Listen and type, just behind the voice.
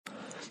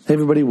Hey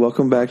everybody,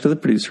 welcome back to the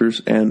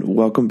producers, and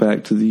welcome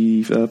back to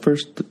the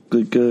first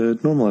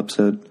normal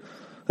episode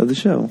of the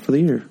show for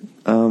the year.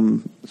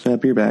 So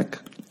happy you're back.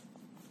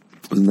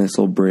 It was a nice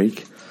little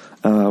break.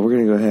 We're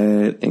going to go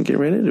ahead and get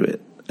right into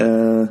it.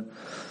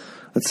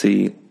 Let's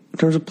see. In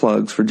terms of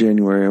plugs for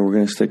January, we're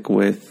going to stick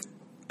with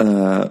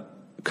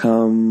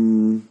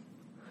come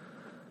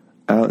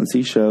out and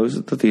see shows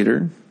at the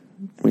theater.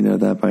 We know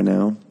that by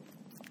now.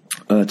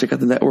 Check out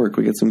the network.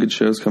 We got some good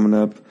shows coming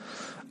up.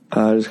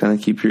 Just kind of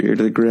keep your ear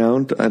to the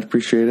ground. I'd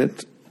appreciate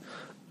it.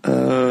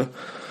 Let's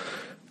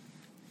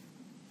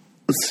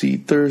see.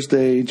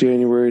 Thursday,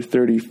 January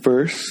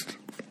 31st.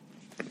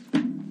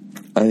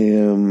 I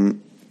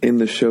am in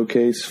the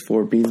showcase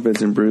for Beans,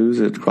 Beds, and Brews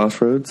at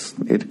Crossroads,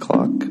 8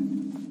 o'clock.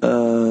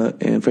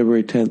 And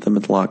February 10th, I'm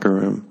at the Locker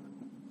Room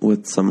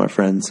with some of my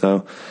friends.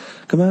 So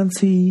come out and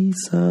see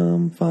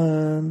some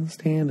fun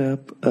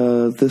stand-up.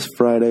 This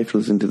Friday, if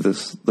you're listening to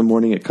this, the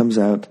morning it comes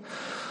out,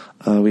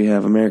 we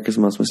have America's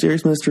Most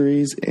Mysterious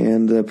Mysteries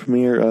and the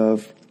premiere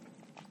of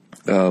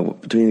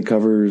Between the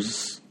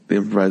Covers, the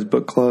Improvised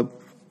Book Club,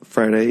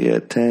 Friday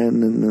at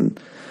 10 and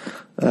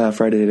then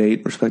Friday at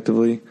 8,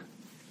 respectively.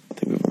 I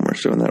think we have one more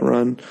show in that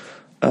run.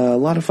 A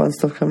lot of fun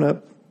stuff coming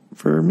up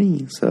for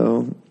me,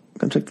 so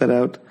come check that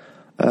out.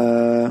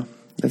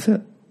 That's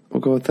it. We'll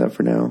go with that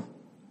for now.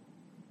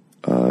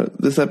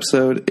 This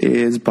episode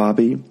is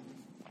Bobby.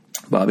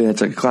 Bobby and I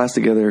took a class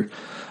together.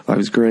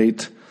 Bobby's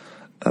great.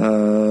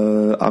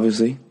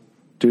 Obviously,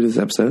 due to this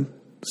episode.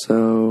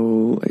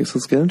 So, I guess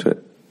let's get into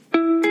it.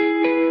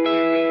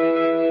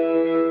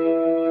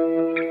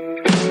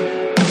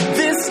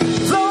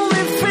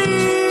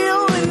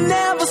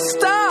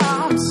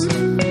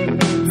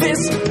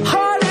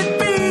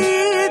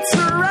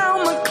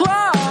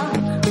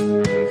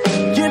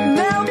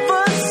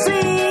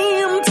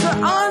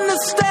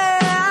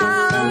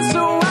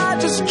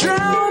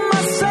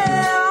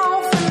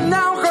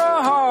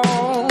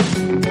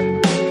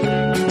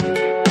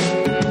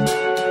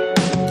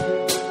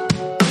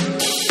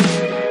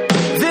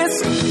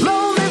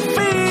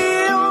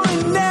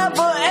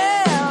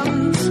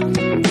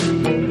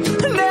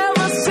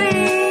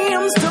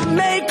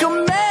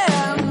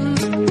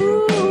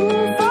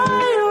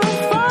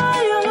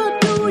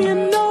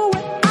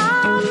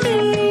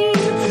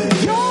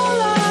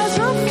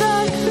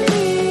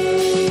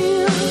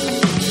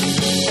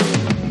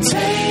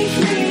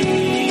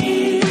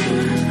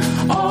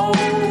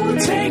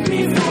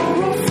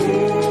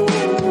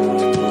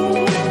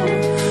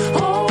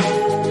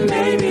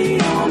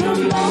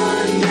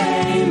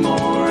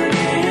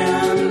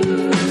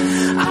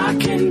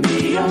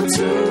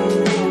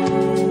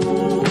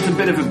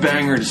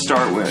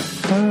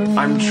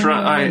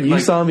 You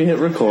saw me hit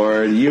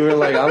record. You were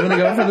like, I'm going to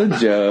go for the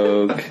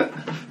joke.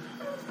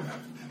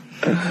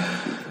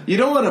 You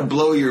don't want to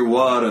blow your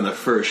wad on the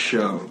first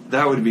show.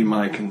 That would be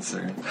my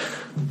concern.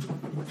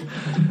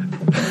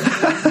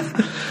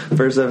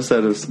 First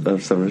episode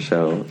of Summer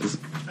Show.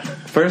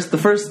 The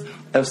first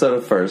episode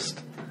of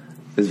First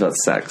is about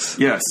sex.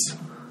 Yes.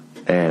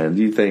 And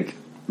you think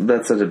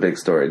that's such a big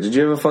story. Did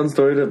you have a fun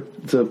story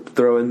to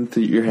throw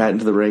into your hat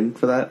into the ring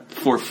for that?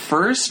 For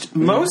First?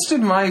 Most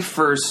of my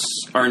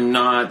firsts are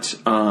not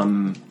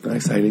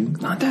exciting.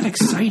 Not that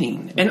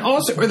exciting. And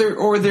also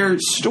are there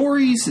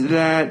stories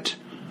that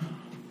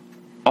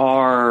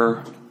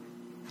are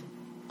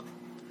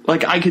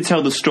like I could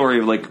tell the story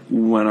of like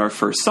when our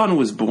first son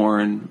was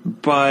born,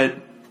 but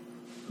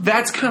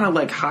that's kind of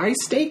like high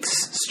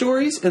stakes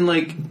stories, and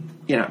like,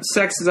 you know,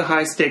 sex is a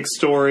high-stakes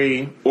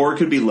story, or it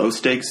could be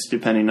low-stakes,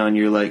 depending on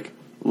your, like,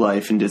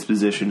 life and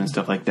disposition and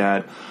stuff like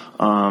that.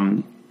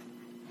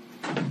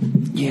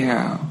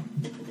 Yeah.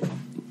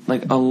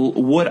 Like,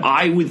 what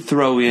I would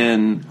throw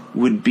in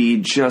would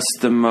be just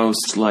the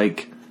most,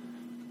 like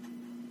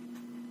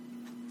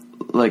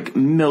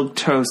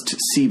milquetoast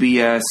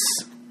CBS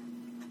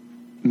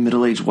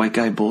middle-aged white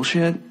guy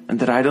bullshit, and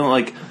that I don't,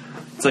 like...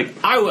 It's like,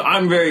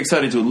 I'm very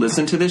excited to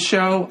listen to this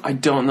show. I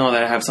don't know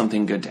that I have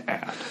something good to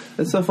add.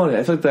 It's so funny.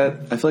 I feel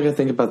like I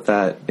think about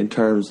that in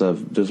terms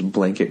of just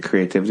blanket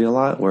creativity a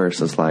lot, where it's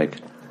just like,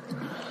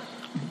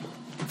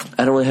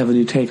 I don't really have a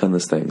new take on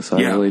this thing, so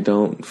I really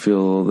don't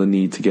feel the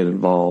need to get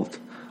involved.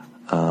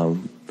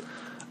 I've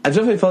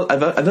definitely felt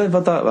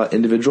that about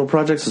individual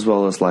projects as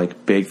well as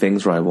like big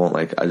things where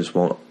it's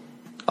one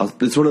of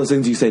those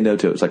things you say no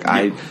to. It's like,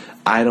 I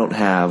don't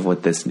have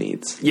what this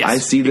needs. Yes, I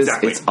see this,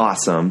 exactly. It's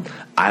awesome.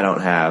 I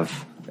don't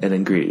have an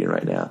ingredient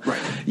right now.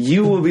 Right.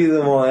 You will be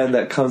the one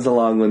that comes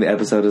along when the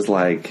episode is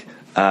like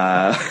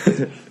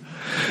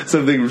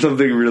something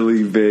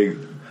really big.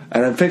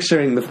 And I'm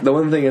picturing the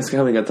one thing that's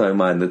coming up to my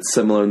mind that's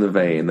similar in the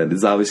vein, that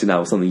is obviously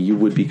not something you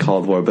would be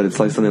called for, but it's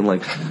like something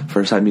like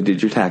first time you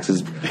did your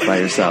taxes by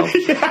yourself,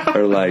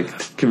 or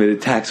like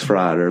committed tax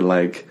fraud, or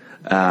like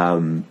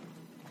the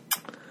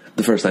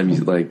first time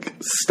you like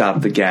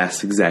stopped the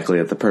gas exactly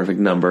at the perfect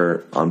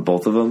number on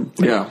both of them.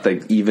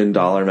 Like even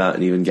dollar amount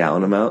and even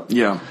gallon amount.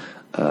 Yeah.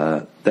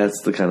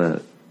 That's the kind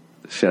of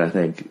shit I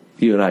think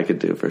you and I could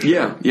do for sure.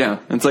 Yeah.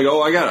 And it's like,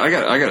 oh, I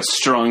got a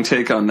strong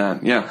take on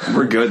that. Yeah,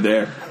 we're good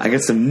there. I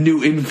got some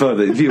new info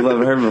that people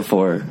haven't heard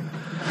before.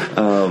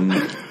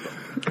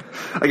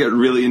 I got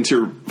really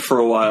into, for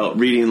a while,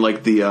 reading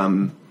like the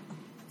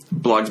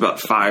blogs about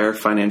FIRE,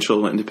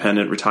 financial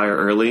independent, retire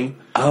early.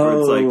 Oh,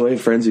 it's like, I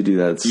have friends who do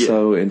that. It's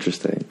so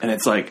interesting. And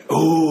it's like,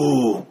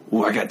 oh,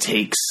 I got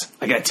takes.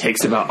 I got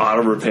takes about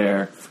auto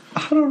repair.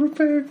 Auto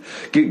repair.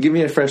 Give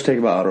me a fresh take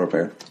about auto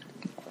repair.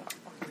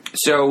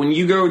 So when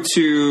you go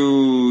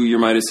to your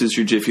Midas's,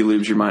 your Jiffy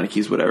Lubes, your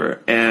Meinekes,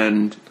 whatever,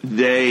 and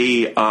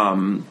they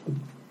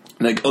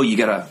like, oh, you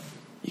got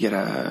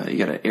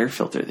an air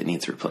filter that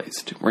needs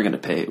replaced. We're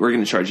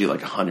gonna charge you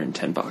like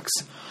 $110.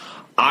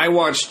 I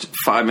watched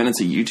 5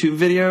 minutes of YouTube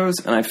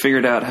videos and I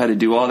figured out how to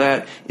do all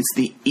that. It's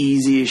the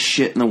easiest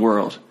shit in the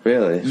world.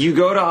 Really? You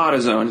go to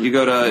AutoZone, you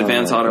go to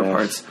Advanced Auto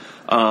Parts.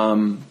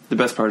 The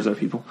best part is our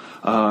people.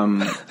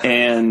 And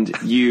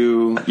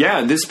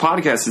this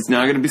podcast is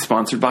now going to be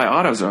sponsored by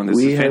AutoZone. This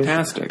is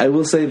fantastic. I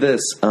will say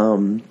this.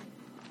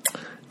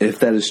 If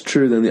that is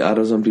true, then the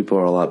AutoZone people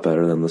are a lot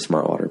better than the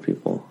Smart Water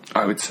people.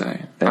 I would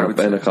say. And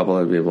a couple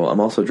other people. I'm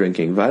also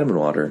drinking vitamin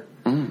water.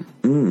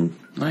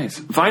 Nice.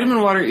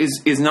 Vitamin water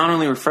is not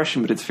only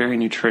refreshing, but it's very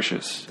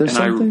nutritious. There's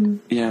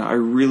something. I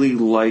really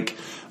like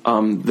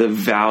the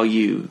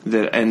value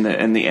and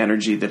the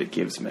energy that it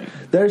gives me.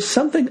 There's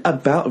something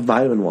about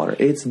vitamin water.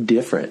 It's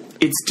different.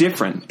 It's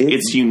different.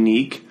 It's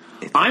unique.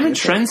 I'm a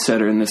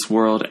trendsetter in this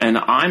world, and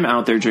I'm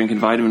out there drinking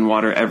vitamin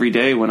water every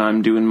day when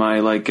I'm doing my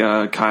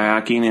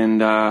kayaking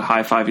and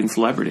high-fiving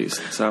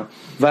celebrities. So,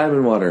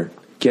 vitamin water,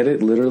 get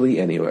it literally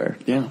anywhere.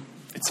 Yeah,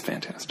 it's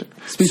fantastic.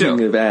 Speaking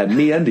of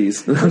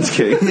MeUndies, I'm just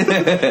kidding.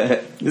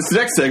 This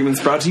next segment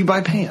is brought to you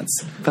by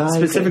Pants,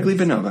 specifically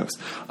Bonobos.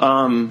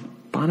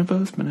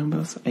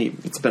 Bonobos? Hey,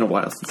 it's been a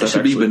while since it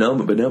should be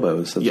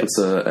Bonobos. That's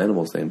what the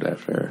animal's named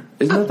after.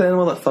 Isn't that the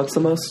animal that fucks the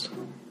most?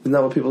 Isn't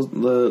that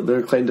what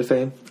their claim to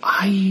fame?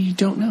 I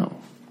don't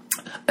know.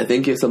 I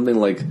think it's something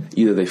like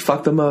either they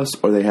fuck the most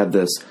or they have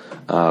this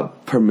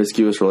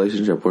promiscuous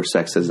relationship where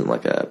sex isn't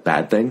like a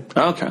bad thing.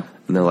 Okay.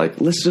 And they're like,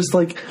 let's just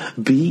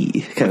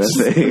be kind of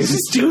thing. Let's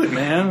just do it,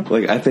 man.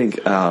 Like, I think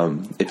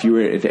if you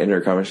were to enter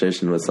a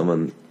conversation with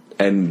someone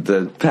and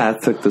the path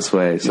took this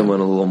way,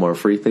 someone a little more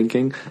free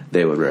thinking,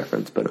 they would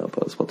reference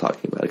bonobos while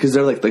talking about it. Because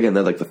they're like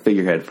the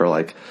figurehead for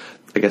I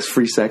guess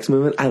free sex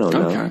movement. I don't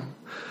know. Okay.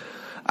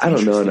 I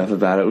don't know enough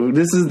about it.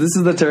 This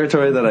is the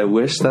territory that I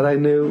wish that I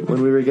knew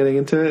when we were getting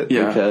into it.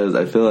 Yeah. Because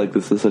I feel like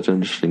this is such an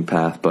interesting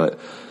path, but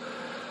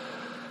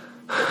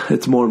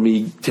it's more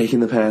me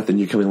taking the path and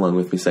you coming along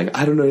with me saying,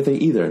 I don't know anything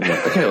either. And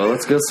like, okay, well,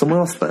 let's go somewhere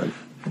else then.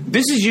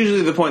 This is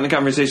usually the point in the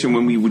conversation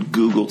when we would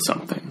Google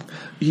something.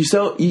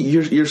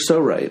 You're so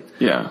right.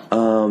 Yeah.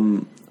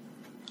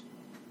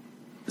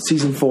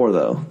 Season 4,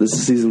 though. This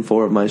is season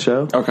 4 of my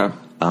show. Okay.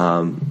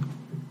 I'm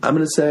going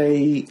to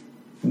say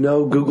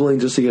no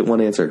Googling just to get one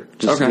answer.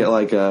 Just to get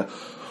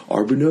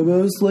are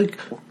bonobos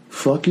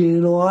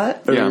fucking a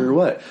lot? Or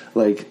what?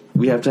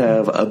 We have to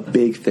have a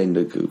big thing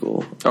to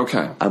Google.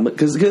 Okay.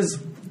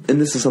 Because, and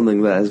this is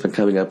something that has been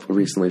coming up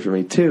recently for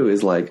me too,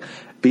 is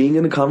being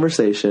in a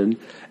conversation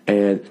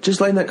and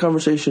just letting that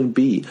conversation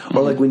be. Mm-hmm.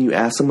 Or when you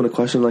ask someone a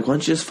question, why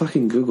don't you just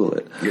fucking Google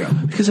it? Yeah.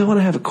 Because I want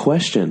to have a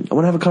question. I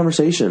want to have a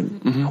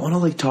conversation. Mm-hmm. I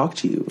want to talk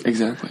to you.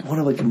 Exactly. I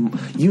want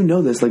to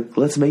you this.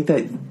 Let's make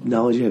that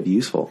knowledge you have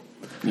useful.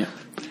 Yeah.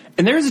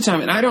 And there is a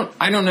time, and I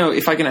don't know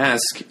if I can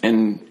ask,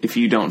 and if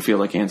you don't feel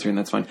like answering,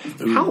 that's fine.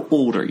 How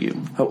old are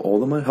you? How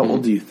old am I? How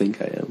old do you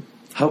think I am?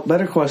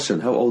 Better question.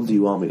 How old do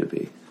you want me to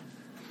be?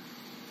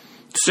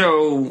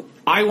 So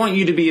I want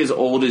you to be as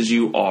old as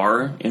you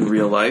are in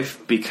real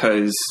life,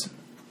 because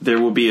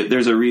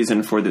there's a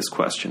reason for this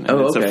question, and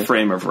it's a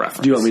frame of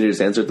reference. Do you want me to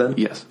just answer it then?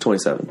 Yes.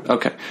 27.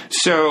 Okay.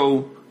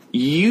 So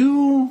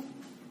you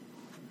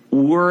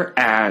were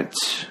at...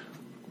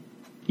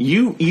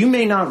 You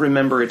may not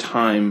remember a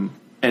time,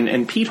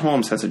 and Pete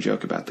Holmes has a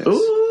joke about this.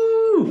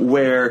 Ooh.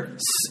 Where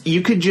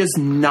you could just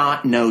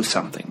not know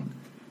something.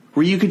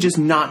 Where you could just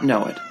not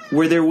know it.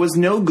 Where there was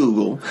no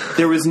Google,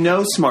 there was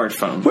no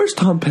smartphone. Where's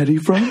Tom Petty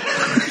from?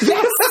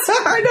 Yes!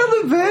 I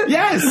know the bit.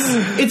 Yes!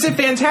 It's a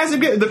fantastic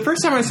bit. The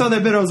first time I saw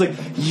that bit, I was like,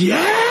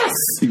 yes!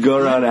 You go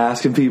around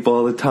asking people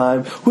all the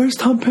time, where's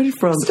Tom Petty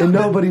from? And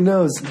nobody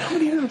knows.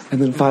 Nobody knows.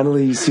 And then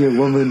finally you see a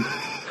woman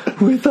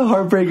with a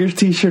Heartbreakers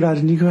t-shirt on,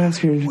 and you go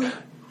ask her,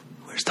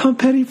 where's Tom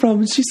Petty from?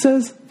 And she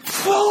says,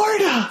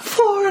 Florida.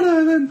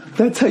 And then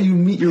that's how you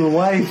meet your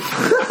wife.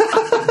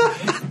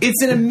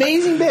 It's an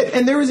amazing bit.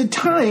 And there was a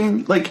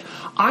time,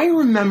 I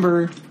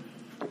remember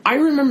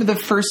the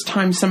first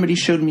time somebody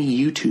showed me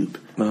YouTube.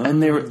 Oh.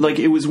 And they were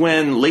it was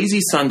when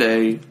Lazy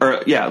Sunday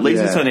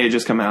Sunday had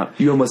just come out.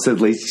 You almost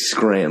said Lazy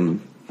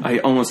Scranton. I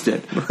almost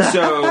did.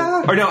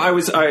 So, or no,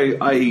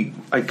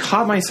 I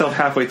caught myself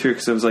halfway through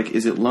because I was like,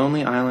 is it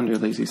Lonely Island or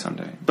Lazy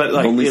Sunday? But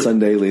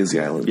Sunday, Lazy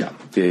Island. Yeah.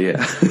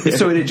 Yeah.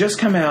 So it had just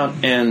come out,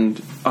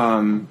 and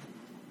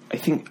I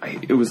think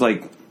it was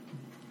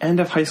end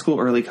of high school,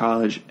 early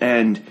college,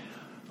 and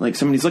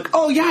somebody's like,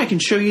 oh yeah, I can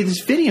show you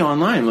this video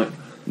online. I'm like,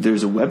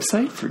 there's a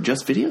website for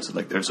just videos.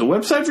 Like, there's a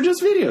website for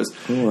just videos.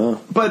 Oh,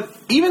 wow. But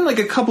even like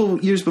a couple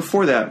years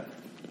before that,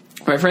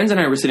 my friends and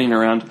I were sitting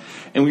around,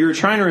 and we were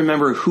trying to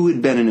remember who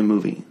had been in a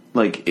movie.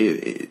 Like,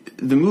 the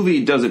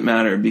movie doesn't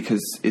matter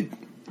because it's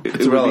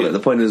irrelevant. The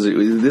point is,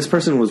 this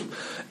person was,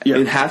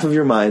 in half of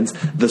your minds,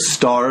 the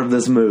star of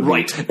this movie.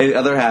 Right. And the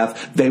other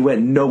half, they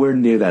went nowhere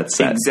near that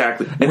set.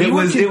 Exactly. And it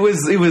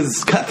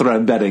was cutthroat,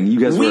 I'm betting. You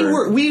guys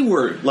we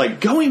were like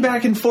going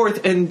back and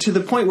forth, and to the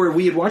point where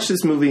we had watched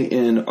this movie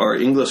in our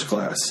English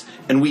class,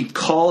 and we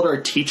called our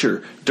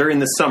teacher during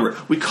the summer.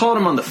 We called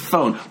him on the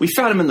phone. We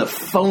found him in the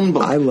phone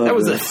book. I love that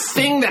was this. a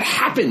thing that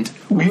happened.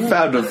 We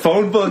found a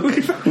phone book.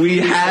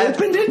 We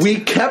opened it.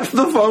 We kept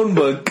the phone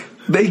book.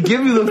 They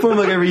give you the phone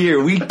book every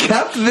year. We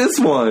kept this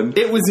one.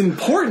 It was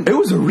important. It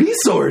was a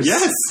resource.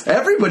 Yes.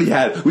 Everybody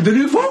had. The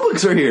new phone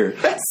books are here.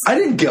 Yes. I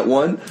didn't get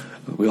one.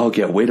 We all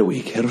get wait a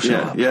week. It'll show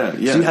up. Yeah. So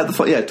you had the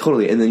phone. Yeah,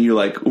 totally. And then you're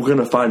like, we're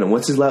gonna find him.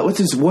 What's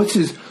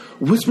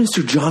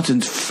Mr.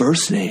 Johnson's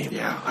first name?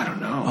 Yeah, I don't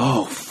know.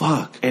 Oh,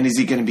 fuck. And is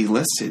he going to be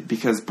listed?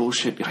 Because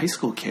bullshit high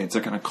school kids are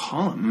going to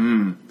call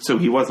him. So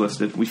he was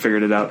listed. We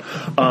figured it out.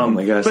 Oh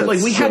my gosh. But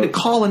like, we had to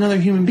call another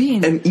human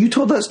being. And you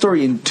told that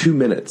story in 2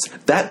 minutes.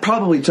 That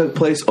probably took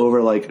place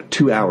over like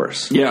 2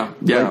 hours. Yeah.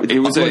 Like, it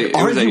was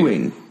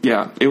arguing.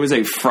 It was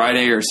a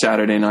Friday or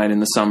Saturday night in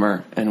the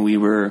summer, and we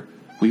were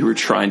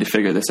trying to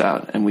figure this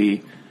out. And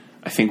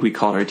I think we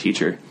called our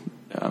teacher.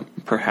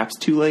 Perhaps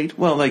too late.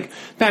 Well, like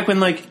back when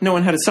like no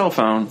one had a cell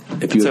phone.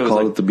 If you had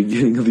called at the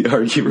beginning of the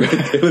argument,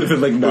 it would have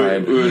been like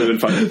 9. It would have been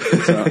fine.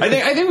 So,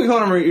 I think we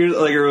called him like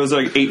it was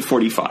like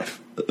 8:45.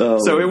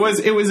 So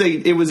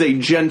it was a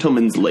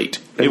gentleman's late.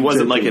 It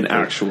wasn't like an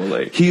actual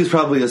late. He was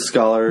probably a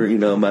scholar,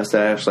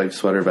 mustache, like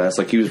sweater vest,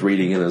 like he was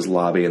reading in his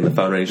lobby, and the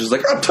phone rang. Just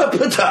like and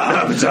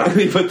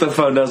he put the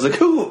phone down. I was like,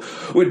 who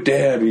would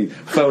dare be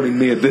phoning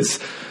me at this?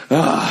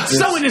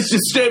 Someone is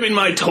disturbing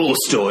my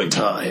Tolstoy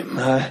time.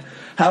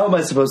 How am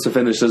I supposed to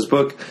finish this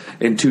book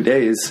in 2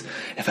 days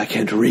if I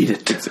can't read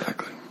it?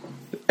 Exactly.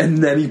 And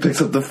then he picks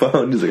up the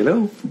phone. He's like,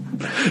 "No,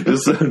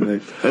 just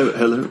like,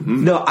 hello."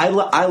 No, I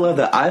love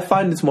that. I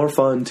find it's more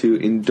fun to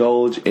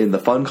indulge in the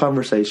fun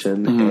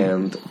conversation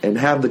and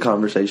have the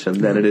conversation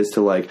than it is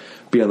to like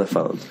be on the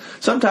phone.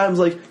 Sometimes,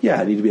 like,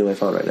 I need to be on my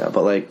phone right now,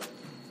 but like,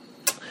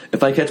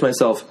 if I catch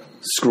myself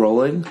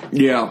scrolling,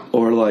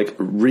 or like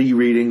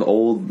rereading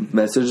old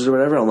messages or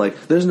whatever, I'm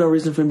like, there's no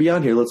reason for me to be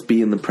on here. Let's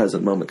be in the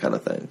present moment, kind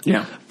of thing.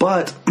 Yeah.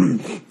 But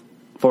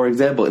for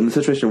example, in the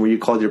situation where you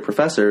called your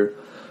professor,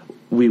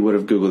 we would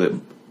have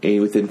Googled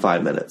it within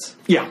 5 minutes.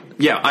 Yeah.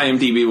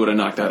 IMDb would have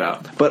knocked that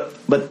out.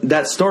 But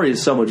that story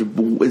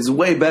is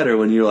way better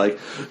when you're like,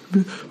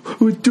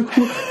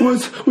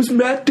 was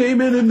Matt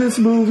Damon in this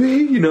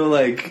movie?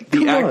 Like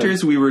the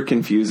actors we were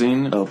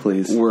confusing. Oh,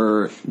 please.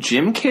 Were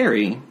Jim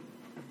Carrey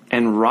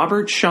and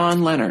Robert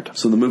Sean Leonard.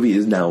 So the movie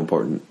is now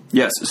important.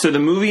 Yes. So the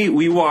movie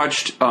we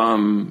watched,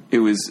 it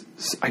was,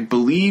 I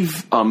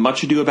believe,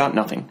 Much Ado About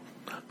Nothing.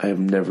 I have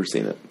never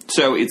seen it.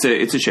 So it's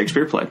a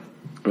Shakespeare play.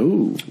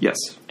 Ooh. Yes.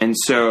 And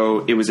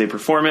so it was a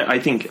performance. I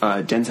think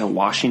Denzel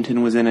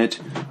Washington was in it,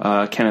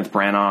 Kenneth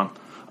Branagh,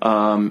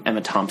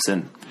 Emma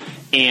Thompson.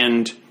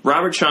 And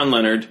Robert Sean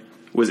Leonard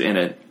was in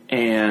it.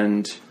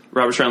 And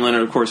Robert Sean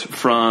Leonard, of course,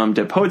 from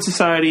Dead Poets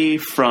Society,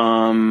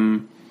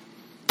 from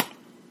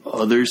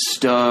other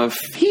stuff.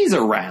 He's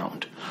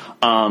around.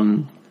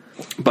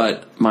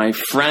 But my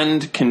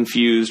friend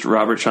confused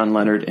Robert Sean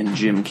Leonard and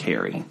Jim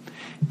Carrey.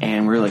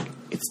 And we're like,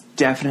 it's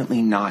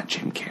definitely not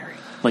Jim Carrey.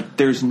 Like,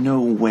 there's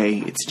no way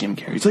it's Jim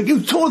Carrey. It's like, it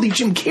was totally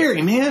Jim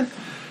Carrey, man.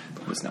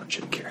 It was not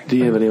Jim Carrey. Do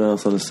you have anyone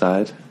else on the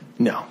side?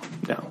 No.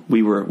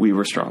 We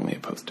were strongly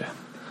opposed to him.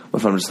 What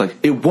if I'm just like,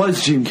 it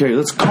was Jim Carrey?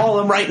 Let's call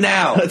him right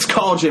now. Let's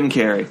call Jim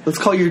Carrey. Let's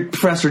call your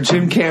professor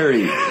Jim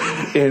Carrey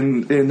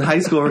in high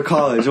school or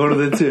college, one of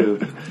the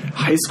two.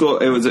 High school.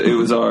 It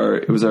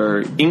was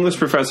our English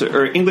professor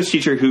or English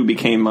teacher who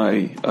became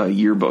my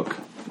yearbook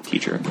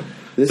teacher.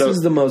 This is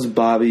the most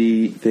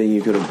Bobby thing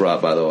you could have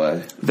brought, by the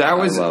way. I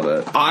love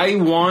it. I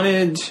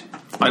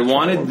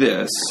wanted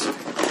this.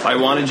 I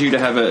wanted you to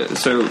have a.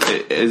 So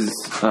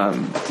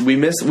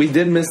we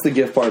did miss the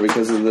gift part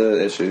because of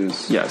the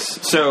issues.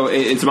 Yes. So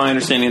it's my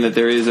understanding that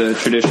there is a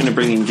tradition of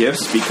bringing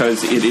gifts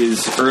because it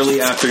is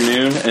early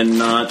afternoon and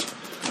not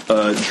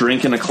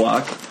drinking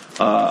o'clock.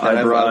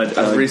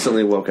 I've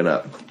recently woken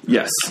up.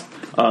 Yes.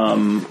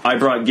 I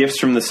brought gifts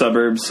from the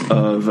suburbs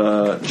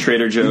of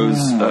Trader Joe's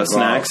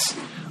snacks.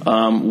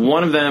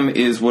 One of them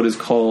is what is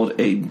called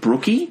a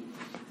brookie.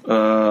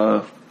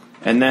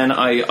 And then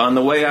on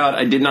the way out,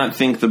 I did not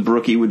think the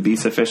brookie would be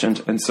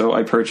sufficient, and so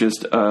I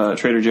purchased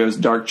Trader Joe's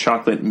dark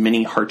chocolate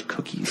mini heart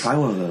cookies. Try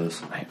one of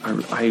those.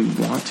 I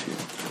want to.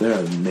 They're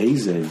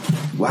amazing.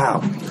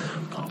 Wow.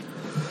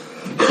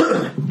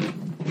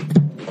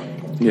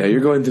 Yeah,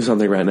 you're going through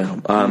something right now.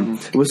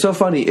 What's so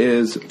funny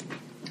is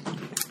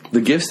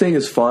the gifts thing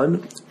is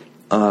fun.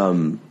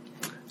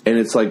 And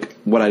it's like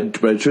what I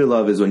truly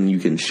love is when you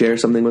can share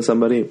something with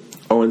somebody,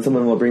 or when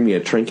someone will bring me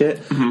a trinket.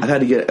 Mm-hmm. I've had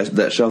to get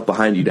that shelf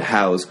behind you to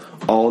house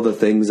all the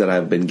things that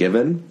I've been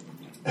given.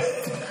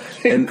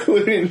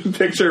 including a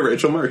picture of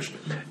Rachel March.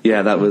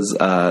 Yeah, that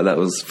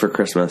was for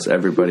Christmas.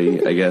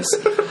 Everybody, I guess.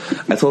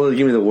 I told her to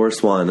give me the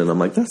worst one, and I'm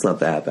like, that's not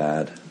that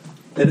bad.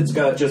 And it's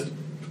got just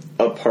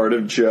a part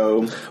of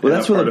Joe, and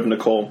that's a part of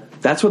Nicole.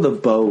 That's where the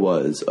bow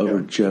was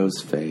over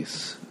Joe's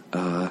face.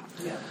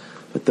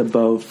 But the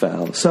bow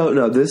fell. So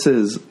no, this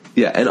is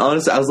and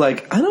honestly, I was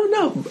like, I don't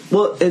know.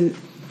 Well, and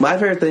my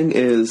favorite thing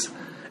is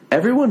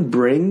everyone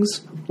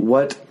brings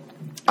what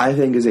I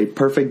think is a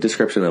perfect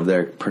description of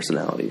their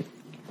personality.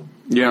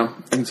 Yeah,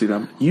 I can see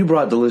that. You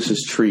brought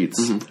delicious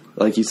treats,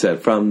 like you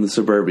said, from the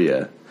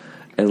suburbia.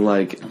 And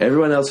like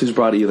everyone else who's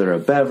brought either a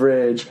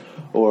beverage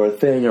or a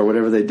thing or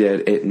whatever they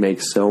did, it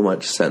makes so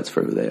much sense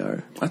for who they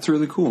are. That's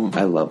really cool.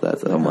 I love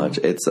that so much.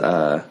 It's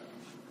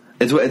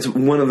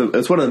one of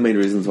the main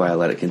reasons why I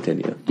let it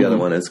continue. The other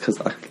one is because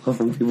I love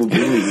when people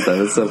bring me stuff.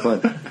 It's so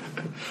fun.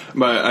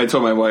 I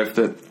told my wife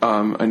that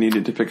I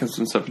needed to pick up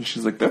some stuff, and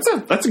she's like,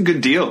 "That's a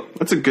good deal.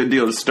 That's a good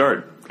deal to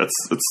start. That's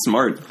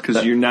smart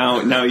because you're now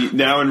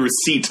in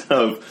receipt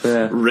of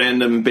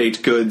random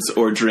baked goods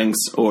or drinks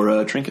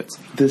or trinkets."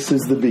 This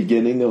is the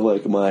beginning of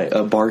like my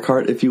bar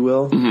cart, if you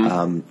will,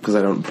 because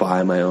I don't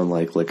buy my own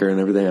like liquor and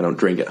everything. I don't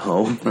drink at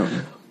home.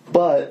 Oh.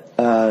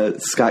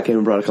 But Scott came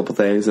and brought a couple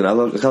things, and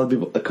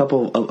a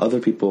couple of other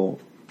people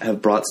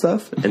have brought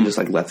stuff and just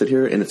like left it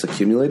here, and it's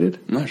accumulated.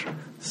 Nice.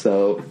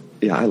 So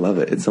yeah, I love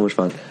it. It's so much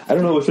fun. I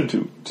don't know what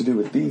to do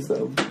with these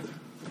though.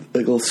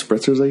 Like little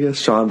spritzers, I guess.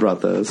 Sean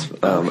brought those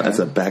as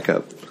a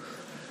backup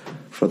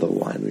for the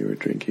wine we were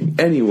drinking.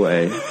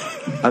 Anyway,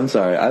 I'm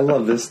sorry. I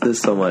love this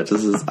so much.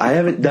 I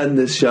haven't done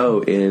this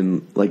show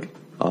in like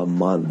a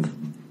month.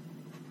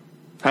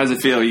 How does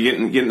it feel?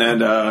 You getting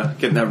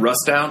that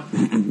rust out?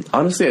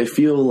 Honestly, I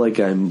feel like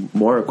I'm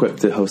more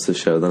equipped to host the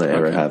show than I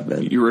ever have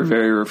been. You were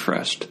very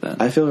refreshed then.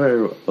 I feel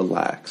very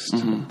relaxed.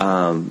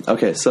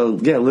 Okay, so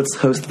yeah, let's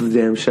host the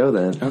damn show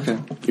then. Okay,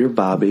 you're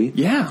Bobby.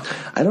 Yeah.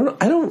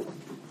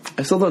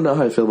 I still don't know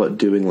how I feel about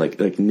doing like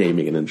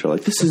naming an intro.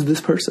 Like this is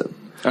this person.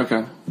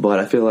 Okay. But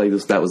I feel like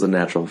that was a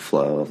natural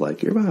flow of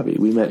like you're Bobby.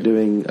 We met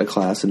doing a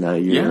class, and now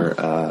you're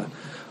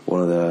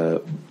one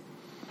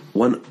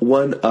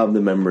of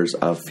the members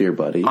of Fear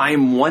Buddy.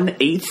 I'm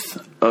 1/8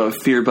 of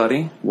Fear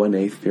Buddy.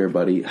 1/8 Fear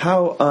Buddy.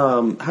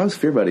 How's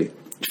Fear Buddy?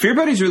 Fear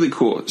Buddy's really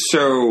cool.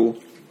 So,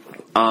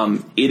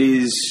 it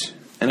is,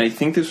 and I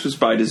think this was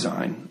by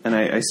design, and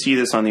I see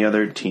this on the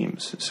other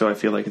teams, so I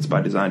feel like it's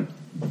by design.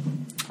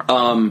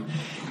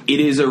 It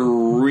is a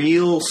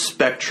real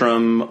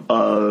spectrum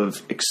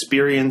of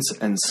experience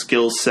and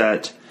skill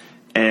set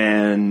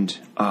and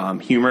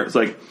humor. It's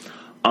like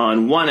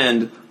on one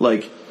end,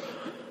 like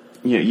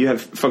you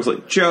have folks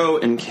like Joe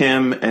and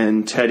Kim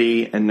and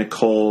Teddy and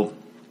Nicole,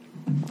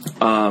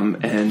 and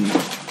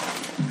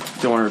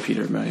don't want to repeat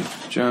everybody.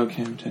 Joe,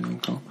 Kim, Teddy,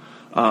 Nicole,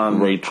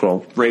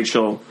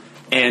 Rachel,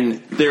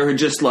 and they're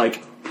just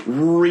like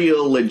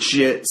real,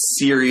 legit,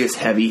 serious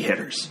heavy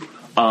hitters.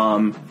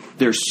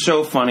 They're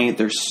so funny.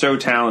 They're so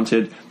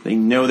talented. They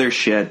know their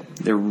shit.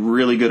 They're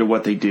really good at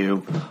what they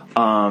do.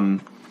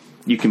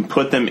 You can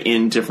put them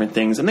in different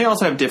things, and they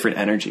also have different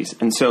energies.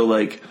 And so,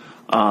 like,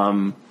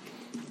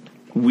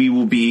 we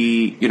will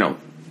be,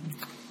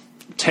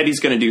 Teddy's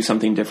going to do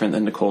something different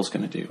than Nicole's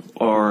going to do.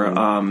 Or,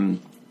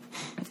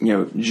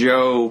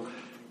 Joe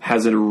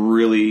has a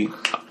really...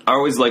 I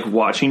always like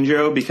watching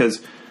Joe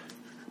because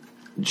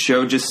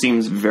Joe just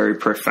seems very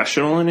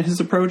professional in his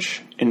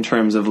approach in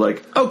terms of,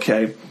 like,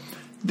 okay...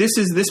 This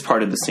is this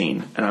part of the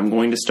scene, and I'm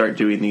going to start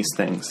doing these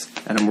things,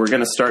 and we're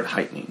going to start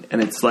heightening.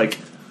 And it's like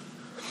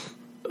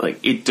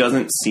it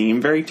doesn't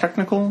seem very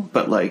technical,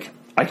 but like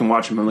I can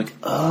watch him. I'm like,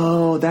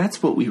 oh,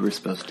 that's what we were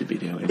supposed to be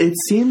doing. It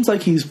seems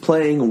like he's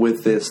playing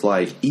with this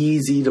like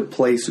easy to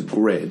place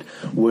grid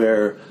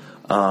where,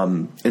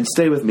 and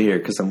stay with me here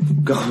because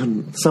I'm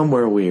going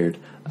somewhere weird.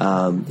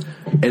 And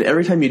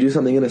every time you do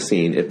something in a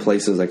scene, it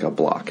places like a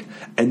block.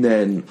 And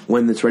then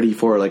when it's ready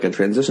for like a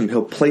transition,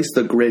 he'll place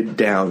the grid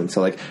down and so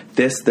like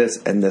this,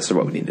 and this are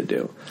what we need to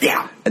do.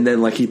 Yeah. And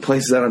then like he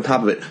places that on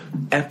top of it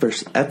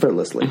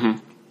effortlessly. Mm-hmm.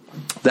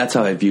 That's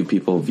how I view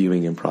people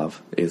viewing improv.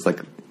 It's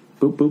like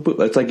boop, boop, boop.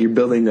 It's like you're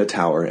building a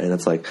tower and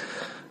it's like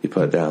you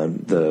put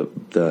down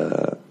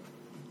the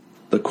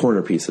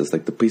corner pieces,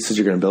 like the pieces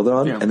you're going to build it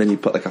on, and then you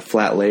put like a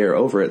flat layer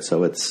over it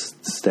so it's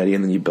steady,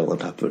 and then you build on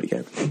top of it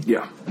again.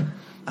 Yeah.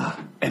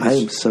 I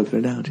am so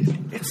good at analogies.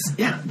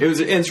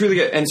 It's really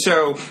good. And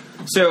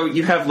so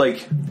you have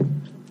like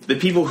the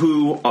people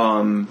who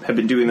have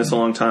been doing this a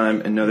long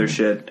time and know their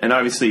shit, and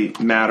obviously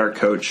Matt, our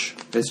coach,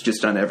 has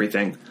just done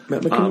everything.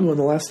 Matt McMahon on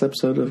the last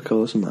episode of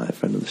Coalition Live,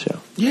 friend of the show.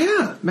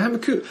 Yeah, Matt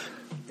McCoo,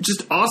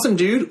 just awesome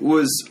dude.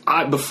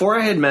 Before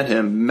I had met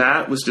him,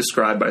 Matt was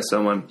described by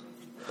someone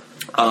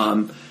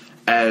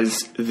as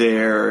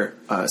their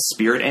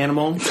spirit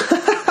animal.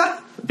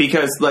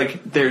 Because,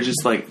 like, they're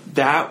just, like,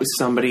 that was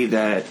somebody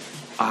that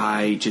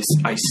I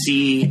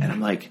see, and I'm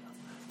like,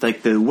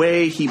 the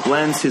way he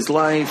blends his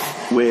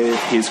life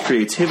with his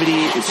creativity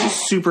is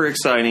just super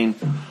exciting,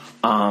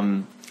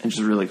 and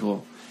just really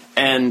cool.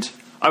 And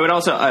I would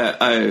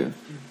also,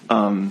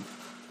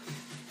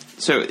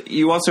 so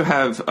you also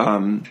have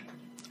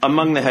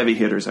among the heavy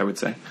hitters, I would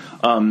say.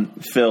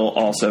 Phil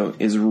also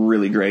is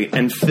really great.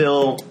 And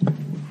Phil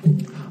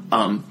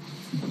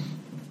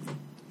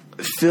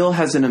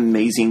has an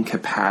amazing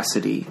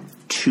capacity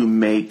to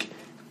make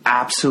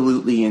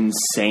absolutely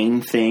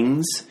insane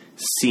things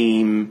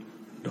seem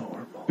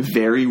normal,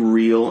 very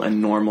real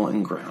and normal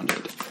and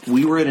grounded.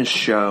 We were at a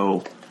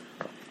show,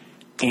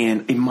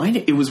 and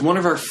it was one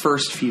of our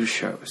first few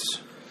shows.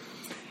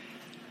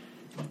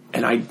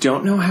 And I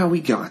don't know how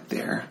we got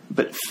there,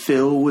 but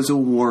Phil was a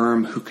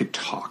worm who could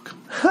talk.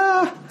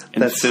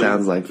 That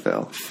sounds like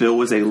Phil. Phil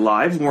was a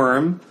live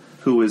worm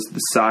who was the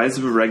size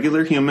of a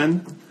regular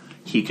human.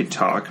 He could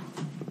talk.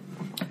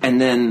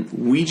 And then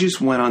we just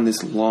went on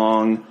this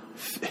long...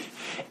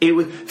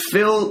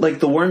 Phil, like,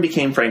 the worm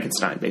became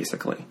Frankenstein,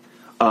 basically.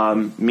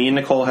 Me and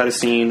Nicole had a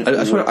scene... I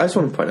just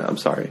want to point out, I'm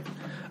sorry.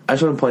 I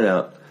just want to point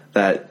out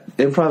that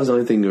improv is the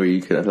only thing where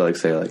you could, I feel like,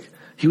 say, like,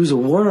 he was a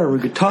worm who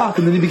could talk,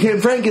 and then he became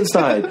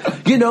Frankenstein.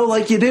 You know,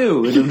 like you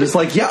do. And I'm just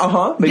like,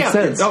 yeah, makes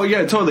sense. Oh,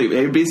 yeah, totally.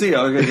 A, B, C.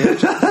 Okay.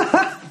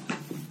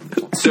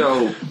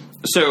 So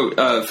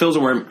Phil's a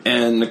worm,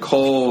 and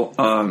Nicole,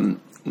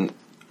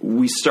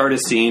 we start a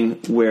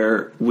scene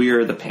where we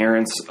are the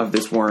parents of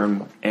this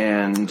worm,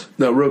 and...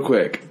 No, real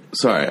quick.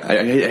 Sorry,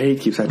 I hate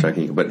to keep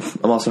sidetracking you, but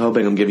I'm also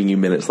hoping I'm giving you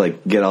minutes,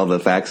 like, get all the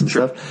facts and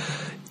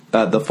stuff.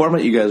 The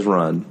format you guys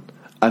run...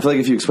 I feel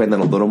like if you explain that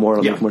a little more,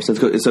 it'll make more sense.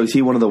 So is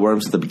he one of the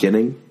worms at the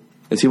beginning?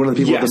 Is he one of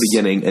the people at the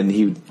beginning, and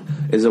he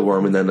is a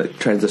worm, and then it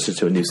transitions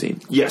to a new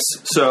scene? Yes.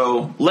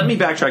 So let me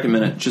backtrack a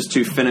minute just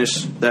to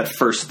finish that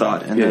first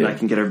thought, and then I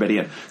can get everybody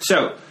in.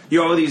 So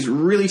you have all these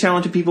really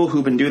talented people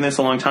who've been doing this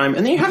a long time,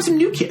 and then you have some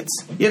new kids.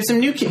 You have some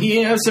new kids.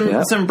 You have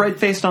some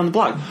bright-faced on the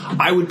block.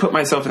 I would put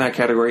myself in that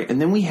category. And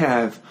then we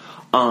have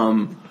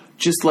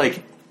just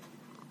like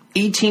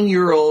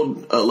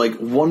 18-year-old like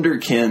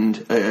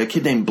wonderkind, a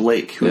kid named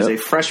Blake, who is a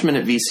freshman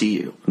at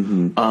VCU,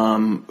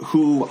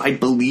 who I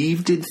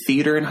believe did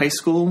theater in high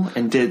school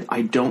and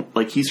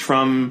he's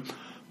from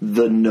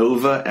the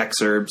Nova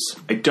excerpts.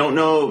 I don't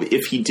know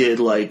if he did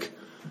like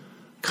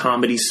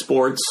comedy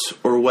sports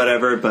or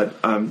whatever, but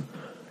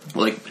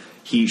like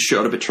he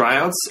showed up at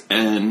tryouts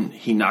and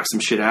he knocked some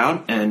shit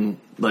out, and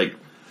like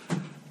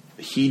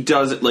he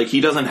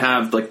doesn't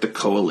have like the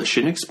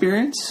coalition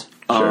experience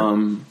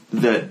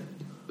that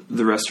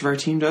the rest of our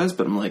team does,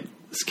 but I'm like,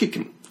 this kid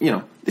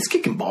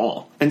can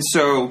ball. And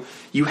so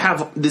you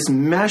have this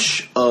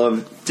mesh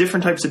of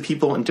different types of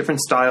people and different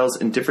styles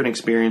and different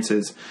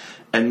experiences,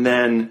 and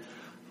then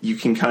you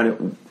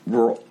can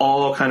we're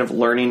all kind of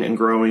learning and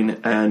growing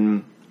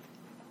and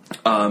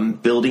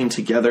building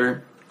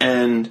together,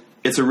 and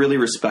it's a really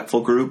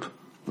respectful group.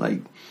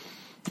 Like,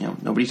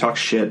 nobody talks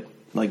shit.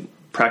 Like,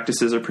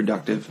 practices are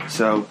productive.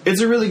 So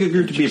it's a really good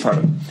group to be a part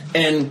of.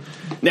 And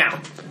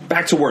now,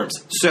 back to worms.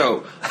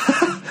 So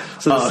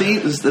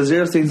the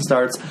zero scene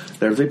starts.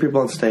 There are 3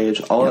 people on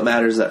stage. All that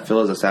matters is that Phil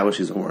has established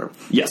he's a worm.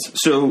 Yes.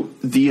 So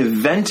the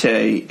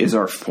Evente is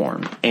our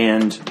form.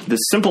 And the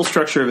simple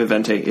structure of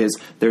Evente is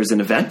there's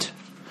an event.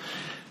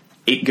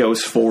 It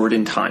goes forward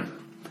in time.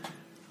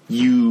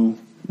 You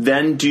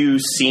then do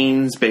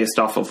scenes based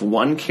off of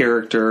one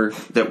character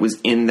that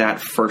was in that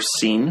first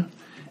scene.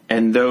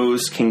 And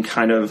those can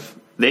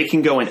they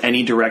can go in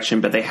any direction,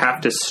 but they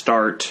have to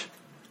start...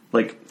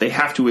 Like, they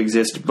have to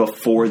exist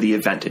before the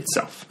event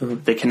itself.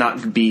 They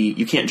cannot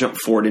you can't jump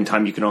forward in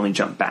time, you can only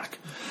jump back.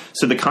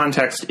 So the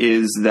context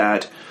is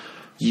that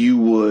you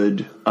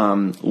would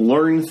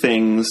learn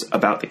things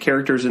about the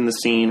characters in the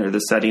scene or the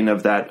setting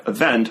of that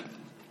event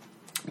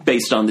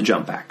based on the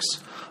jump backs.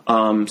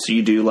 So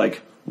you do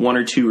like 1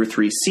 or 2 or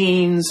 3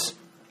 scenes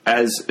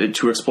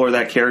to explore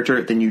that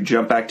character, then you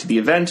jump back to the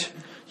event,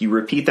 you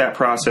repeat that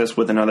process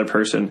with another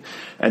person,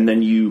 and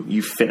then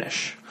you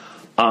finish.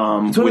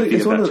 It's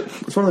one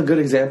of the good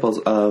examples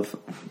of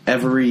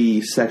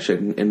every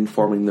section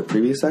informing the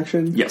previous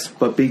section. Yes.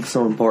 But being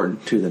so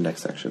important to the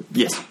next section.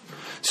 Yes.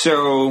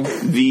 So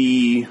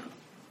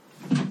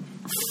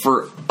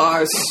for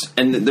us,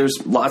 and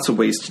there's lots of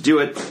ways to do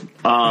it.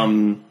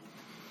 I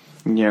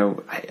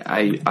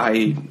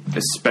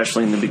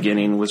especially in the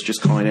beginning was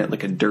just calling it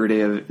like a dirty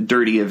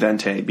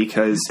Evente,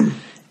 because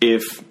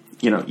if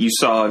you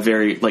saw a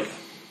very like.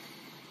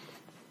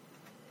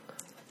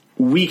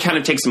 We kind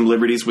of take some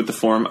liberties with the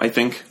form, I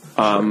think.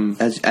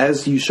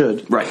 As you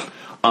should. Right.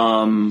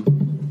 And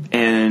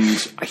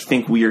I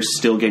think we are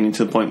still getting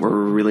to the point where we're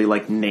really,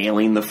 like,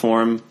 nailing the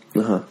form.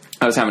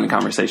 I was having a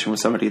conversation with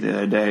somebody the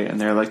other day, and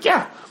they're like,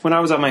 yeah, when I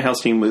was on my house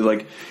team,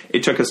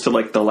 it took us to,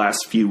 like, the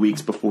last few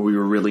weeks before we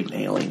were really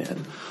nailing it.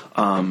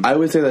 I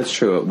would say that's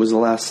true. It was the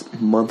last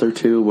month or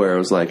 2 where it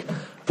was like,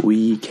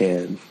 we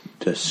can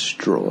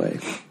destroy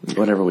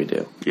whatever we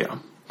do. Yeah.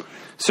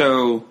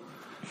 So...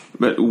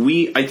 But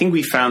I think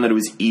we found that it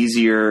was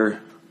easier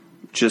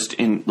just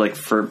in like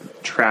for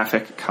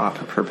traffic cop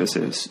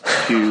purposes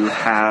to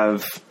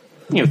have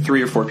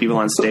 3 or 4 people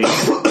on stage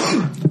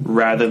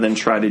rather than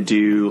try to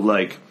do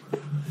like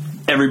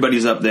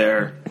everybody's up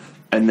there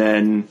and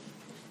then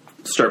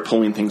start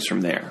pulling things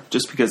from there,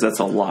 just because that's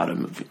a lot of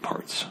moving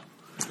parts.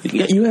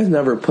 You guys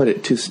never put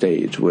it to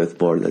stage with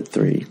more than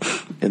 3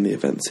 in the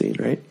event scene,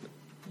 right?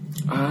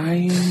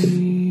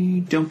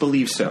 I don't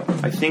believe so.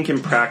 I think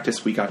in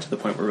practice we got to the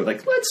point where we're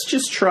like, let's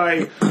just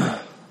try. I'm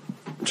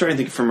trying to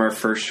think from our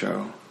first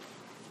show.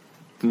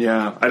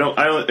 Yeah, I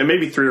don't. It may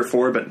be 3 or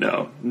 4, but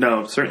no,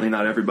 certainly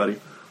not everybody.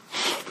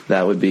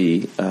 That would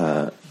be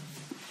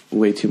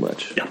way too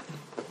much. Yeah,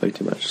 way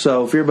too much.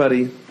 So, Fear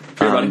Buddy,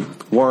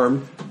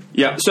 Worm.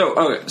 Yeah.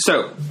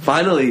 So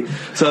finally.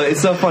 So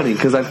it's so funny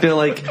because I feel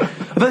like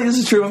this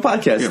is true of a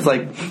podcast. Yeah. It's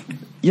like,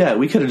 yeah,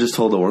 we could have just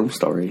told the Worm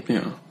story.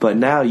 Yeah. But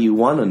now you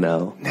want to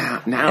know.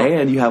 Now,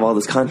 and you have all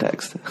this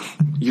context.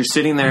 You're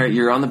sitting there.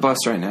 You're on the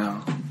bus right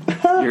now.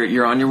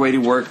 You're on your way to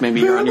work. Maybe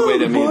you're on your way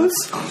to meetings.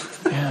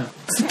 Yeah.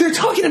 They're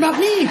talking about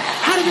me.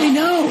 How do they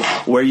know?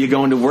 Where are you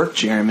going to work,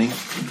 Jeremy?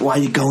 Why are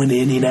you going to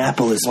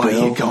Indianapolis, Bill? Why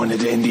are you going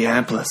to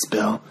Indianapolis,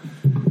 Bill?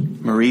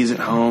 Marie's at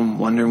home,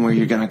 wondering where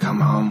you're going to come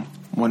home.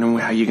 Wondering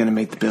how you're going to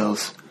make the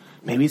bills.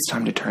 Maybe it's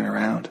time to turn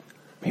around.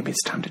 Maybe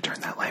it's time to turn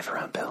that life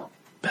around, Bill.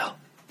 Bill.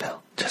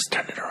 Just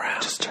turn it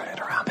around. Just turn it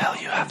around. Bill,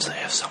 you have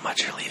so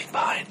much you're leaving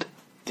behind.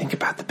 Think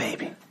about the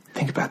baby.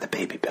 Think about the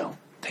baby, Bill.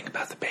 Think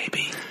about the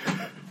baby.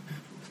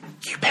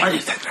 You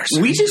buried that nurse.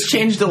 We just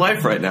changed a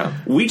life right now.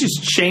 We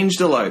just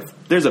changed a life.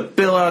 There's a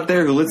Bill out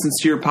there who listens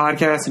to your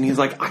podcast, and he's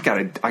like, I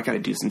gotta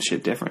do some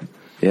shit different.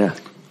 Yeah.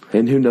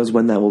 And who knows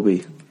when that will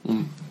be.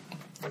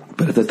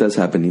 But if that does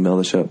happen, email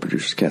the show at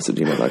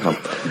producerscast@gmail.com.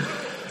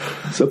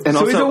 So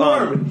also, he's a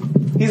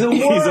worm. He's a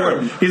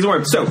worm. He's a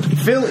worm. So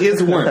Phil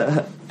is a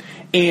worm.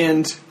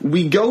 And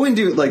we go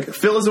into,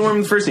 Phil is a worm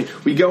in the first scene.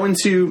 We go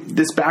into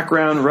this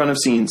background run of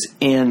scenes,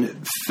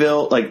 and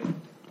Phil,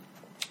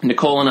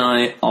 Nicole and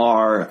I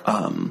are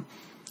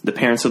the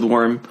parents of the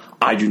worm.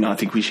 I do not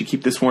think we should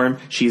keep this worm.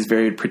 She is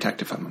very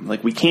protective of him.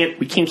 We can't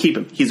keep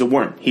him. He's a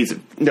worm.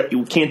 No,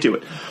 we can't do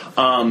it.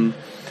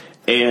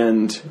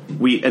 And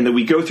then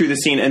we go through the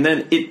scene, and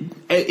then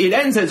it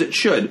ends as it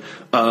should,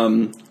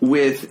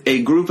 with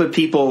a group of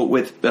people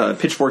with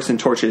pitchforks and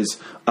torches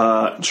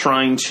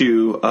trying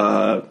to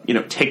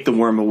take the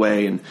worm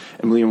away and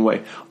lead him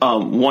away.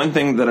 One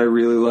thing that I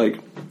really like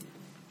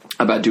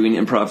about doing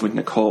improv with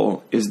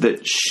Nicole is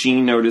that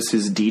she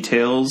notices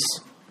details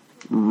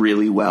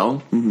really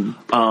well,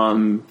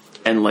 and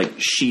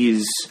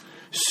she's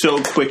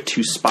so quick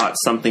to spot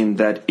something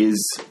that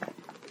is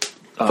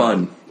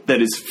fun. That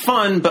is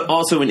fun, but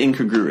also an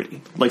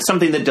incongruity.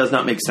 Something that does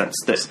not make sense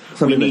that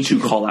something we need to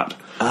call out.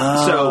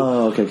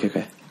 Oh,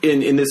 okay.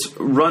 In this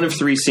run of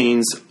 3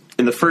 scenes,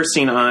 in the first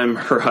scene, I'm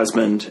her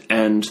husband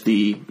and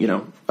the,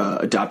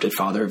 adopted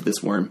father of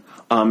this worm.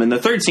 In the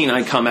third scene,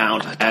 I come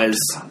out as,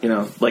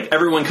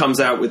 everyone comes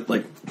out with,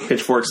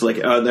 pitchforks,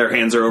 their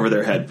hands are over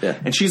their head. Yeah.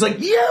 And she's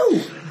like,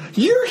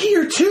 you're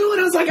here too?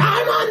 And I was like,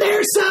 I'm on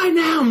their side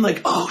now. I'm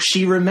like, oh,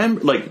 she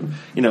remembered,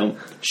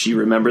 she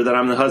remembered that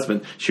I'm the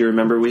husband. She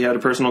remembered we had a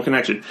personal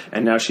connection.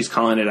 And now she's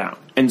calling it out.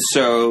 And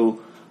so,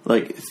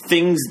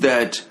 things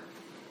that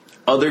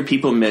other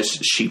people miss,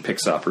 she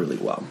picks up really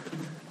well.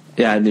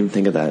 Yeah, I didn't even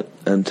think of that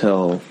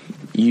until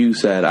you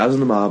said, I was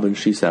in the mob, and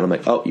she said, I'm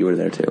like, oh, you were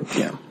there too.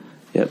 Yeah.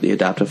 Yep, the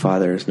adoptive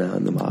father is now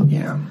in the mob.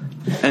 Yeah.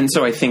 And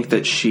so I think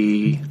that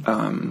she,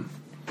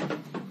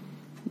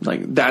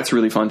 that's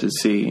really fun to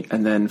see.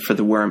 And then for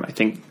the worm, I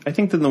think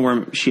that the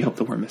worm, she helped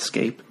the worm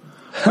escape.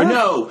 Or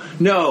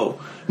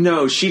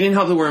no, she didn't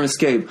help the worm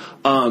escape.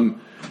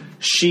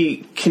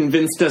 She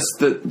convinced us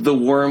that the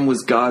worm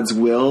was God's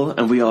will,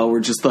 and we all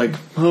were just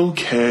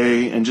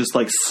okay, and just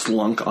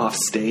slunk off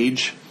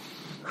stage.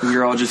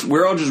 We're all just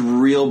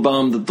real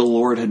bummed that the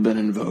Lord had been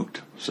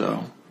invoked.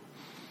 So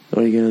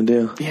what are you gonna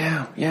do?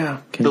 Yeah.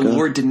 The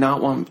Lord did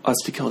not want us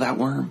to kill that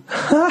worm.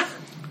 I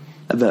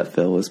bet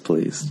Phil was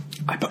pleased.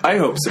 I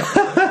hope so.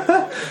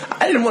 I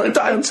didn't want to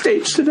die on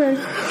stage today.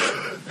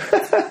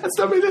 That's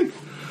not my thing.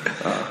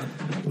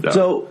 No.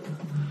 So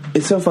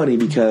it's so funny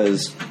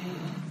because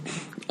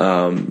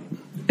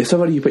if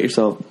somebody you put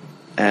yourself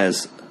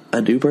as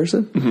a new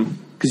person,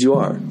 because you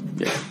are,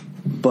 yeah.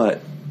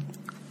 But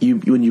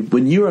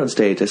when you're on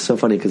stage, it's so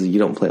funny because you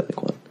don't play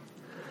like one.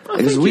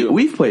 Because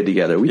we've played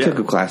together. We took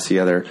a class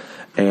together,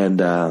 and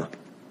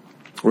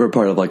we're a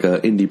part of an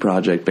indie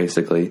project,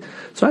 basically.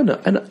 So I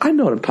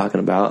know what I'm talking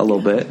about a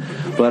little bit.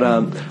 But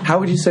how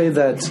would you say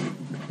that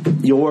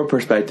your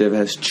perspective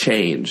has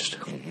changed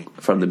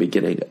from the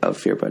beginning of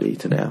Fear Buddy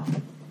to now?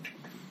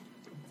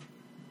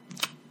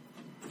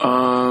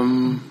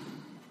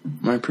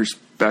 My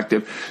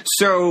perspective.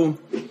 So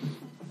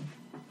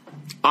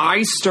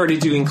I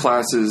started doing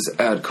classes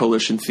at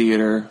Coalition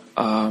Theater.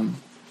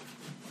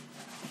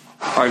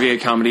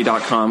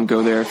 RVAcomedy.com.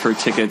 Go there for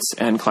tickets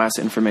and class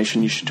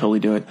information. You should totally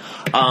do it.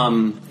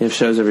 You have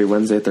shows every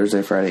Wednesday,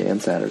 Thursday, Friday,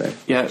 and Saturday.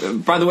 Yeah.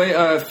 By the way,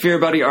 Fear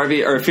Buddy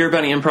RV or Fear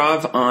Buddy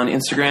Improv on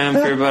Instagram.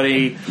 Fear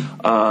Buddy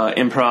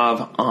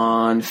Improv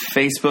on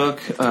Facebook.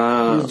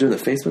 Who's doing the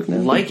Facebook now?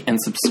 Like and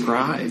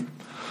subscribe.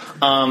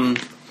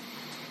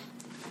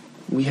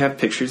 We have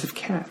pictures of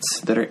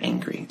cats that are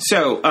angry.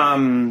 So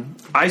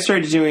I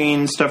started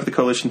doing stuff at the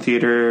Coalition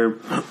Theater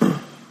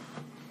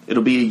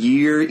It'll be a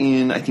year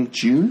in, I think,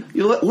 June.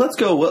 Let's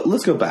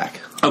go back.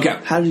 Okay.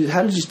 How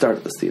did you start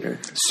at this theater?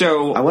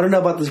 So I want to know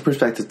about this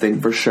perspective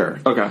thing for sure.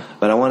 Okay.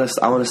 But I want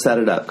to set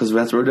it up because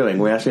that's what we're doing.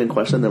 We're asking a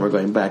question, then we're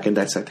going back and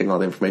dissecting all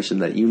the information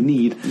that you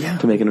need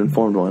to make an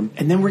informed one.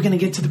 And then we're going to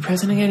get to the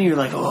present again. And you're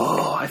like,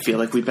 oh, I feel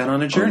like we've been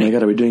on a journey. Oh my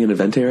God, are we doing an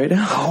Evente right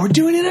now? Oh, we're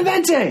doing an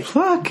Evente.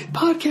 Fuck.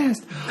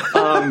 Podcast.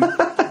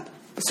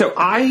 So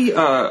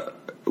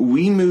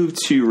we moved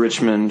to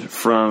Richmond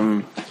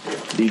from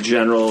the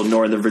general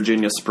Northern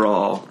Virginia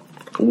sprawl.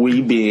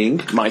 We being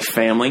my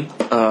family.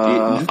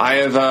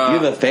 I have. You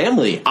have a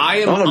family. I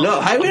am. Oh no!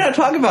 How did we not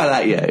talk about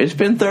that yet? It's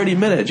been 30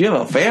 minutes. You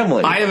have a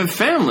family. I have a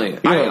family.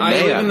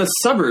 I live in the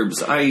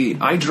suburbs.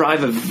 I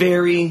drive a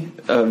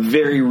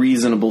very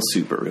reasonable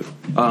Subaru.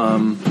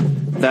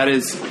 That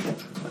is.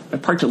 I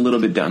parked a little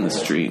bit down the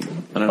street.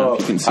 I don't know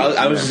if you can see.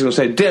 I was just going to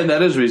say, damn,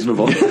 that is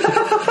reasonable.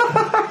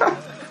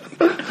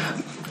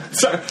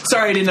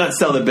 Sorry, I did not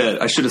sell the bid.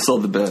 I should have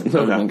sold the bid. That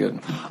would have been good.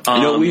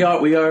 We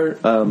are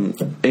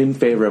in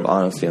favor of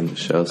honesty on the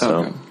show.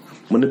 So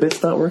when the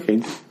bit's not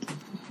working,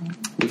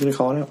 we're gonna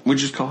call it out. We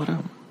just call it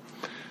out.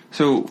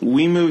 So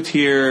we moved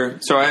here.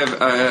 So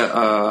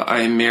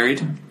I am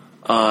married,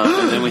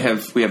 and then we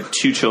have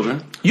 2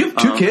 children. You have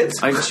 2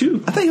 kids? I have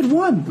 2. I thought you had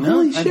 1. No,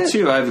 Holy I shit! have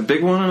 2. I have a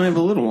big one and I have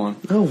a little one.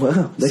 Oh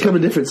wow! They come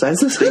in different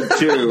sizes. They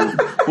do.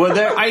 Well,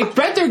 I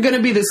bet they're going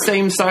to be the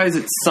same size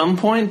at some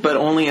point, but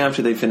only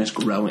after they finish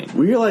growing.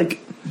 We're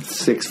like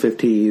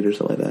 6'15" or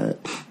something like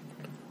that.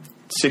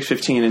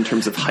 6'15" in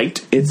terms of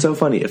height. It's so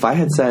funny. If I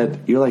had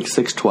said you're like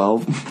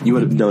 6'12", you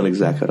would have known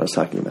exactly what I was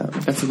talking about.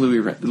 That's a Louis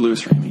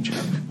Ramey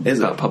joke. Is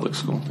it? Public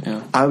school?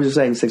 Yeah. I was just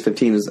saying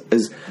 6'15"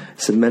 is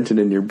cemented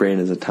in your brain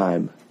as a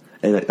time.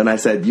 And I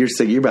said you're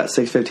about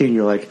 6'15".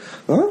 You're like,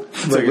 huh?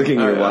 Like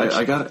looking at your watch.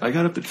 I got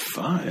up at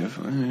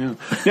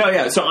 5.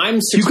 Yeah. So I'm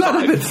 6'5". You got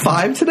up at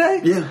 5 today?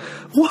 Yeah.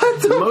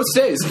 What? Most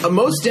days.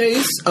 Most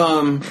days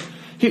the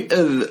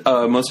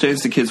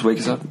kids wake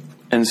us up,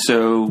 and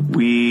so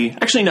we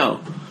actually no.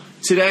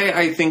 Today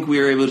I think we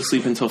were able to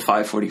sleep until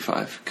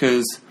 5:45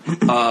 because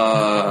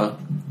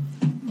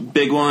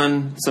big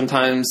one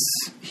sometimes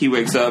he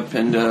wakes up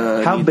and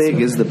how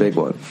big is the big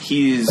one?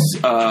 He's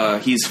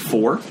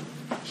 4.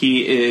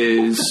 He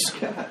is,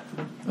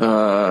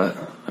 I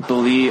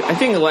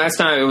think the last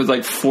time it was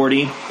like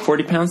 40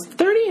 pounds,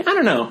 30? I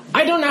don't know.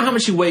 I don't know how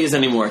much he weighs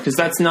anymore because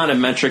that's not a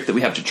metric that we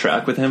have to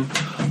track with him.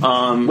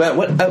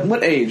 At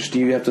what age do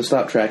you have to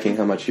stop tracking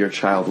how much your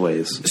child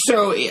weighs?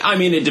 So, I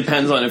mean, it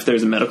depends on if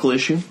there's a medical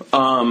issue.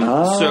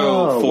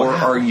 So for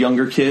our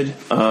younger kid,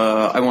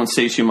 I won't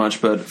say too much,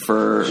 but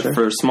for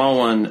a small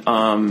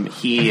one,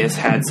 he has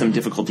had some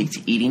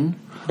difficulties eating.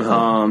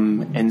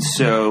 And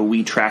so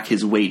we track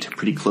his weight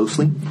pretty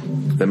closely.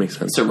 That makes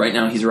sense. So right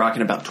now he's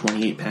rocking about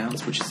 28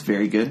 pounds, which is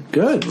very good.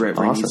 Good. Right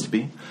where he needs to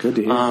be. Good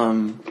to hear.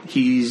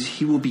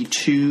 He will be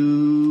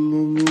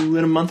 2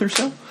 in a month or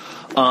so.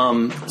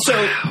 So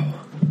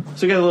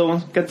we got a little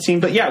one, got the team.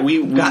 But yeah,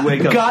 we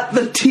wake up. Got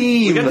the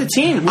team. We got the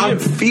team. I'm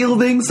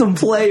fielding some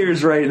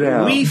players right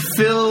now. We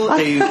fill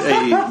a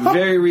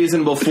very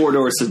reasonable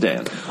 4-door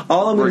sedan.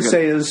 All I'm going to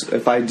say is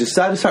if I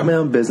decide to start my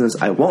own business,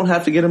 I won't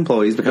have to get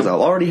employees because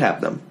I'll already have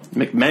them.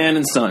 McMahon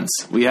and Sons.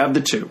 We have the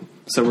 2.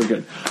 So we're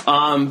good.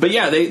 But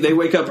yeah, they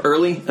wake up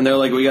early and they're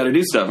like, we got to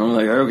do stuff. And I'm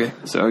like, okay.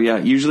 So yeah,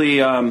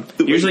 usually I'm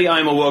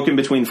awoken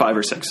between 5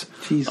 or 6.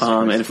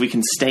 And if we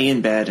can stay in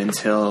bed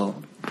until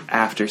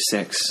after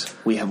 6,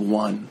 we have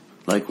 1.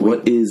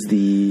 What is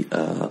the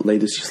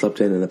latest you slept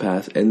in the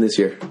past and this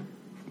year?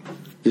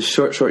 Just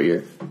short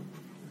year.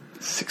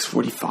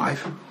 6:45.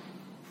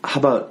 How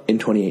about in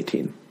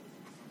 2018?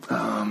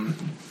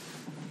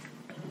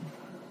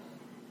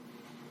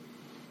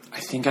 I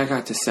think I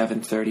got to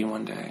 7:30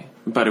 one day,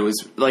 but it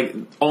was like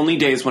only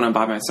days when I'm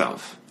by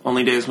myself.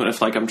 Only days when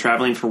if I'm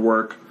traveling for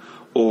work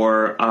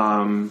or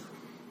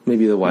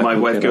maybe the wife. My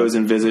wife goes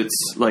and visits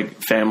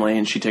family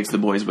and she takes the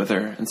boys with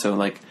her, and so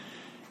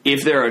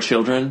if there are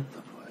children.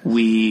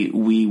 We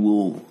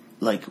will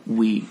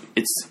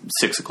it's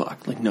 6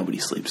 o'clock. Nobody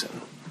sleeps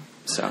in.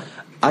 So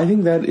I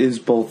think that is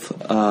both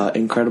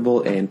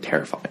incredible and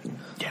terrifying.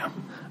 Yeah.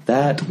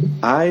 That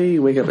I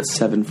wake up at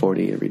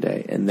 7:40 every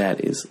day, and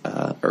that is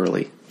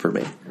early for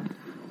me.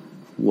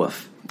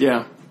 Woof.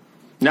 Yeah.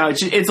 No,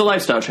 it's a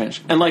lifestyle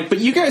change, and but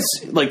you guys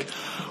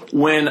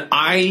when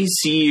I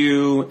see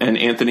you and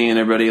Anthony and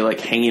everybody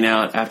hanging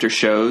out after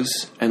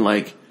shows and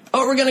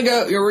oh, we're gonna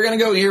go here. We're gonna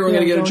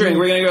get a drink.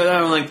 We're gonna go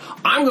that.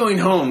 I'm going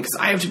home because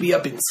I have to be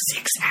up in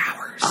 6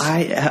 hours.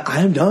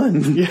 I'm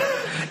done. Yeah.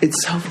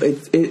 It's so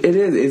it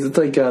is. It's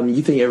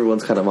you think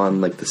everyone's kind of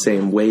on the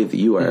same wave that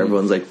you are. Mm-hmm.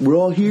 Everyone's like, we're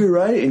all here,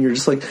 right? And you're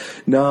just like,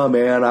 nah,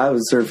 man. I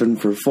was surfing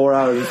for 4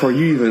 hours before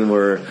you even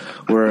were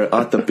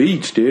at the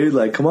beach, dude.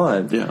 Come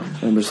on. Yeah.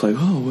 I'm just like,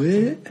 oh,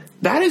 what?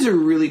 That is a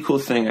really cool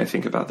thing I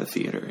think about the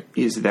theater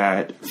is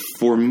that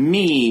for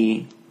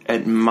me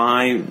at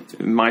my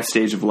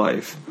stage of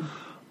life.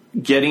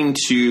 Getting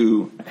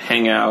to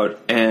hang out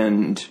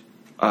and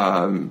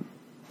kind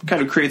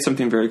of create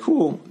something very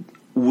cool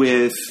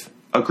with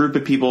a group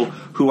of people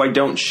who I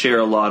don't share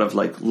a lot of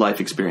like life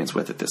experience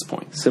with at this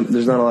point. So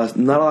there's not a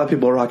lot of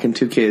people rocking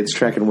 2 kids,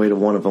 tracking weight of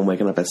one of them,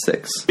 waking up at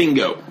 6.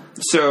 Bingo.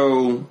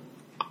 So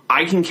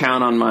I can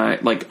count on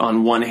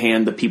on one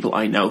hand the people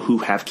I know who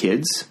have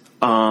kids,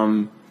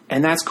 and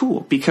that's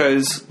cool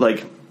because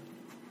like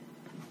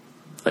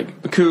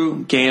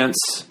McCoo,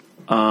 Gantz,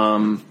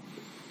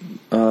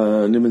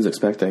 Newman's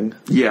expecting.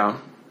 Yeah.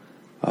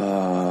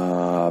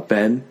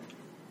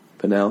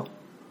 Benell.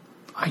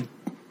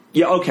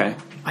 Yeah, okay.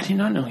 I did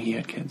not know he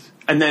had kids.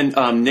 And then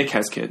Nick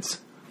has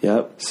kids.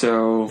 Yep.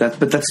 So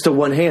but that's still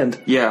one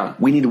hand. Yeah.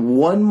 We need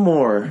one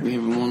more. We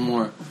have one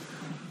more.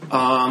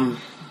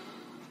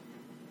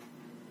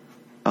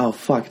 Oh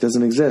fuck! It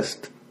doesn't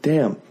exist.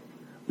 Damn.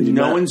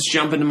 No one's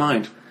jumping to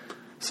mind.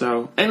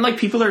 So and like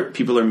people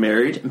are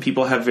married and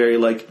people have very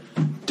like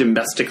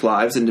domestic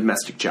lives and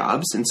domestic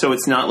jobs, and so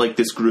it's not like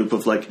this group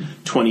of like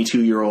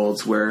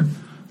 22-year-olds where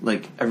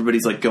like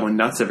everybody's like going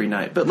nuts every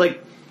night. But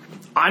like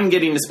I'm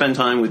getting to spend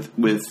time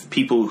with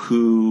people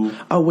who.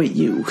 Oh wait,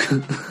 you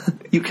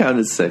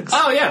counted 6.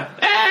 Oh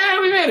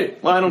yeah, we made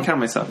it. Well, I don't count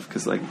myself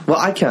because like. Well,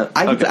 I count.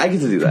 I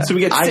get to do that. So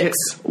we get 6.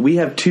 We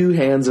have 2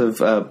 hands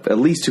of at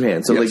least 2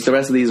 hands. So Yes. like the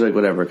rest of these are like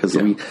whatever because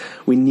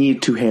we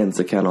need 2 hands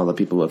to count all the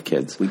people who have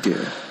kids. We do.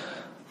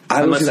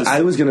 I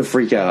was gonna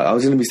freak out. I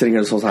was gonna be sitting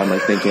here this whole time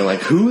like thinking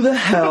like who the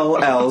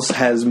hell else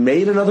has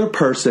made another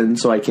person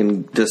so I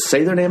can just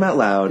say their name out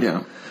loud.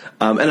 Yeah.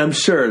 And I'm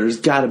sure there's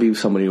got to be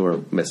somebody we're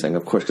missing,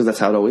 of course, because that's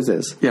how it always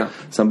is. Yeah.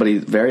 Somebody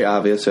very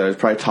obvious who I was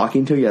probably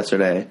talking to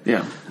yesterday.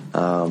 Yeah.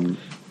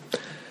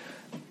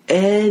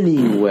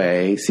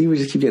 Anyway, see, we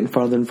just keep getting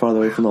farther and farther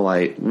away from the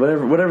light.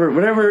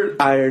 Whatever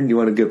iron you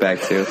want to get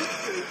back to.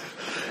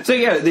 So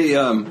yeah,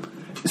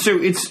 so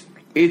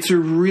it's a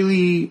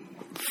really,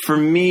 for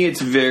me,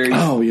 it's very.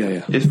 Oh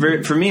yeah. It's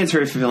very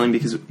fulfilling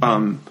because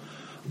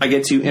I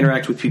get to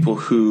interact with people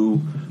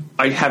who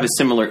I have a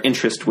similar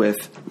interest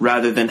with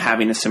rather than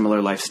having a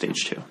similar life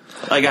stage to.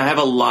 Like I have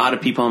a lot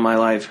of people in my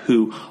life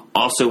who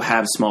also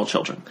have small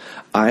children.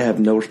 I have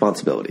no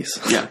responsibilities.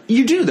 Yeah,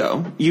 you do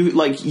though.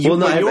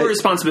 Your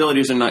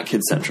responsibilities are not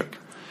kid centric.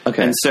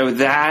 Okay, and so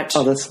that.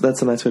 Oh,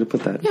 that's a nice way to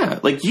put that. Yeah,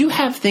 like you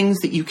have things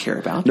that you care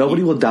about.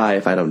 Nobody will die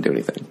if I don't do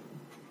anything.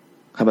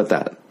 How about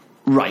that?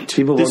 Right.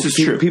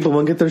 True. People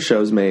won't get their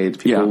shows made.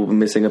 People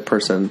missing a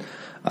person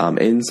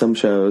in some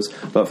shows,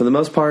 but for the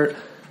most part,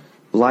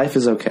 life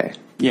is okay.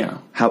 Yeah.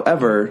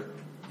 However,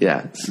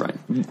 yeah, right.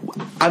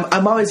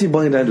 I'm obviously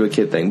boiling down to a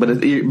kid thing,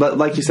 but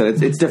like you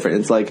said, it's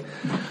different. It's like,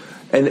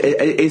 and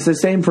it's the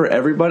same for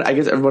everybody. I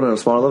guess everyone on a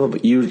smaller level,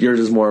 but yours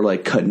is more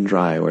like cut and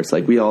dry, where it's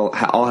like we all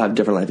have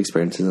different life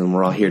experiences, and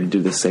we're all here to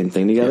do the same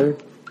thing together.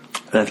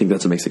 Yeah. And I think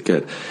that's what makes it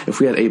good. If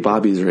we had 8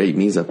 Bobbies or 8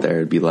 me's up there,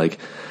 it'd be like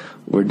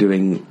we're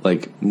doing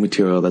like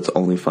material that's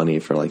only funny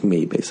for like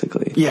me,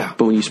 basically. Yeah.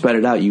 But when you spread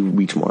it out, you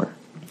reach more.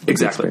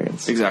 Exactly.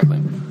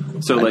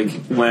 So like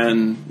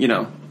when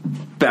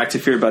back to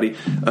Fear Buddy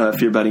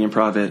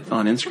Improv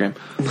on Instagram.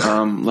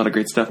 A lot of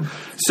great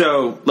stuff.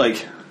 So,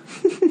 like,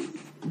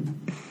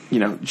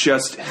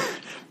 just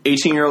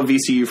 18-year-old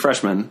VCU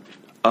freshman,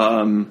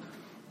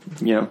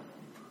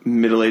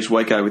 middle-aged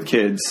white guy with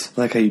kids.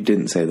 I like how you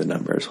didn't say the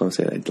number. I just want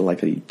to say that. I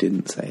like how you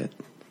didn't say it.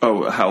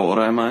 Oh, how old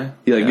am I?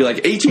 You're like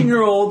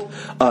 18-year-old,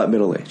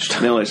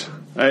 middle-aged. Middle-aged.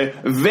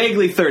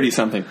 Vaguely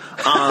 30-something.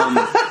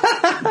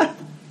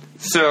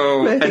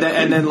 So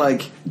and then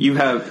like you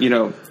have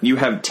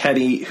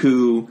Teddy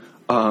who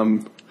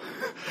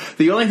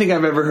the only thing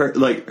I've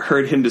ever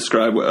heard him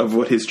describe of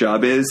what his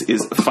job is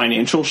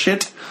financial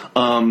shit.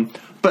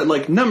 But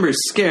like numbers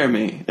scare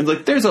me, and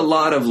like there's a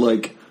lot of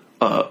like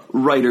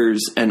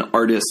writers and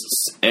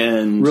artists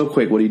and real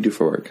quick, what do you do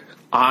for work?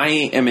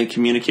 I am a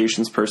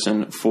communications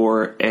person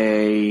for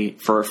a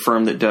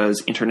firm that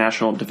does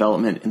international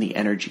development in the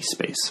energy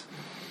space.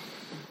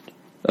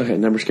 Okay,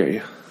 numbers scare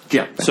you.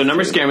 Yeah, so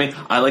numbers scare me.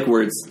 I like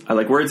words. I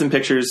like words and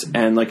pictures,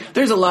 and like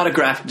there's a lot of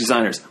graphic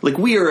designers. Like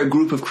we are a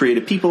group of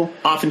creative people.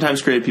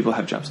 Oftentimes creative people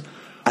have jobs.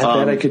 I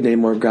bet I could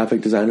name more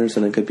graphic designers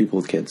than I could people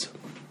with kids.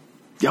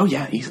 Oh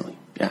yeah, easily.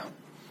 Yeah.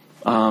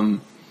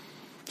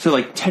 So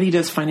like Teddy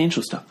does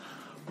financial stuff.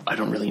 I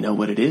don't really know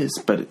what it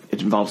is, but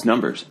it involves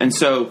numbers. And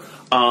so,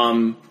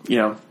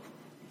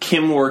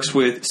 Kim works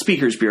with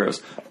speakers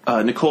bureaus.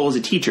 Nicole is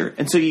a teacher.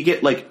 And so you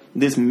get like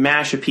this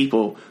mash of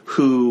people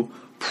who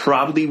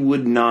probably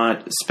would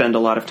not spend a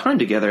lot of time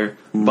together,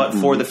 but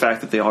for the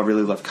fact that they all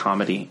really love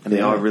comedy and they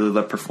all really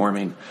love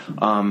performing,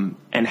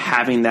 and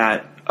having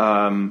that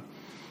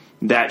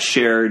that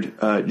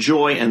shared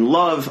joy and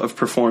love of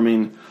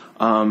performing,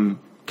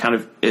 kind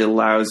of it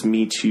allows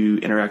me to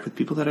interact with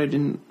people that I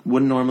wouldn't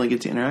normally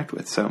get to interact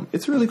with. So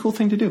it's a really cool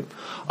thing to do.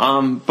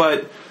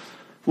 But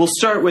we'll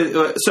start with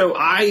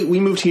we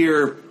moved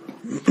here.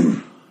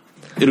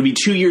 It'll be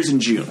 2 years in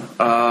June.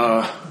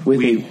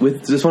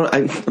 With this one,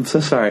 I'm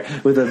so sorry.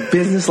 With a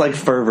business like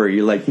fervor,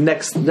 you're like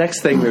next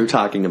thing we were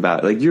talking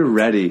about. Like you're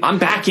ready. I'm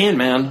back in,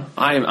 man.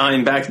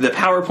 I'm back. The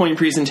PowerPoint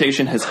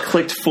presentation has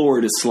clicked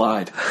forward a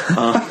slide.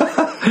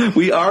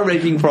 We are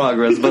making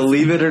progress,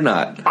 believe it or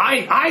not.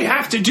 I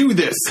have to do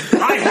this.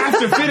 I have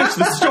to finish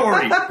the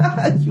story.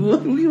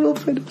 We will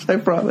finish, I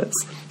promise.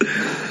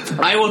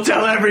 I will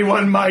tell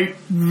everyone my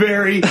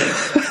very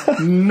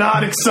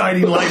not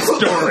exciting life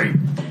story.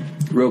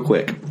 Real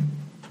quick.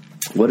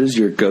 What is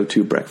your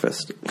go-to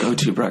breakfast?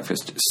 Go-to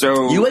breakfast.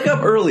 So you wake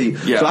up early,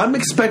 yeah. So I'm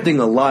expecting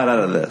a lot out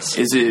of this.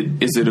 Is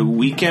it a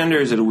weekend or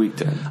is it a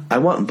weekday? I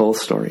want both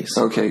stories.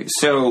 Okay,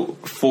 so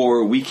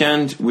for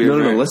weekend, No.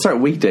 Let's start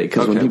weekday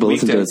because when people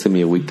listen to it, it's gonna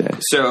be a weekday.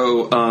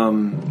 So,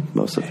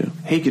 most of you.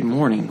 Hey, good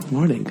morning.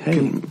 Morning.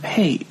 Hey.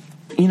 Hey,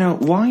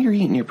 while you're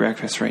eating your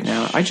breakfast right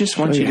now, I just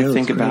want you to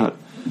think about.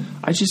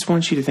 I just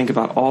want you to think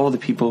about all the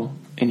people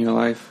in your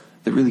life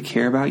that really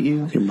care about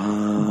you. Your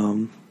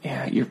mom.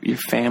 Yeah, your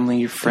family,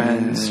 your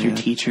friends, your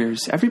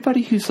teachers,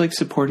 everybody who's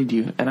supported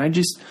you. And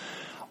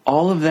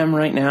all of them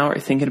right now are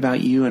thinking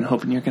about you and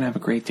hoping you're going to have a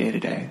great day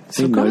today.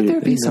 So go out there,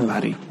 be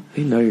somebody.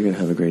 They know you're going to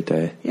have a great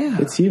day. Yeah.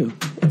 It's you.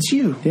 It's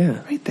you.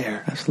 Yeah. Right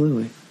there.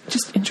 Absolutely.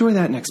 Just enjoy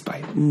that next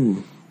bite.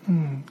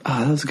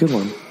 That was a good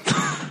one.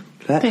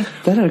 that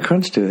had a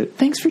crunch to it.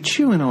 Thanks for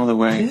chewing all the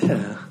way.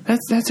 Yeah.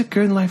 That's a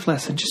good life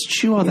lesson. Just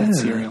chew all that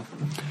cereal.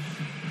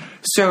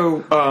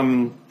 So,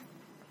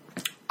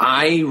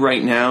 I,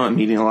 right now, am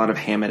eating a lot of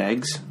ham and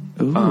eggs.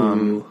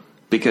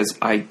 Because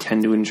I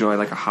tend to enjoy,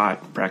 a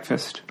hot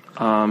breakfast.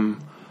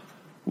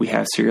 We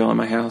have cereal in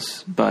my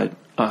house, but...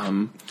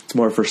 it's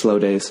more for slow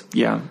days.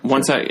 Yeah.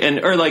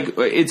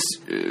 It's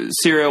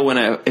cereal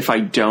if I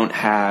don't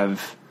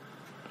have...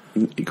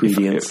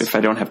 Ingredients. If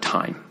I don't have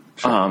time.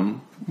 Sure.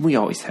 We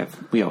always have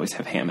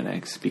ham and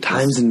eggs. Because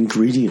time's an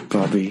ingredient,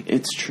 Bobby.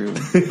 It's true.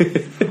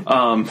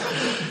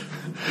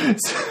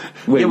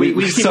 Wait, would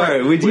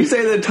you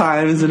say that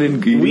time is an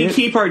ingredient? We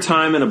keep our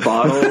time in a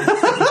bottle.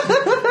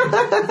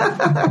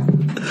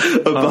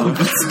 Above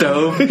the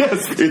stove?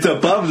 Yes. It's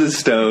above the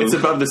stove. It's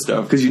above the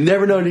stove. Because you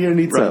never know when you're going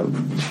to need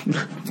some.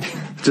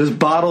 Just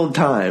bottled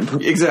time.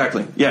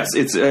 Exactly. Yes,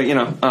 it's,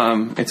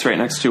 it's right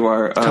next to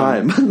our...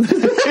 time.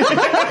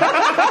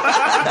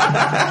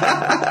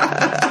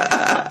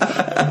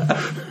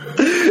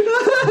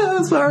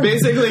 Sorry.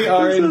 Basically,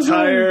 our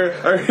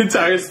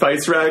entire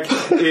spice rack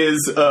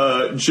is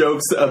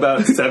jokes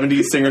about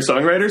 70s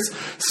singer-songwriters.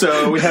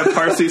 So we have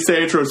parsley,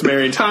 sage,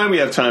 rosemary, and thyme. We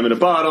have thyme in a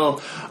bottle.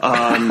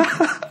 Thyme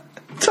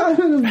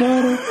in a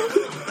bottle.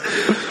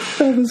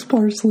 That was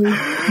parsley.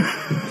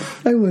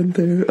 I went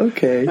there.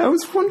 Okay. That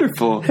was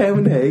wonderful. Ham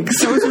and eggs.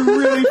 That was a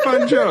really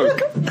fun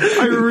joke.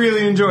 I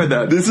really enjoyed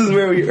that. This is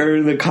where we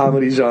earn the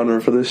comedy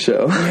genre for this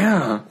show.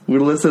 Yeah.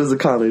 We're listed as a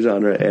comedy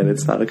genre, and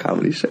it's not a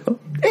comedy show.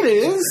 It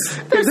is.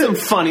 There's some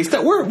funny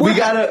stuff. We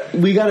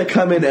gotta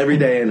come in every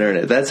day and earn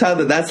it. That's how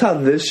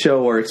this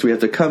show works. We have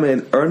to come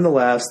in, earn the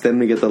laughs, then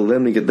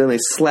they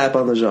slap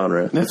on the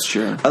genre. That's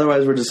true.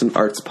 Otherwise, we're just an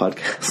arts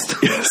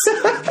podcast. Yes.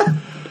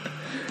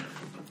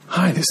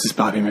 Hi, this is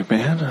Bobby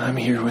McMahon. I'm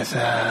here with,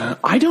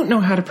 I don't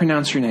know how to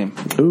pronounce your name.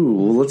 Ooh,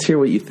 well, let's hear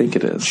what you think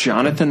it is.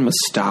 Jonathan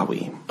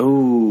Mustawi.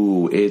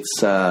 Ooh,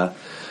 it's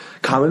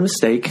common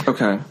mistake.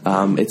 Okay.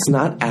 It's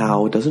not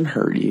ow, it doesn't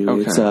hurt you.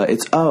 Okay.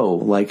 It's oh,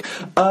 like,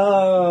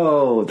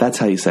 oh, that's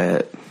how you say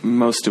it.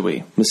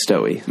 Mostowi.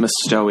 Mustowi.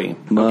 Mustowi.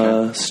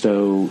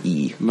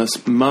 Mustowi.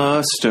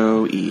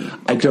 Mustowi.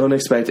 I don't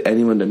expect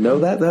anyone to know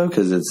that, though,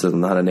 because it's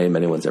not a name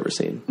anyone's ever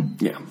seen.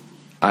 Yeah.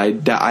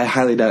 I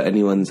highly doubt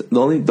anyone's.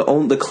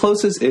 The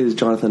closest is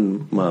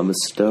Jonathan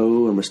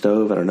Musto or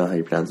Mustove. I don't know how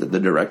you pronounce it. The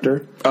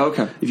director. Oh,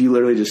 okay. If you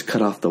literally just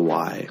cut off the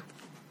Y,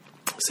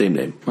 same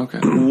name. Okay.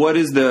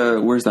 Where's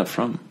that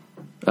from?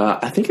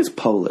 I think it's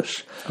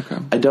Polish. Okay.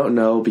 I don't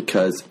know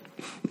because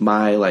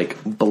my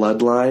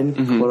bloodline,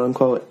 quote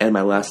unquote, and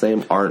my last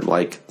name aren't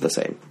the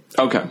same.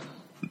 Okay.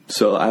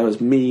 So I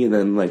was me, and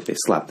then they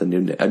slapped a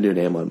new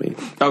name on me.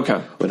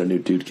 Okay. When a new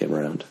dude came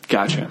around.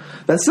 Gotcha.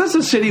 That's such a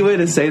shitty way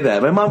to say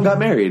that. My mom got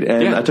married,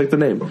 and I took the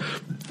name.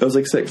 I was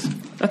 6.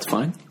 That's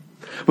fine.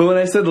 But when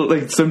I said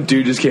some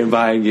dude just came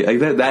by and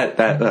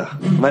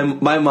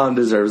my mom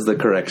deserves the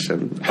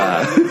correction.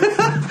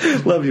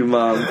 Love you,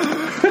 Mom.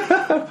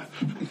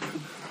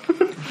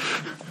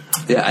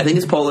 Yeah, I think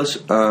it's Polish.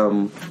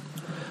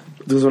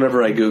 Because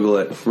whenever I Google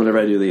it, whenever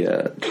I do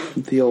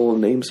the old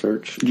name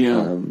search,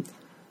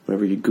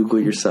 whenever you Google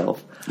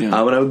yourself, when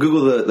I would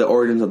Google the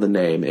origins of the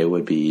name, it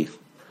would be.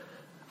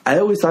 I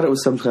always thought it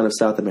was some kind of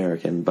South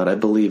American, but I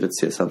believe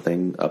it's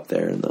something up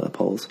there in the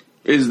Poles.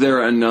 Is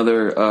there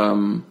another?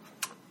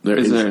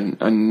 Is there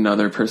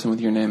another person with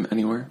your name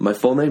anywhere? My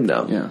full name,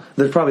 no. Yeah.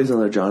 There probably is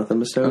another Jonathan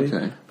Mustowi.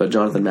 Okay. But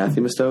Jonathan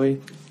Matthew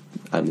Mustowi,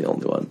 I'm the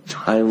only one.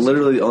 I am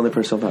literally the only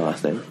person with my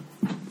last name.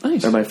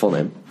 Nice. Or my full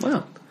name.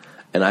 Wow.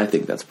 And I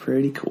think that's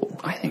pretty cool.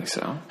 I think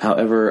so.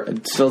 However,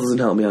 it still doesn't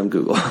help me on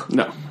Google.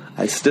 No.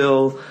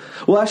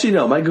 Well, actually,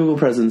 no. My Google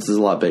presence is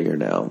a lot bigger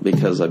now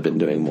because I've been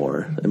doing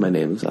more and my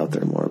name's out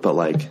there more.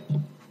 But,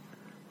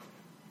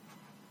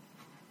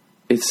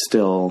 it's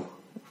still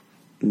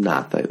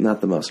not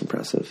the most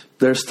impressive.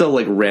 There's still,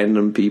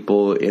 random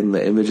people in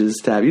the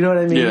images tab. You know what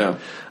I mean? Yeah.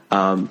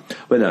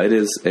 But no, it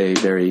is a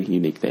very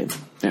unique name.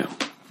 Yeah.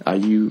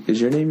 Is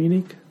your name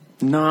unique?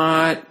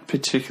 Not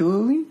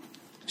particularly.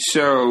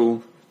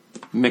 So,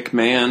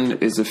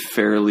 McMahon is a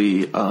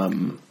fairly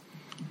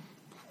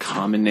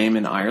common name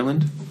in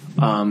Ireland.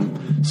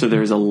 So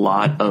there's a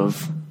lot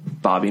of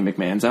Bobby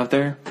McMahons out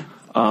there.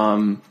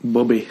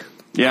 Bobby.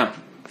 Yeah.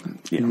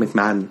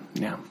 McMahon.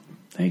 Yeah.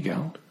 There you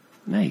go.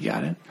 Now you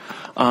got it.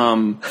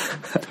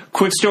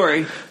 Quick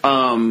story.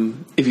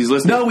 If he's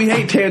listening. No, we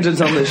hate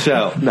tangents on this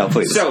show. No,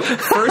 please. So,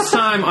 first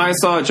time I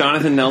saw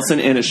Jonathan Nelson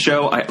in a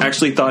show, I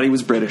actually thought he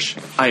was British.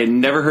 I had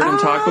never heard him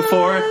talk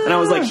before, and I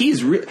was like, we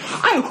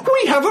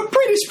have a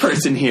British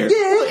person here.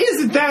 Yeah. Well,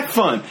 isn't that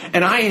fun?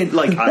 And I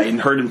hadn't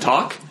heard him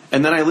talk.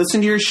 And then I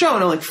listened to your show,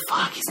 and I'm like,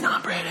 fuck, he's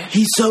not British.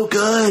 He's so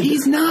good.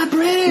 He's not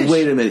British.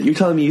 Wait a minute. You're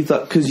telling me you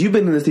thought... Because you've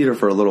been in the theater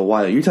for a little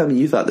while. You're telling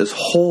me you thought this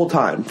whole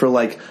time, for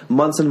like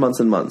months and months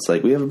and months,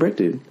 like, we have a Brit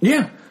dude.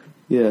 Yeah.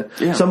 Yeah.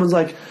 Someone's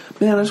like,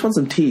 man, I just want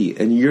some tea.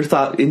 And your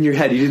thought, in your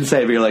head, you didn't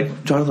say it, but you're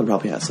like, Jonathan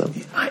probably has some.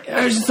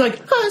 I was just like,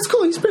 oh, that's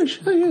cool. He's British.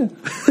 Oh, yeah.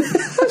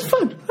 That's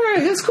fun. All right,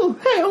 that's cool.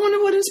 Hey, I wonder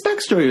what his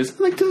backstory is. I'd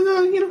like to,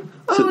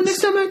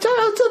 next time I'll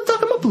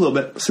talk him up a little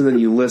bit. So then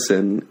you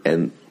listen,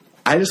 and...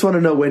 I just want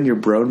to know when your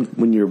brain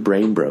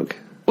broke.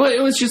 Well,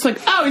 it was just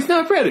like, oh, he's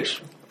not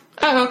British.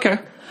 Oh, okay.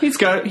 He's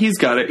got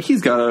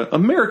an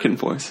American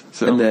voice.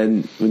 So. And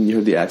then when you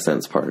heard the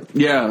accents part.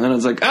 Yeah, and then I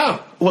was like,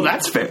 oh, well,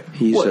 that's fair.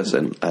 He's just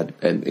an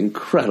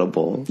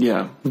incredible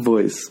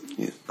voice.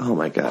 Yeah. Oh,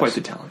 my gosh. Quite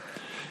the talent.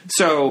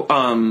 So,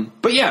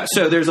 but yeah,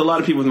 so there's a lot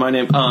of people with my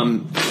name.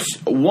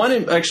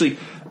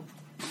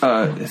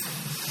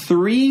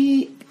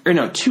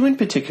 Two in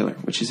particular,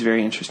 which is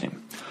very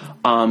interesting.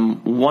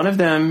 One of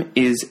them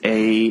is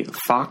a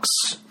Fox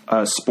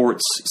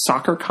Sports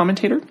soccer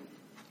commentator.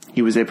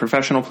 He was a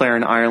professional player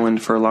in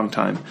Ireland for a long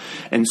time.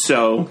 And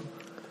so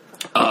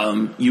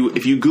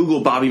if you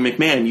Google Bobby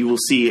McMahon, you will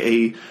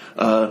see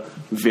a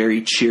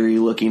very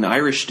cheery-looking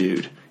Irish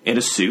dude in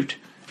a suit.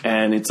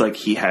 And it's like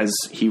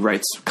he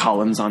writes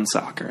columns on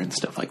soccer and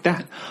stuff like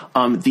that.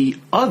 The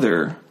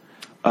other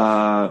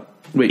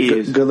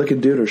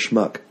good-looking dude or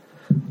schmuck?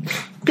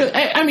 Good.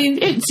 I mean,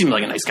 it seemed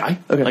like a nice guy.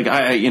 Okay. Like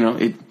I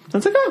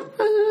was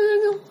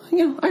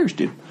like, Irish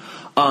dude.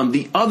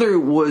 The other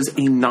was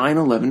a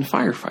 9/11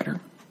 firefighter.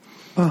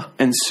 Oh.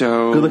 And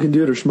so, good looking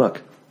dude or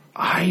schmuck?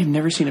 I have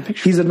never seen a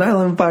picture. He's a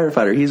 9/11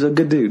 firefighter. He's a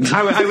good dude.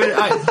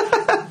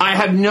 I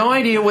have no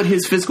idea what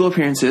his physical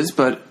appearance is,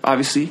 but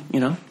obviously,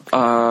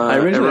 a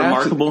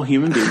remarkable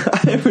human being.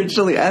 I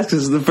originally asked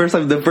this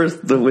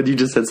when you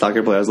just said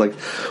soccer player, I was like,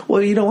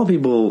 well, you don't want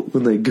people,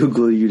 when they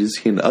Google you, to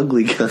see an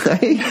ugly guy.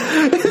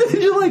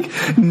 You're like,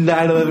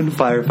 9/11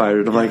 firefighter.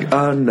 And I'm like,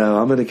 oh no,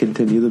 I'm going to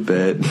continue the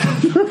bit.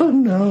 Oh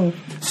no.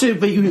 So,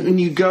 but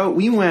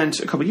we went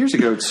a couple years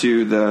ago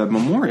to the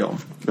memorial.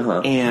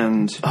 Uh-huh.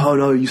 And oh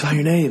no, you saw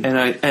your name,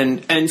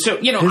 and so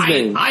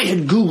I had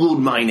Googled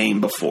my name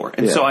before,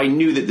 and so I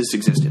knew that this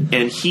existed.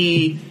 And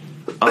he,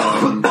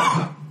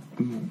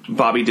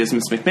 Bobby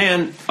Dismas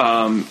McMahon,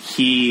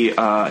 he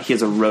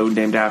has a road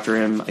named after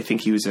him. I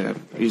think he's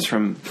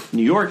from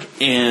New York,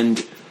 and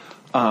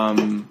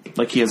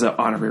he has an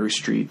honorary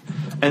street,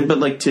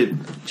 but to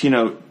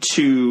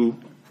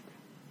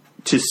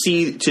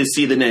see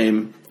the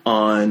name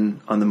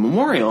on the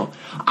memorial,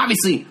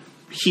 obviously.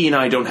 He and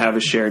I don't have a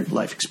shared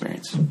life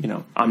experience.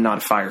 I'm not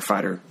a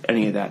firefighter,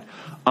 any of that.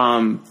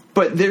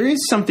 But there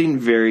is something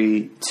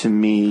to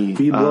me...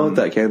 Can you blow out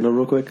that candle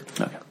real quick?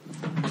 Okay.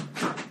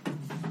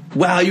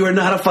 Wow, you are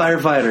not a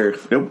firefighter.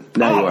 Nope.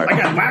 Now you are.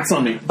 I got wax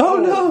on me. Oh,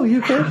 no,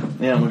 you okay?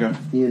 Yeah, I'm okay.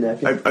 You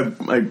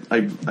napkin?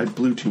 I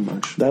blew too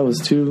much. That was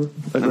too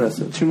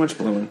aggressive. Too much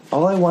blowing.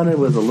 All I wanted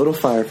was a little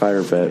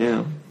firefighter bit.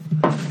 Yeah.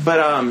 But,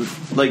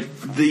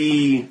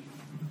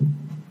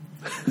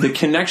 the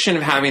connection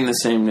of having the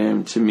same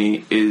name to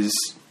me is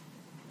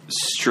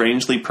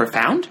strangely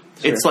profound.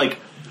 Sure. It's like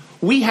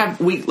we have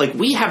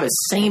a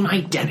same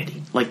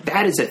identity. Like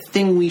that is a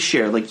thing we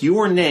share. Like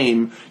your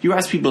name, you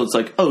ask people, it's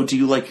like, oh, do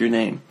you like your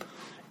name?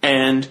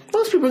 And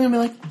most people are gonna be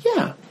like,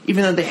 yeah,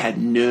 even though they had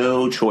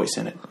no choice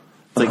in it.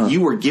 It's like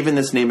you were given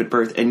this name at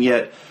birth, and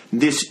yet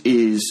this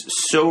is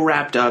so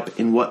wrapped up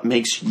in what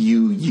makes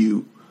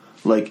you.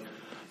 Like,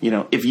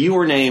 if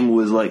your name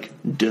was like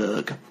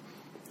Doug.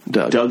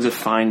 Doug's a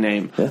fine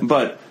name. Yeah.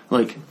 But,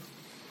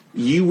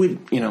 you would,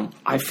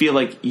 I feel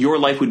like your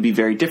life would be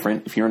very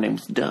different if your name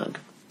was Doug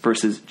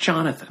versus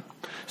Jonathan.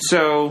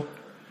 So,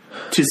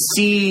 to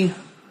see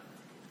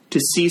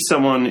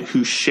someone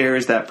who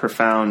shares that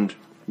profound,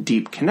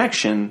 deep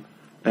connection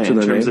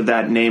in terms of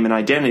that name and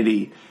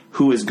identity,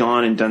 who has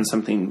gone and done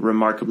something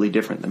remarkably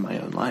different than my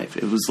own life,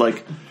 it was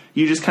like,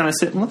 you just kind of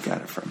sit and look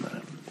at it for a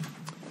minute.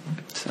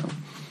 So,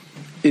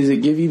 does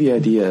it give you the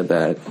idea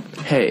that,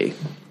 hey...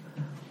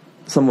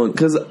 someone,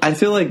 because I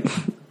feel like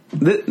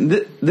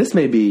this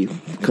may be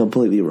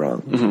completely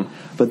wrong,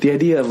 but the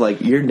idea of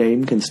your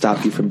name can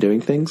stop you from doing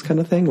things, kind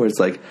of thing, where it's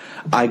like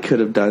I could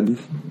have done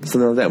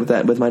something like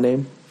that with my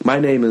name. My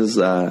name is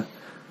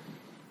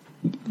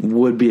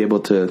would be able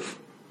to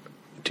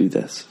do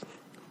this.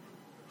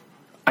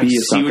 I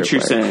see what you're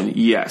saying.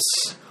 Yes,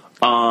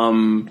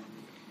 I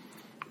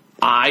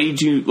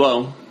do.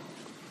 Well,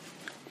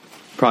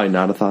 probably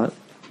not a thought.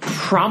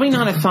 probably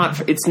not a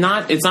thought. It's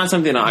not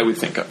something that I would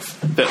think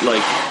of. That,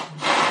 like,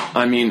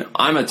 I mean,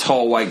 I'm a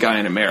tall white guy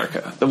in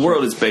America. The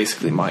world is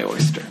basically my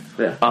oyster.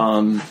 Yeah.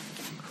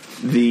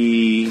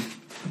 You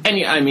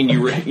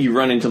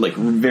run into like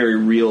very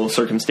real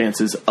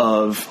circumstances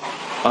of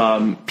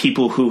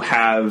people who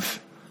have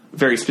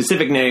very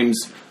specific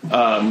names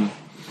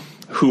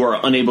who are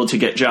unable to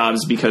get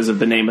jobs because of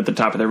the name at the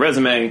top of their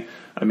resume.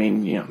 I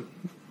mean, you know.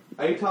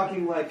 Are you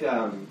talking like,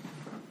 I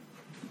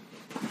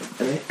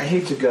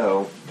hate to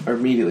go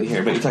immediately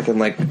here, but you're talking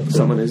like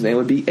someone whose name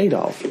would be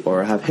Adolf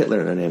or have Hitler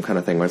in their name kind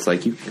of thing, where it's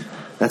like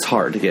that's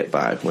hard to get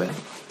by with.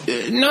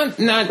 Not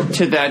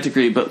to that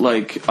degree, but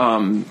like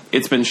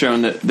it's been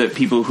shown that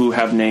people who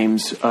have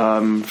names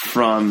from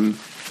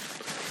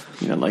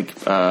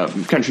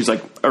countries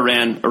like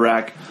Iran,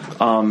 Iraq,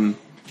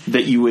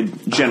 that you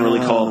would generally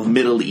call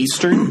Middle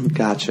Eastern.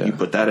 Gotcha. You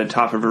put that at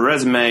top of a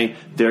resume,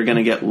 they're going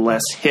to get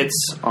less hits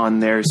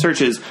on their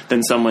searches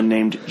than someone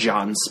named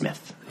John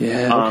Smith.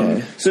 Yeah.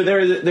 Okay. So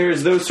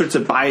there's those sorts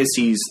of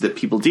biases that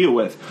people deal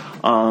with.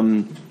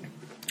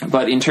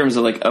 But in terms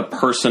of like a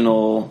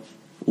personal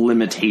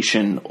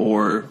limitation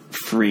or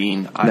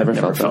freeing, I've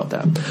never felt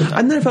that.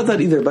 I've never felt that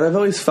either, but I've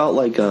always felt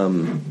like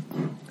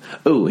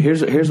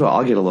here's where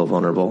I'll get a little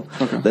vulnerable.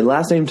 Okay. The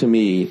last name to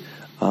me,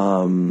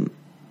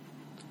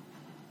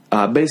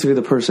 basically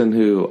the person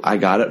who I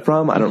got it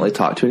from, I don't really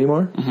talk to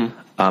anymore. Mm-hmm.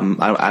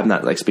 I'm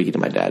not like speaking to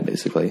my dad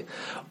basically,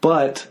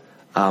 but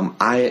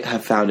I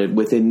have found it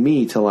within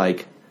me to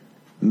like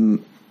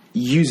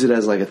use it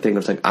as like a thing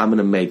that's like, I'm going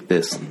to make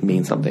this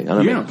mean something.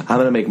 I'm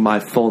going to make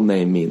my full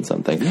name mean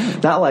something. Yeah.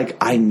 Not like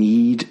I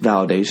need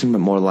validation, but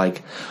more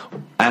like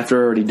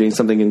after already doing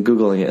something and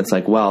Googling it, it's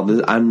like, well,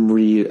 I'm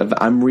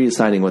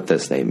reassigning what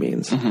this name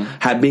means.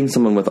 Mm-hmm. Being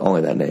someone with only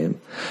that name.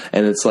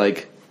 And it's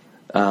like,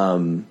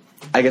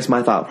 I guess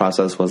my thought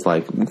process was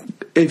like,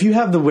 if you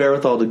have the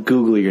wherewithal to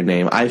Google your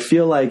name, I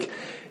feel like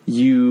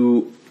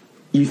you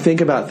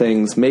think about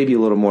things maybe a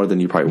little more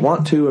than you probably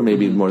want to, or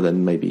maybe more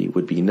than maybe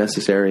would be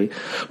necessary.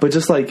 But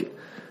just like,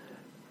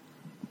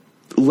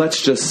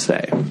 let's just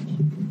say,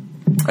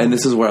 and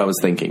this is where I was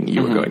thinking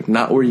you were going,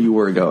 not where you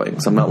were going,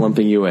 so I'm not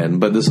lumping you in,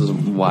 but this is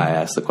why I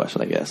asked the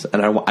question, I guess.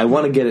 And I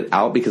want to get it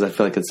out because I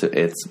feel like it's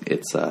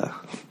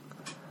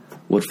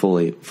would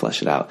fully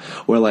flesh it out.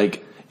 Where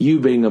like, you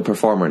being a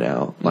performer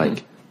now,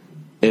 like,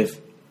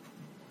 if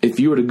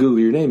you were to Google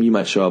your name, you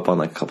might show up on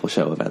like a couple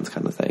show events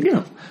kind of thing.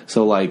 Yeah.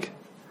 So like,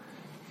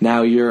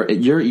 now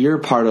you're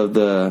part of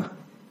the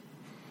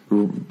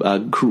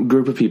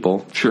group of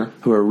people, sure,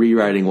 who are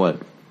rewriting what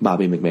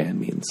Bobby McMahon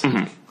means,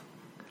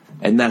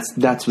 and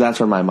that's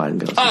where my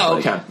mind goes. Oh,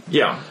 like, okay,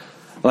 yeah.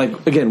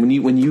 Like again,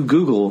 when you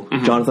Google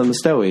Jonathan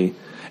Mostowy,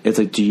 it's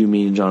like, do you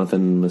mean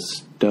Jonathan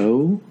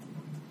Mostow,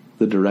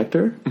 the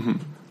director?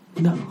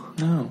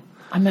 No,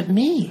 I meant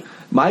me.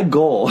 My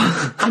goal.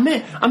 I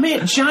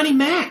meant Johnny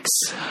Max.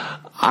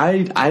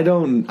 I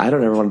don't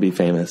ever want to be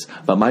famous,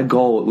 but my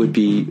goal would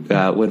be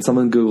when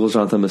someone Googles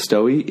Jonathan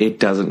Mostowy, it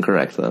doesn't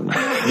correct them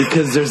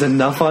because there's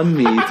enough on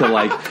me to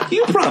like,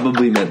 you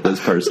probably meant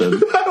this person.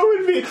 That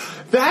would be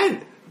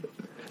that.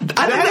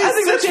 I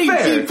think that's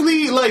fair.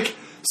 Deeply like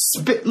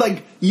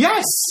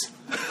yes.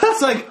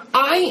 It's like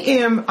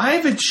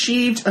I've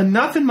achieved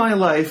enough in my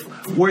life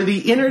where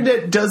the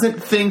internet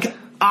doesn't think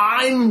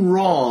I'm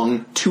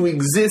wrong to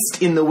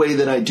exist in the way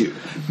that I do.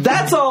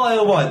 That's all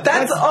I want.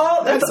 That's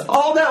all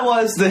that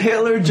was. The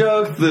Hitler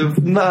joke, the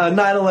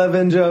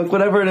 9/11 joke,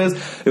 whatever it is.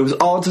 It was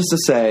all just to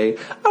say,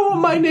 I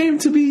want my name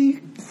to be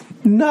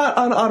not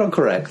on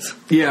autocorrect.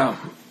 Yeah.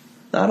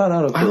 Not on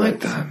autocorrect. I like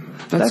that.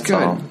 That's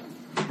good. All.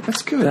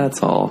 That's good.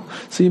 That's all.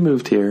 So you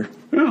moved here.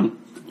 Yeah.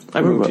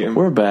 I moved here.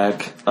 We're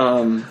back.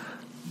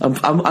 I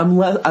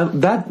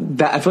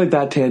feel like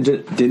that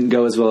tangent didn't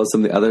go as well as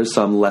some of the others,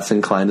 so I'm less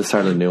inclined to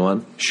start a new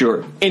one.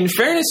 Sure. In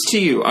fairness to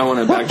you, I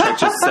want to backtrack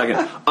just a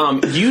second.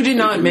 You did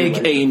not make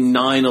a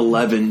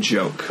 9/11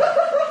 joke.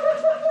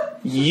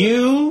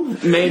 You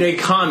made a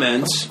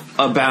comment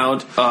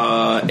about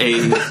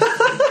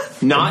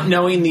not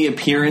knowing the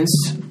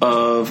appearance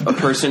of a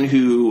person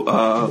who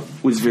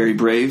was very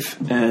brave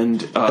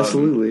and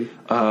absolutely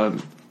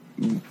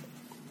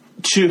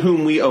to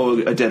whom we owe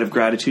a debt of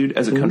gratitude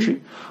as a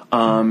country.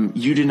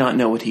 You did not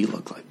know what he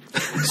looked like.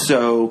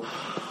 So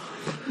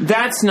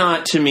that's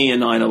not, to me, a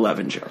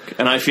 9/11 joke.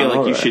 And I feel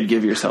like you should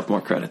give yourself more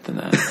credit than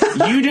that.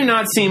 You do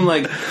not seem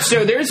like...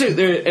 So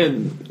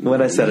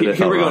when I said it,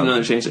 here we go,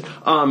 another change.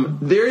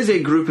 There is a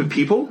group of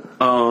people,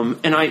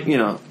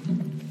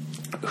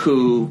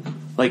 who,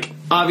 like,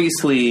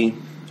 obviously,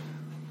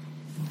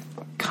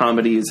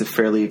 comedy is a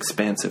fairly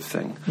expansive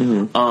thing.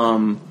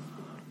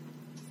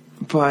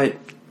 But...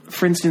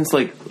 For instance,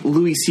 like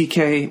Louis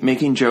C.K.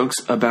 making jokes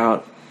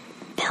about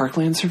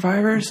Parkland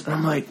survivors, and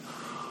I'm like,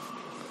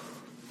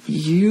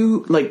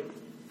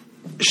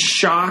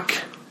 shock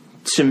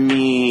to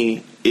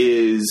me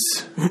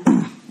is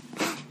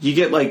you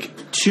get like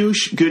two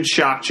good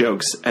shock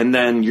jokes, and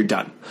then you're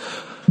done.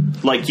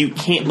 Like you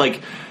can't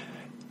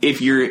if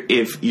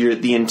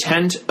the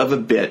intent of a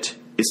bit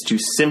is to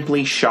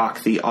simply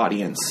shock the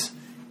audience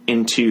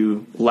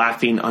into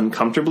laughing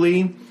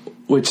uncomfortably.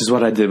 Which is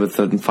what I did with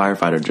the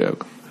firefighter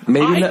joke.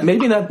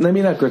 Maybe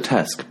not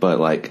grotesque, but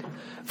like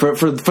for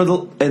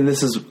the, and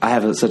this is, I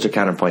have such a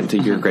counterpoint to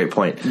your great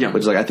point,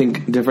 which is like, I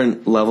think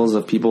different levels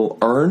of people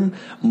earn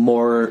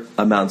more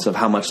amounts of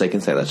how much they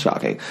can say that's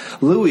shocking.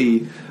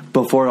 Louis,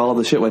 before all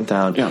the shit went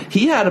down,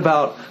 he had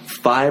about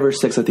 5 or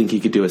 6, I think he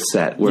could do a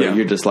set where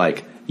you're just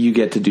like, you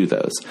get to do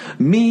those.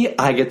 Me,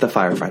 I get the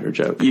firefighter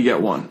joke. You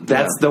get one.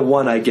 That's the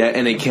one I get,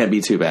 and it can't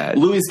be too bad.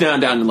 Louis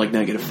down to like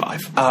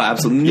 -5. Oh,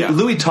 absolutely. Yeah.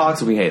 Louis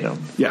talks and we hate him.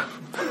 Yeah.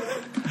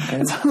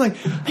 And so I'm like,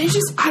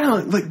 I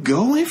don't like,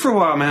 go away for a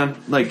while, man.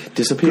 Like,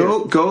 disappear.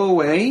 Go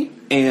away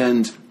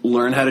and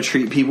learn how to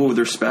treat people with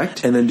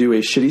respect. And then do a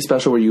shitty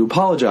special where you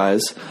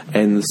apologize,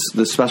 and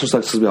the special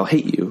sucks because we all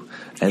hate you,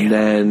 and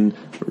then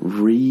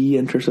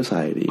re-enter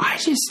society.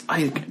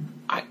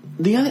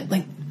 The other,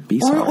 like,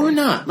 or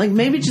not. Like,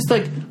 maybe just,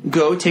 like,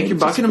 go take your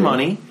bucket of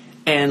money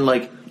and,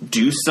 like,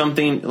 do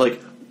something.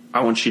 Like,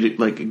 I want you to,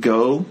 like,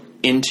 go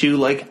into,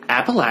 like,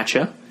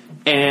 Appalachia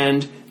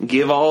and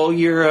give all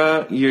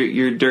your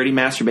dirty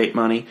masturbate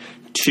money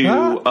to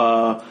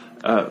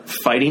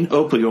fighting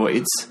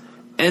opioids,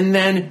 and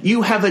then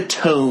you have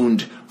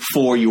atoned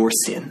for your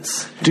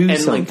sins. Do and,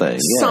 something. Like,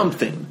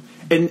 something.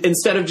 And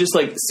instead of just,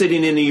 like,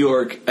 sitting in New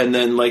York and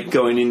then, like,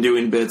 going and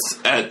doing bits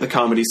at the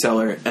Comedy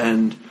Cellar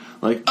and,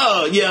 like,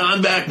 oh, yeah,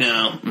 I'm back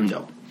now.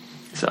 No.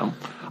 So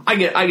I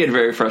get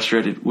very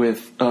frustrated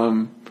with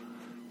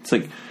it's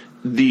like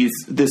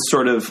this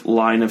sort of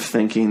line of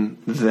thinking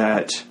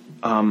that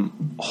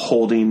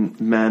holding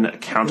men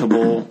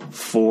accountable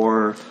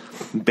for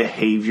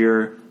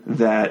behavior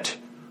that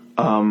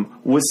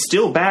was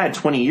still bad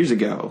 20 years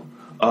ago,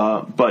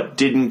 but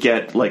didn't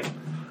get, like,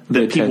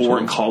 that people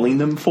weren't calling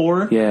them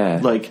for. Yeah.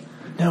 Like,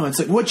 no, it's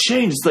like, what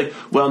changed? It's like,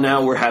 well,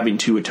 now we're having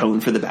to atone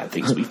for the bad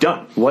things we've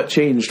done. What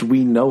changed?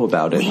 We know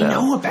about it We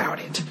know about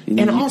it.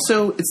 And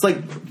also, it's like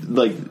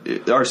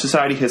our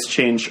society has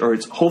changed, or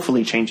it's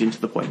hopefully changing to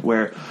the point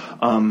where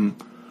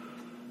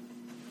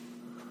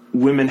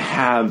women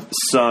have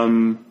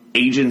some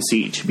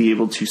agency to be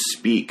able to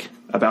speak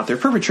about their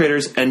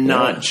perpetrators and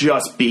not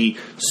just be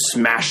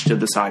smashed to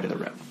the side of the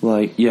road.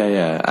 Like, you're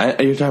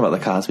talking about the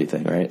Cosby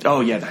thing, right?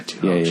 Oh, yeah, that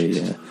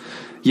too.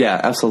 Yeah,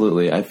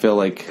 absolutely. I feel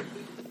like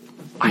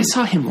I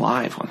saw him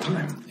live one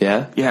time.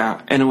 Yeah?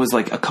 Yeah, and it was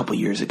like a couple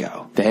years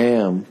ago.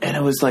 Damn. And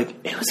it was like,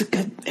 it was a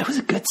good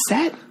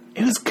set.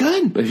 It was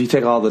good. If you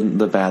take all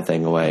the bad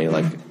thing away,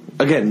 like,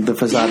 again, the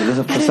facade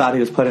he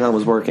was putting on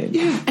was working.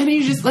 Yeah, and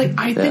he's just like,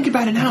 I think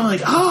about it now, I'm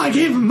like, oh, I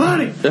gave him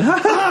money.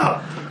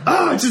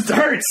 Oh, it just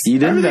hurts.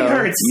 Everything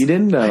hurts. You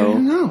didn't know. I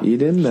didn't know. You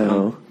didn't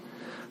know.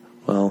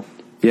 Well,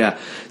 yeah.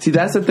 See,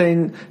 that's the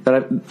thing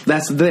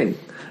that's the thing.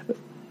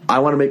 I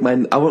want to make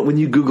when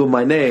you Google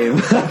my name,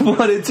 I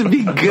want it to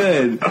be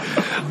good.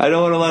 I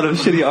don't want a lot of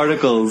shitty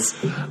articles.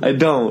 I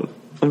don't.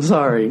 I'm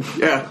sorry.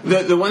 Yeah.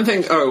 The one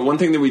thing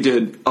that we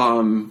did,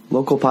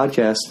 local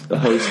podcast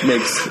host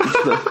makes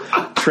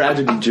the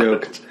tragedy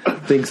joke,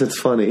 thinks it's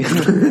funny.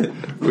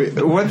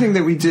 One thing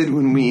that we did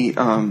when we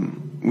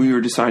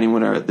were deciding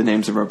what the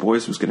names of our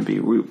boys was going to be,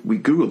 we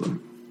Googled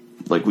them.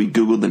 Like, we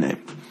Googled the name.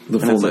 The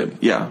full name. Like,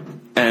 yeah.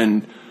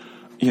 And,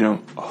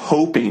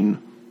 hoping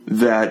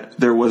that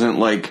there wasn't,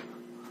 like,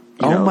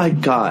 my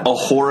God, a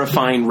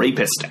horrifying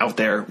rapist out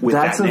there with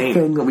that name. That's a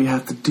thing that we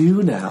have to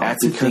do now.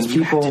 That's because the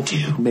thing people you have to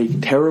do.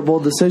 Make terrible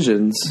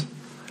decisions.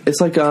 It's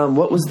like,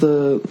 what was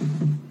the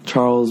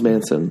Charles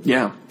Manson?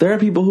 Yeah. There are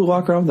people who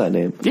walk around with that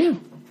name. Yeah.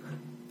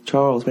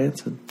 Charles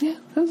Manson. Yeah.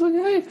 I was like,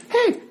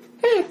 hey,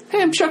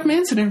 I'm Chuck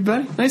Manson,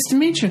 everybody. Nice to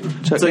meet you.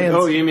 It's like,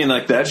 oh, you mean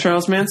like that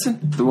Charles Manson?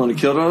 The one who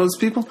killed all those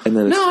people? And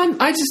then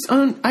I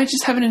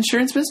just have an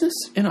insurance business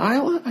in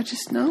Iowa. I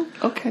just know.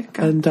 Okay.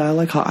 And I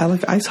like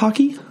ice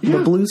hockey. I'm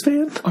a Blues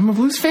fan. I'm a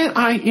Blues fan.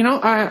 I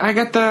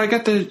got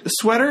the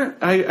sweater.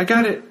 I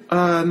got it,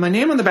 my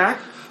name on the back.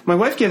 My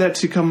wife gave that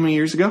to a couple of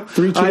years ago.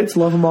 3 kids,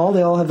 love them all.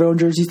 They all have their own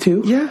jerseys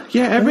too. Yeah.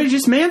 Everybody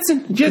just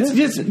Manson. Just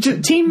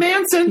Team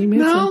Manson. Team Manson.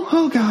 No.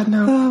 Oh God,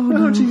 no. Oh,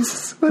 no.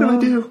 Jesus. What do I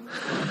do?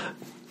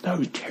 That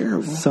would be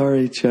terrible.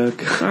 Sorry, Chuck.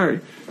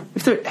 Sorry.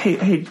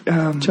 Hey,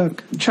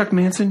 Chuck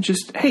Manson,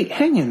 just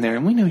hang in there.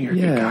 We know you're a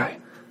good guy.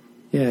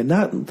 Yeah,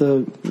 not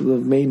the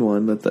main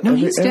one, but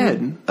he's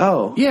dead.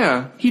 Oh,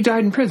 yeah, he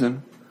died in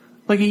prison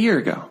like a year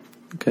ago.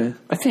 Okay,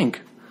 I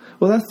think.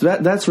 Well,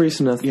 that's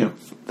recent enough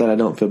that I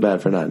don't feel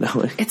bad for not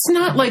knowing. It's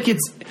not like it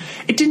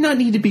did not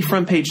need to be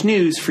front page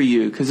news for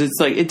you because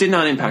it's like it did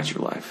not impact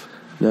your life.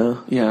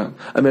 No. Yeah.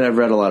 I mean, I've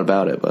read a lot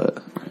about it,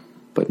 but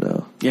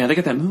no. Yeah, they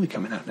got that movie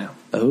coming out now.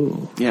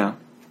 Oh. Yeah.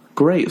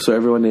 Great. So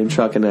everyone named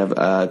Chuck can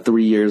have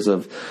 3 years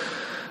of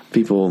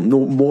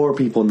more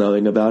people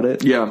knowing about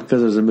it. Yeah.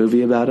 Because there's a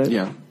movie about it.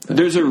 Yeah.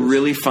 There's a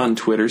really fun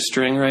Twitter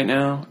string right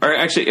now. Or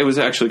actually, it was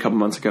actually a couple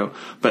months ago.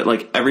 But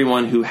like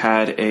everyone who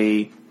had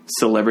a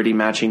celebrity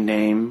matching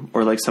name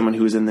or like someone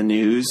who was in the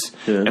news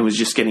and was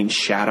just getting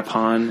shat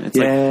upon. It's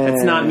like,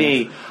 it's not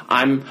me.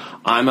 I'm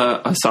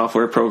a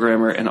software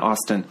programmer in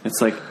Austin.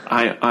 It's like,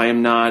 I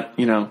am not,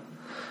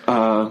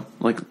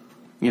 like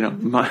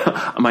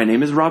my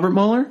name is Robert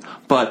Mueller,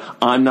 but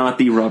I'm not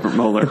the Robert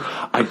Mueller.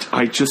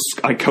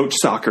 I coach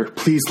soccer.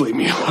 Please leave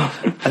me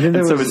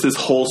alone. So it's this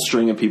whole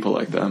string of people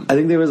like that.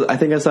 I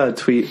think I saw a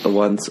tweet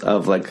once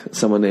of like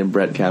someone named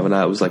Brett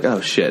Kavanaugh. It was like,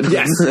 oh shit.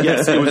 Yes,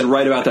 it was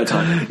right about that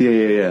time.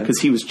 Yeah. Because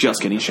he was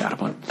just getting shat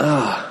upon.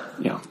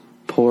 Yeah.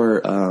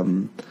 Poor,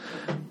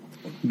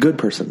 good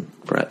person,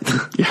 Brett.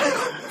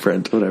 Yeah.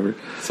 Brent, whatever.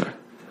 Sorry.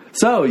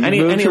 So, you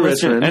moved to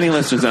Richmond. Any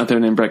listeners out there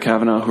named Brett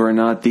Kavanaugh who are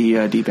not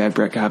the D-bag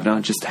Brett Kavanaugh,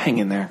 just hang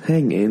in there.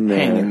 Hang in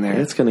there.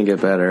 It's going to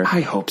get better.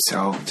 I hope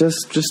so.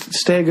 Just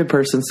stay a good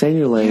person. Stay in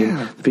your lane.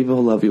 Yeah. The people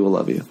who love you will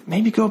love you.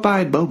 Maybe go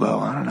buy Bobo.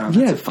 I don't know.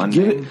 That's a fun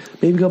name.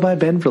 Maybe go buy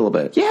Ben for a little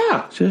bit.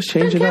 Yeah. Just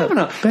change Ben it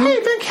Kavanaugh. up.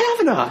 Hey, Ben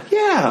Kavanaugh.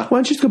 Yeah. Why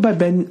don't you just go buy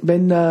Ben,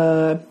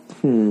 Why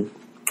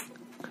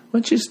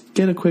don't you just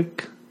get a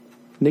quick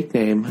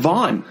nickname?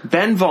 Vaughn.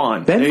 Ben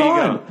Vaughn. Ben there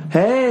Vaughn. You go.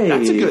 Hey.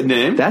 That's a good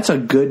name. That's a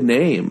good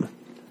name.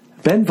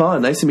 Ben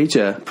Vaughn, nice to meet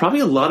you.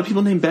 Probably a lot of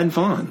people named Ben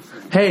Vaughn.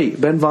 Hey,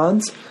 Ben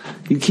Vaughns,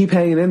 you keep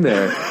hanging in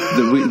there.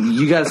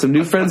 You got some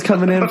new friends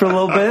coming in for a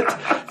little bit.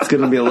 It's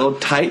going to be a little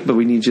tight, but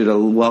we need you to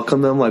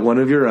welcome them like one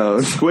of your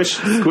own. Squish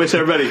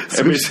everybody.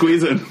 Everybody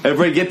squeeze in.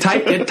 Everybody get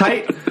tight.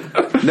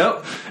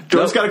 Nope.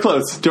 Doors gotta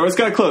close. Doors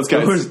gotta close,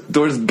 guys.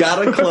 Doors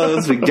gotta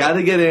close. We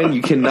gotta get in.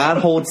 You cannot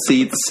hold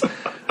seats.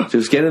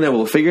 Just get in there.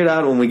 We'll figure it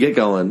out when we get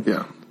going.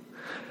 Yeah.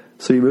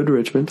 So you moved to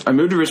Richmond? I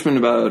moved to Richmond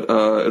about,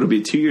 it'll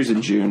be 2 years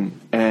in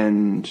June,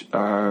 and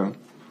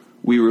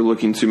we were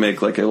looking to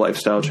make like a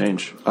lifestyle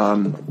change.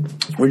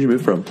 Where'd you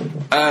move from?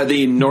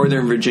 The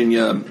Northern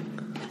Virginia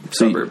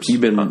suburbs. You've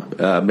been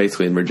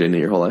basically in Virginia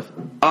your whole life?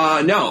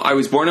 No, I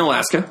was born in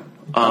Alaska.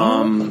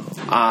 I'm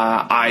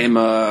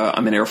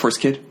an Air Force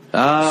kid.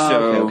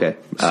 Okay.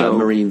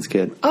 Marines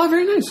kid. Oh,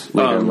 very nice.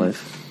 Later in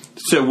life.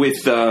 So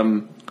with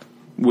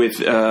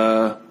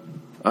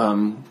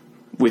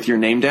your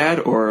name dad,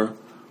 or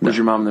was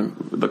your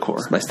mom the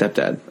Corps? My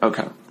stepdad.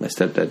 Okay. My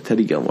stepdad,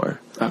 Teddy Gilmore.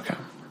 Okay.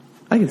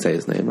 I can say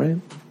his name, right?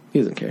 He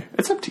doesn't care.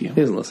 It's up to you.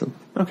 He doesn't listen.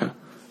 Okay.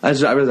 I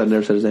realized I've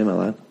never said his name out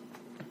loud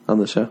on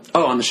the show.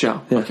 Oh, on the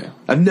show. Yeah. Okay.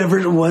 I've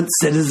never once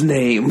said his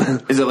name.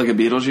 Is it like a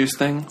Beetlejuice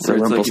thing? It's a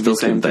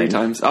Rumpelstiltskin thing. 3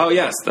 times? Oh,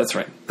 yes, that's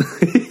right.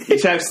 You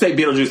have to say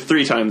Beetlejuice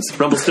 3 times.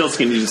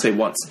 Rumpelstiltskin, you just say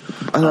once.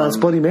 It's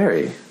Bloody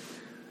Mary.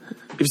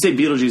 If you say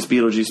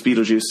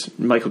Beetlejuice,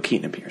 Michael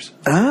Keaton appears.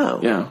 Oh.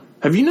 Yeah.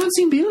 Have you not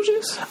seen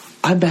Beetlejuice?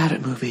 I'm bad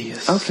at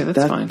movies. Okay,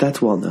 that's fine.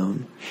 That's well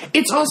known.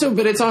 It's also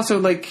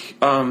like,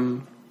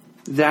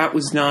 that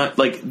was not,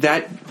 like,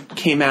 that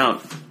came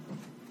out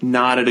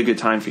not at a good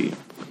time for you.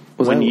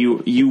 When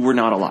you were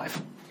not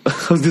alive. I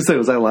was going to say,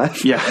 was I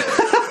alive? Yeah.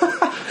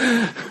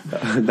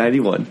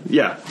 91.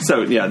 Yeah.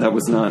 So, yeah, that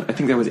was not, I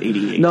think that was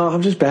 88. No,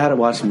 I'm just bad at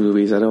watching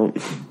movies. I don't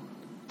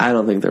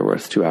think they're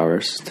worth 2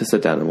 hours to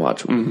sit down and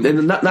watch. Mm-hmm.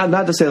 And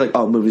not to say, like,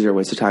 oh, movies are a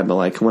waste of time, but,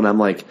 like, when I'm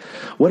like,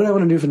 what do I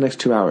want to do for the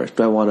next 2 hours?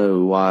 Do I want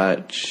to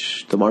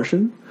watch The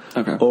Martian?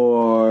 Okay.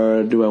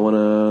 Or do I want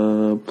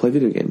to play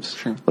video games?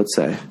 Sure. Let's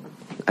say.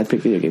 I'd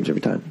pick video games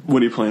every time.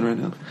 What are you playing right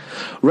now?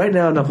 Right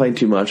now, I'm not playing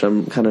too much.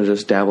 I'm kind of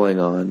just dabbling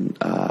on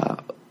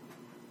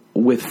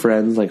with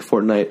friends, like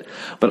Fortnite.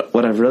 But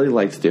what I've really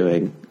liked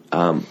doing,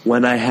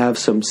 when I have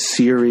some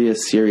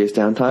serious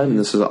downtime, and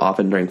this is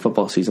often during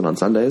football season on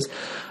Sundays,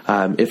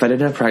 if I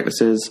didn't have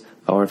practices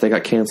or if they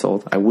got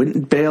canceled, I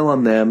wouldn't bail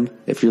on them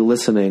if you're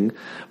listening.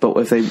 But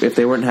if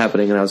they weren't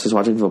happening and I was just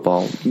watching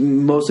football,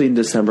 mostly in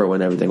December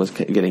when everything was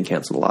getting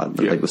canceled a lot,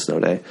 like the snow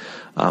day,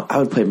 I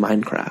would play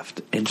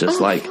Minecraft and just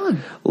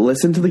fun.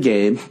 Listen to the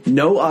game.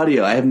 No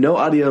audio. I have no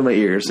audio in my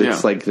ears.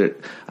 It's like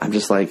I'm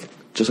just like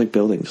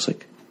building, just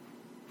like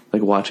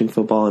watching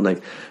football and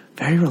like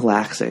very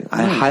relaxing.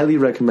 I highly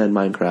recommend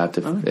Minecraft.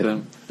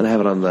 And I have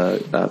it on the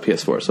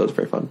PS4, so it's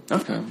very fun.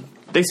 Okay.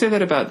 They say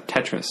that about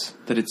Tetris,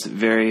 that it's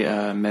very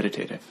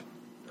meditative.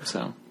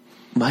 So,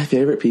 my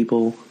favorite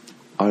people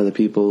are the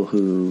people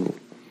who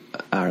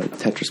are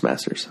Tetris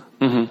masters.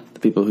 Mm-hmm. The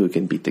people who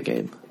can beat the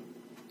game.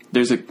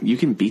 You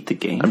can beat the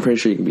game? I'm pretty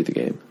sure you can beat the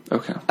game.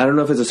 Okay. I don't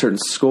know if it's a certain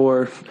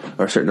score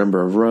or a certain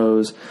number of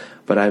rows,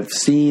 but I've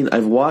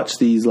watched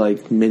these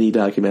like mini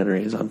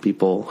documentaries on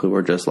people who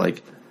are just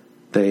like,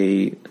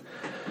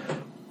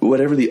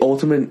 whatever the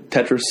ultimate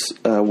Tetris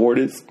award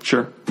is,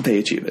 sure, they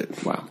achieve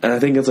it. Wow. And I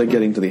think it's like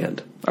getting to the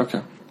end.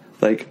 Okay.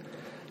 Like,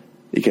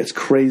 it gets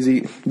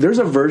crazy. There's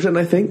a version,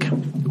 I think,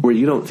 where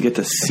you don't get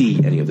to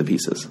see any of the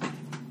pieces.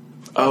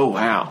 Oh,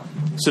 wow.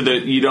 So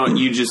that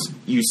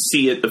you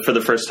see it for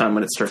the first time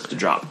when it starts to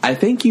drop. I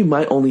think you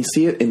might only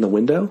see it in the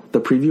window, the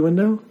preview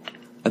window.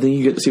 I think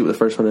you get to see what the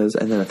first one is,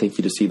 and then I think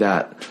you just see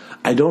that.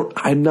 I'm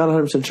not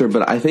 100% sure,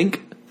 but I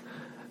think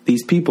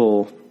these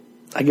people,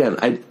 again,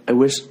 I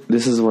wish,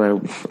 this is where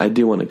I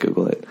do want to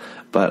Google it,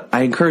 but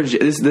I encourage you,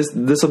 this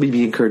will be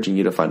me encouraging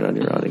you to find it on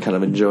your own and kind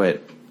of enjoy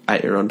it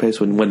at your own pace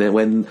when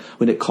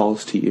it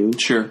calls to you.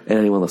 Sure. And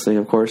anyone listening,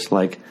 of course.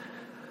 Like,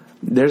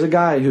 there's a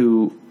guy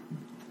who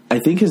I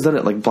think has done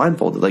it like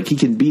blindfolded. Like, he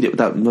can beat it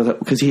without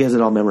because he has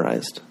it all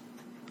memorized.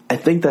 I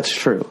think that's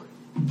true.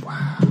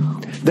 Wow.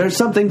 There's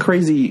something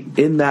crazy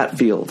in that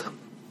field.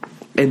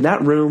 In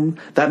that room,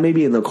 that may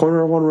be in the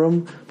corner of one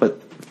room,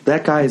 but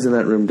that guy is in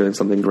that room doing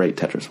something great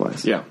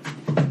Tetris-wise. Yeah.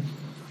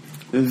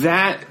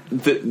 That,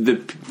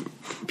 the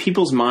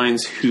people's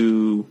minds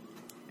who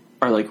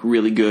are like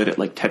really good at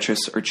like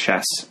Tetris or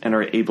chess and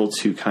are able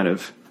to kind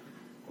of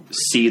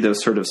see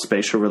those sort of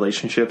spatial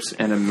relationships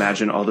and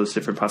imagine all those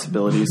different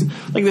possibilities.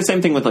 Like the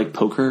same thing with like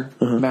poker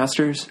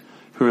masters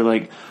who are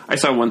like, I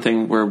saw one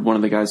thing where one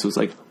of the guys was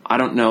like, I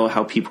don't know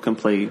how people can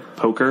play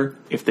poker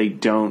if they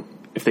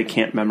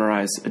can't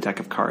memorize a deck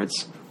of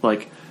cards.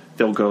 Like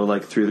they'll go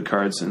like through the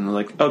cards and they're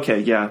like, okay,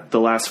 yeah, the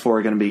last four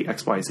are going to be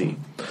X, Y, Z,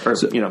 or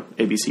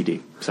A, B, C,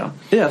 D. So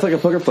yeah, it's like a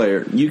poker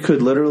player. You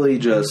could literally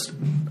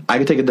I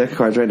could take a deck of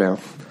cards right now.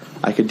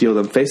 I could deal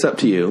them face up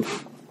to you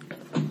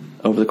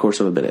over the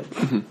course of a minute.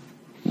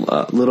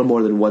 A little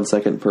more than 1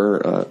 second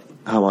per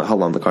how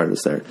long the card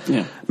is there.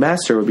 Yeah.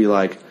 Master would be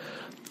like,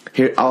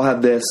 here, I'll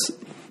have this.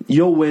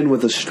 You'll win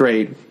with a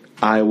straight.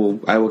 I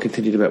will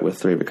continue to bet with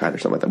three of a kind or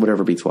something like that.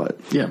 Whatever beats what.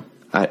 Yeah.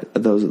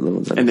 Those are the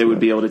ones. And they would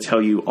be able to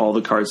tell you all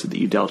the cards that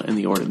you dealt in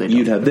the order they dealt.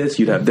 You'd have this,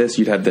 you'd have this,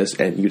 you'd have this,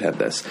 and you'd have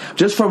this.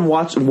 Just from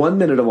 1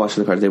 minute of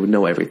watching the cards, they would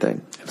know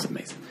everything. That's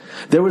amazing.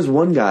 There was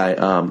one guy.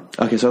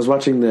 Okay, so I was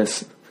watching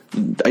this.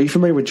 Are you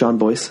familiar with John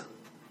Boyce?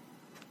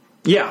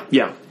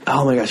 Yeah.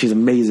 Oh my gosh, he's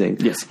amazing.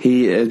 Yes,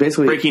 he is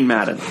basically Breaking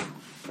Madden.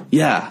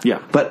 Yeah.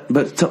 But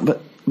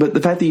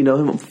the fact that you know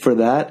him for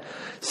that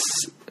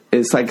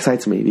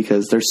excites me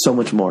because there's so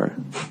much more.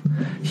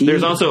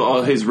 There's also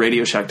all his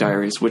Radio Shack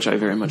diaries, which I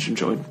very much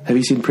enjoyed. Have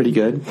you seen Pretty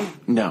Good?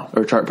 No.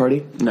 Or Chart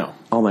Party? No.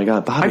 Oh my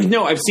God, Bobby.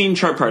 I've seen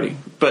Chart Party,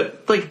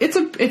 but like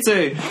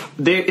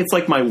it's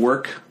like my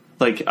work.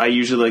 Like I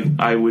usually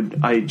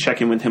I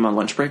check in with him on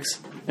lunch breaks,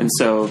 and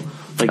so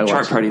like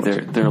Chart Party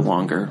they're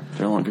longer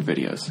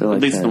videos. Like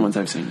at least 10. The ones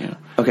I've seen. Yeah.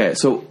 Okay,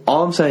 so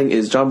all I'm saying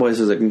is John Boyce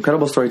is an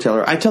incredible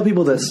storyteller. I tell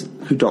people this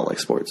who don't like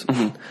sports.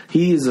 Mm-hmm.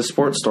 He is a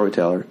sports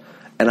storyteller.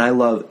 And I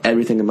love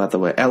everything about the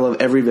way. I love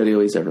every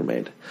video he's ever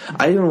made.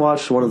 I even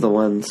watched one of the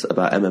ones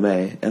about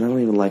MMA, and I don't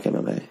even like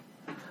MMA.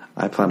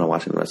 I plan on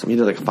watching the rest of them. He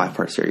did like a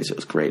 5-part series. It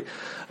was great.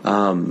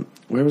 Where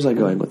was I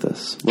going with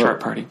this?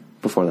 Chart Party.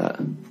 Before that.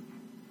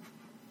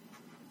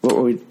 What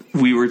were we?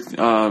 We were...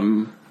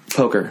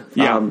 poker.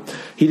 Yeah.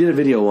 He did a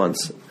video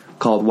once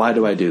called Why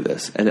Do I Do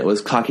This? And it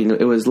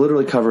was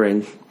literally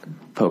covering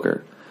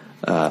poker.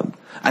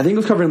 I think it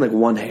was covering like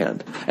one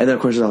hand. And then,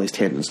 of course, there's all these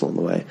tangents along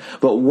the way.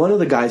 But one of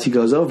the guys he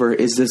goes over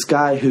is this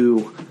guy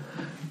who,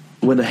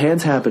 when the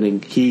hand's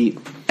happening,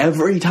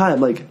 every time,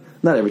 like,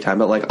 not every time,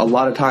 but like a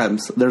lot of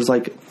times, there's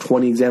like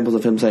 20 examples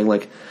of him saying,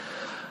 like,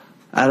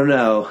 I don't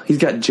know, he's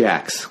got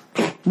jacks.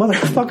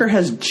 Motherfucker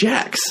has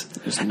jacks.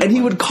 And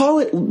he would call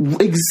it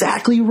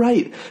exactly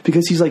right.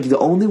 Because he's like, the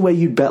only way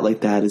you'd bet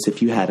like that is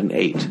if you had an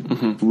 8.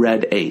 Mm-hmm.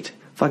 Red 8.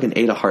 Fucking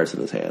 8 of hearts in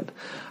his hand.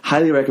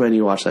 Highly recommend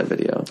you watch that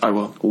video. I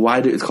will.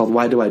 It's called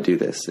Why Do I Do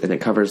This? And it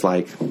covers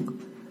like, oh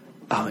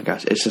my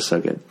gosh, it's just so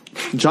good.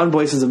 John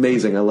Boyce is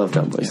amazing. I love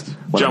John Boyce. Yes.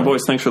 John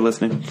Boyce, thanks for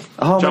listening.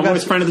 Oh John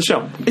Boyce, friend of the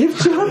show.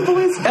 If John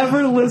Boyce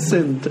ever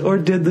listened or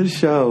did the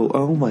show,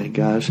 oh my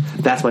gosh,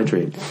 that's my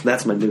dream.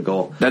 That's my new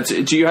goal.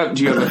 Do you have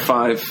a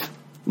 5?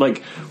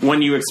 Like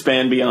when you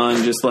expand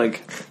beyond just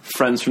like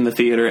friends from the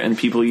theater and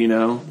people you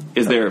know,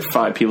 is there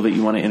 5 people that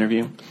you want to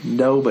interview?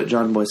 No, but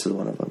John Boyce is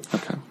one of them.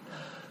 Okay.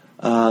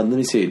 Let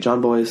me see. John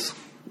Boyce,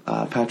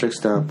 Patrick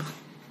Stump,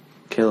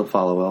 Caleb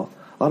Followell.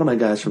 A lot of my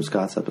guys from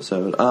Scott's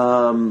episode.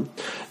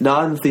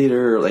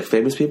 Non-theater, like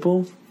famous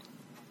people.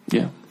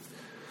 Yeah.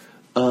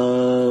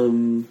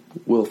 Will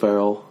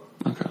Ferrell.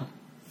 Okay.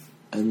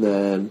 And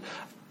then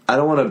I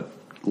don't want to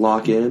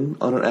lock in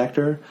on an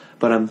actor,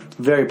 but I'm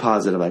very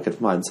positive I could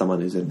find someone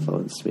who's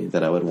influenced me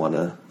that I would want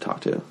to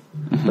talk to.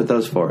 Mm-hmm. But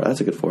those 4, that's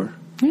a good 4.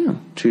 Yeah.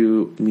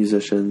 2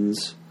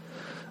 musicians.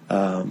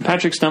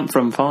 Patrick Stump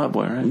from Fall Out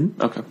Boy, right?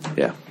 Mm-hmm. Okay.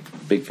 Yeah.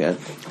 Big fan.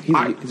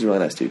 He's a really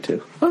nice dude,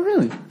 too. Oh,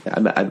 really?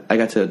 Yeah, I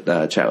got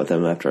to chat with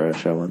him after our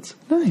show once.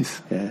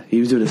 Nice. Yeah. He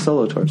was doing a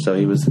solo tour, so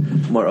he was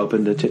more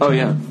open to chit-chat. Oh,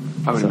 yeah.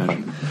 I would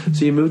imagine.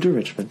 So you moved to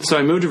Richmond. So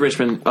I moved to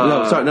Richmond.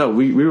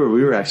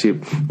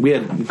 We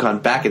had gone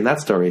back in that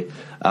story.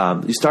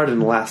 You started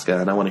in Alaska,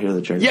 and I want to hear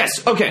the journey.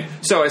 Yes. Okay.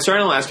 So I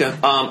started in Alaska.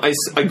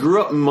 I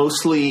grew up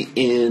mostly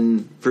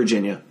in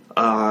Virginia.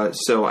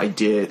 So I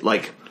did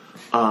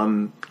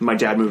my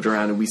dad moved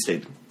around and we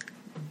stayed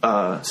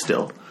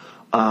still.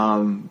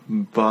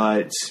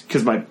 But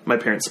because my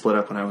parents split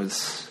up when I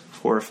was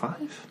 4 or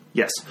 5.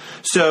 Yes.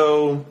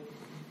 So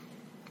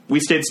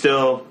we stayed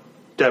still.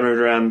 Dad moved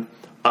around.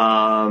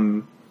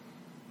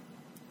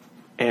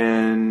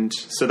 And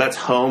so that's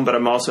home, but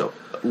I'm also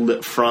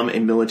from a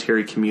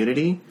military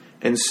community.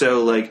 And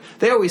so like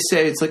they always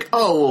say, it's like,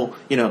 oh,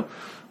 well,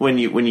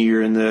 when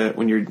your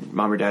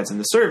mom or dad's in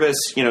the service,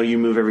 you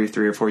move every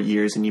 3 or 4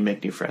 years and you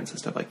make new friends and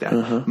stuff like that.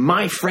 Uh-huh.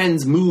 My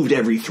friends moved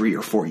every 3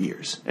 or 4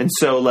 years. And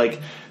so like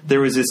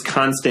there was this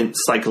constant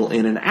cycle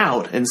in and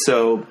out. And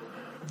so,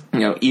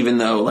 even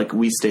though like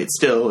we stayed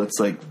still, it's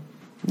like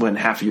when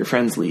half of your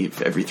friends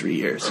leave every 3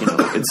 years,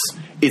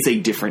 it's a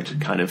different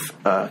kind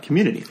of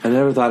community. I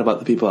never thought about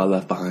the people I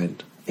left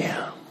behind.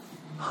 Yeah.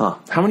 Huh.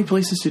 How many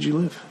places did you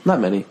live? Not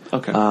many.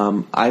 Okay.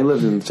 I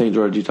lived in St.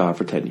 George, Utah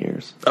for 10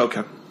 years.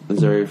 Okay.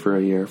 Missouri for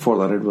a year, Fort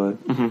Leonard Wood,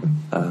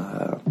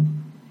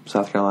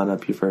 South Carolina,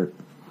 Beaufort,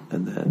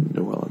 and then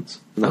New Orleans.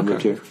 And then I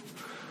moved here.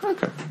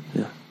 Okay.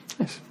 Yeah.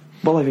 Nice.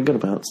 Well, like a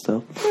good amount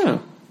still. Yeah.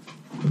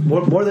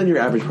 More than your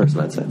average person,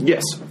 I'd say.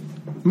 Yes.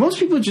 Most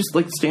people just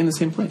like to stay in the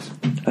same place.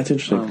 That's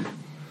interesting.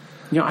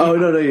 You know,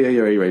 No, yeah,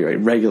 you're right.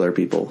 Regular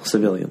people,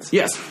 civilians.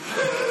 Yes.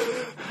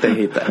 They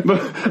hate that.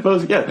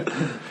 But yeah,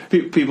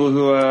 people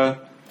who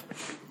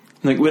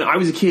like when I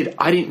was a kid,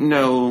 I didn't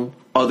know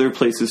other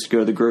places to go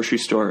to the grocery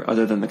store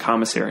other than the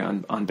commissary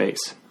on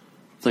base.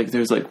 It's like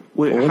there's like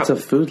What's a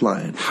food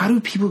line? How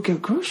do people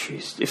get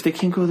groceries if they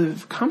can't go to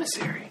the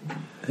commissary?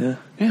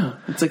 Yeah.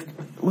 It's like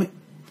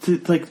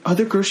like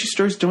other grocery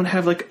stores don't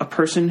have like a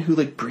person who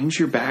like brings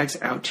your bags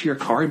out to your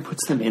car and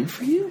puts them in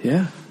for you.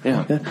 Yeah.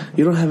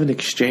 You don't have an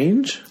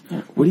exchange.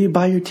 Yeah. Where do you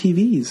buy your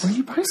TVs? Where do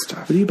you buy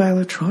stuff? Where do you buy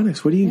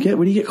electronics? Where do you get?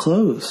 Where do you get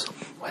clothes?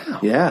 Wow.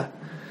 Yeah.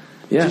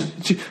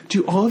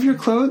 Do all of your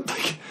clothes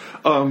like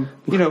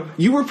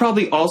you were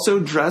probably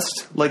also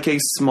dressed like a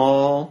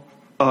small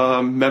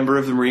member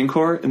of the Marine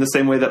Corps in the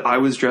same way that I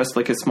was dressed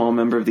like a small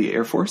member of the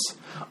Air Force.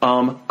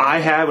 I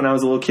had, when I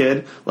was a little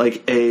kid,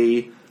 like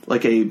a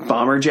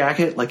bomber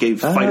jacket, like a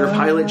fighter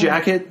pilot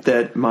jacket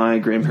that my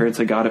grandparents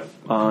had got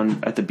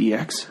at the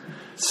BX.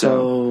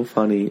 So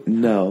funny.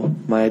 No,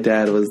 my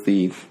dad was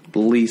the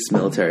least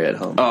military at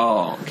home.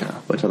 Oh, okay.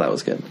 Which I thought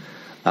was good.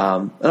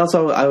 And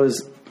also, I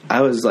was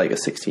like a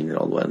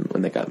 16-year-old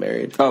when they got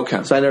married.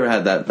 Okay. So I never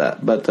had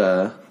that. But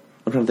I'm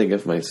trying to think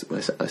if my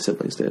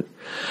siblings did.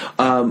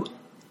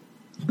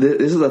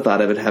 This is a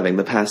thought I've been having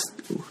the past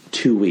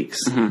 2 weeks.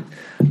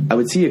 Mm-hmm. I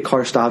would see a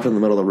car stop in the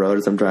middle of the road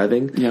as I'm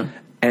driving. Yeah.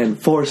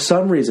 And for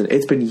some reason,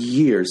 it's been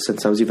years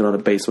since I was even on a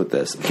base with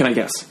this. Can I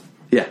guess?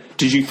 Yeah.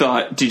 Did you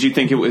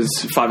think it was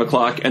 5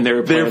 o'clock and they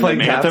were playing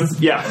the anthem?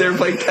 Yeah. They were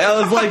playing. I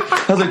was like,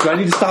 do I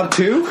need to stop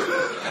too?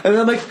 And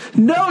then I'm like,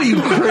 no,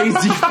 you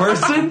crazy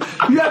person.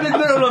 You haven't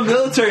been on a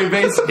military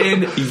base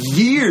in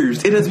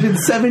years. It has been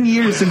 7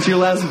 years since your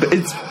last.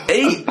 It's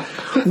 8.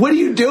 What are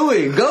you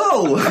doing?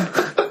 Go.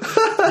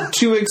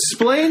 To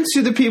explain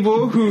to the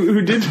people who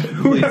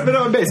have been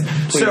on base.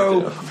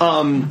 So,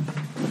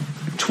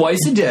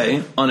 twice a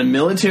day on a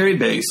military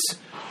base,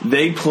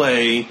 they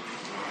play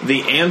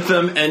the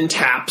anthem and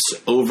taps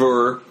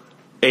over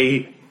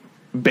a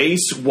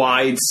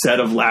base-wide set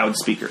of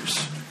loudspeakers.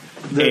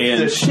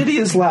 The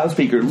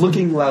shittiest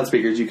looking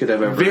loudspeakers you could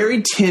have ever.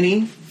 Very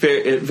tinny,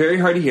 very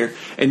hard to hear.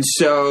 And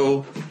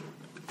so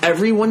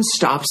everyone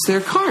stops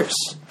their cars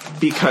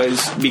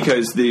because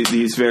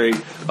these very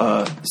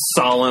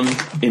solemn,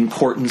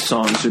 important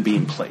songs are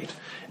being played.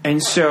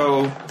 And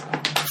so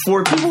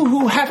for people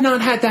who have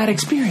not had that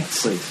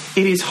experience,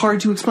 it is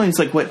hard to explain. It's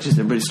like, what, just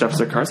everybody stops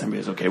their cars,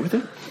 everybody's okay with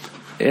it?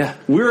 Yeah.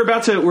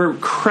 We're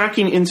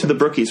cracking into the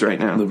brookies right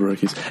now. The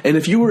brookies. And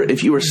if you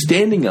were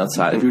standing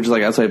outside, if you were just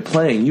like outside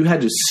playing, you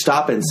had to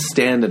stop and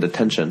stand at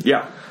attention.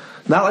 Yeah.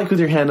 Not like with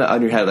your hand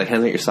on your head, like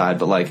hands at your side,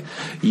 but like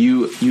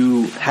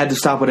you had to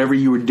stop whatever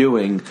you were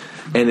doing.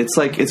 And it's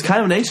like, it's kind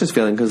of an anxious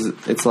feeling because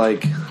it's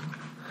like,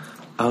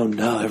 oh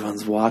no,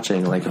 everyone's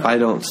watching. Like if I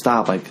don't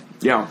stop, like,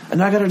 yeah.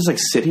 And I gotta just like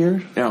sit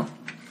here. Yeah.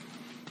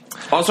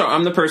 Also,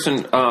 I'm the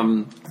person,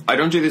 I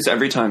don't do this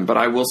every time, but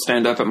I will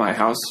stand up at my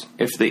house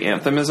if the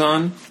anthem is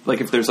on. Like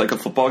if there's like a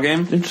football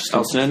game, interesting.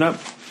 I'll stand up.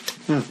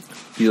 Yeah.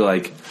 You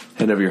like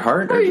hand over your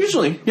heart? Or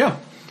usually, yeah.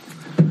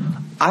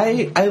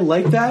 I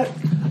like that.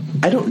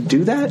 I don't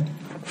do that.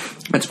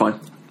 That's fine.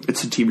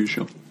 It's a TV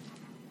show.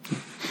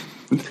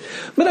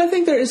 But I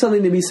think there is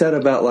something to be said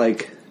about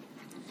like,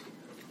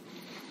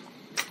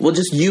 well,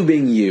 just you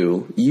being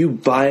you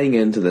buying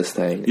into this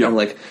thing. Yeah. And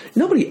like,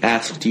 nobody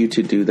asked you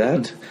to do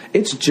that.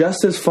 It's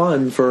just as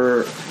fun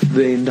for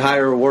the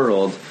entire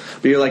world.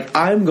 But you're like,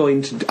 I'm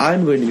going to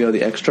go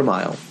the extra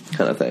mile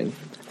kind of thing.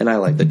 And I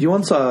like that. Do you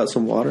want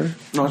some water?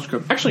 No, that's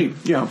good. Actually,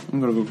 yeah,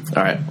 I'm going to go.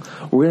 All right.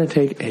 We're going to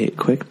take a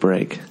quick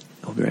break.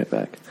 I'll be right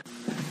back.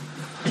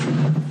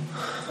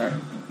 All right.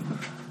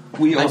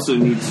 We also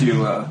need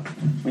to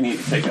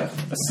take a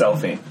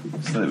selfie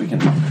so that we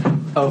can.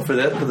 Oh, for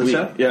the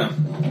show? Yeah.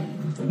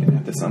 We can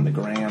have this on the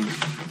gram.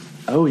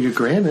 Oh, you're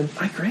gramming.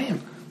 I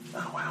gram.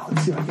 Oh wow.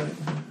 Let's see if I get it.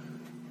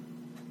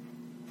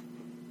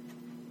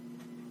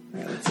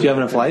 Right, do you have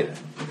enough light?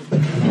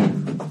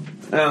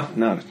 Oh,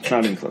 no,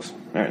 not even close.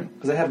 All right.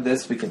 Because I have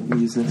this, we can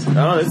use this.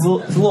 Oh, it's a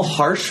little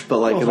harsh, but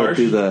like it'll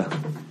do the.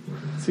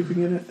 Let's see if we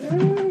can get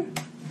it.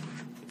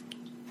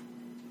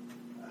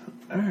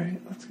 All right,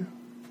 let's go.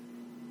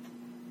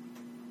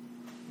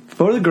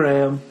 For the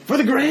gram. For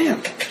the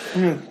gram.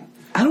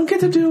 I don't get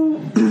to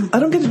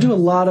do a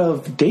lot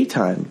of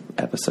daytime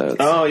episodes.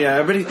 Oh yeah,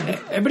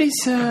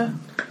 everybody's.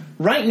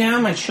 Right now,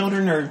 my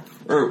children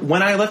or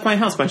when I left my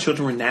house, my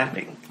children were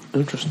napping.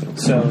 Interesting.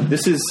 So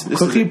this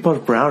cookie plus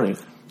brownie.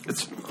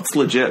 It's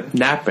legit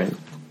napping.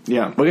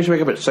 Yeah. Well, I guess you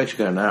wake up at 6, you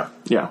got a nap.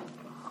 Yeah.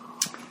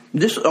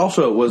 This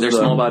also was they're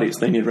small bodies;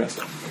 they need rest.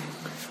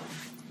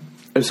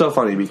 It's so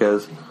funny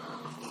because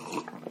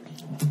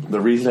the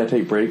reason I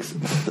take breaks.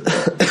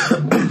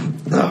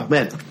 Oh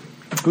man,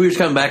 we were just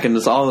coming back and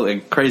it's all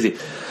like crazy. The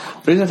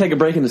reason I take a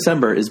break in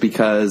December is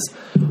because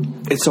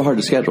it's so hard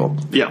to schedule.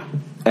 Yeah.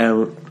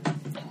 And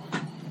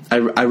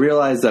I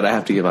realize that I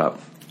have to give up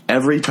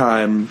every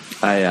time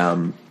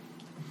I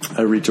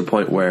reach a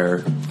point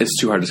where it's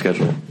too hard to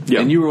schedule.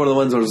 Yeah. And you were one of the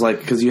ones that was like,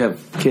 because you have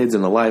kids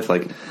in a life,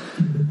 like,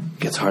 it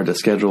gets hard to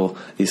schedule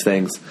these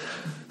things.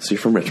 So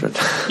you're from Richmond.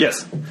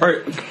 Yes. All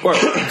right.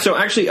 So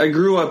actually, I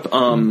grew up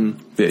you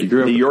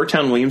grew up the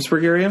Yorktown,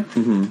 Williamsburg area.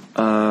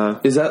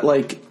 Mm-hmm. Is that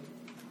like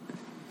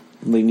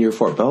near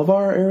Fort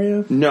Belvoir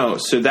area? No.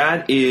 So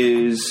that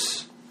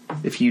is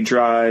if you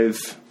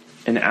drive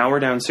an hour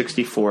down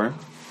 64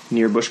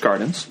 near Busch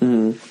Gardens.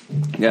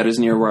 Mm-hmm. That is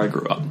near where I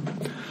grew up.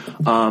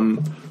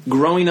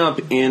 Growing up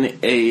in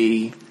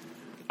a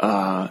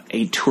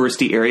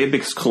touristy area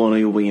because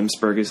Colonial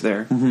Williamsburg is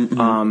there.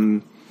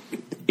 Mm-hmm.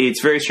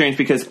 It's very strange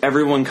because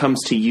everyone comes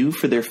to you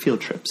for their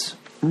field trips.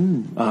 So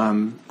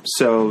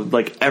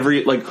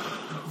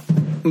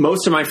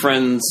most of my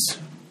friends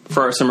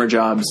for our summer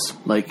jobs,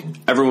 like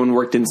everyone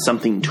worked in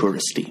something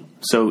touristy.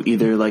 So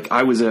either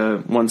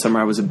one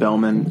summer I was a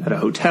bellman at a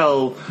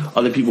hotel,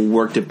 other people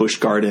worked at Busch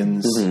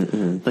Gardens.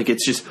 Mm-hmm. Like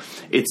it's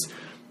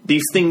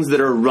these things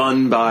that are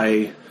run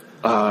by,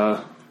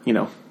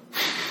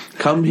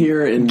 come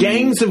here and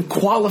gangs of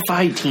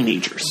qualified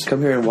teenagers.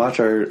 Come here and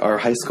watch our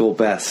high school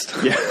best.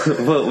 Yeah.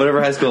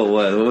 Whatever high school it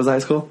was. What was high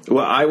school?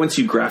 Well, I went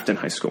to Grafton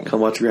High School. Come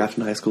watch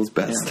Grafton High School's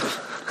best.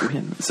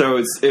 Yeah.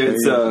 So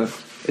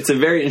it's a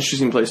very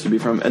interesting place to be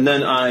from. And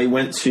then I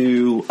went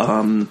to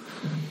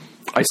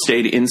I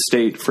stayed in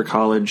state for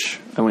college.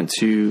 I went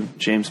to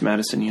James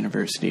Madison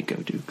University. Go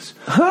Dukes.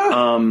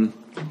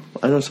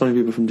 I know so many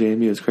people from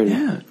JMU. It's crazy.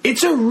 Yeah,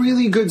 it's a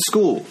really good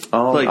school.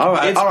 All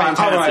right, it's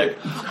fantastic.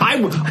 all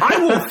right. I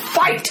will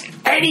fight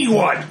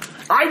anyone.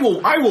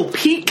 I will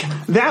peak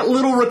that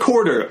little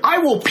recorder. I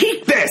will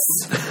peak this.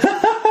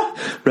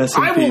 Rest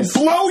in peace.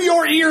 Will blow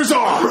your ears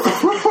off.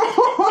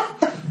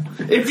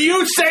 If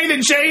you say that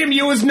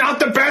JMU is not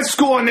the best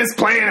school on this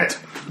planet.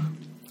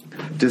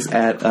 Just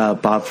at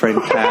Bob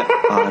Frank Pat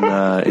on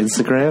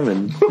Instagram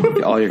and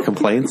get all your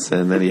complaints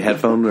and any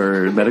headphone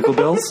or medical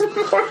bills.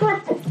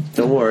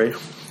 Don't worry,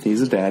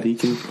 he's a dad. He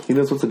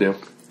knows what to do.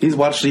 He's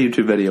watched the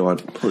YouTube video on.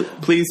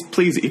 Please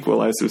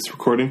equalize this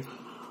recording.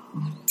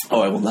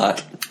 Oh, I will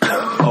not.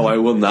 Oh, I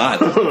will not.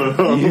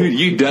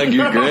 You dug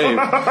your grave.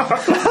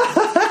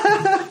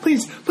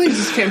 Please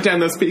just camp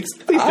down those peaks.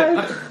 Please,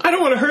 I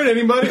don't want to hurt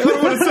anybody. I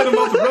don't want to send them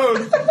off the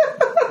road.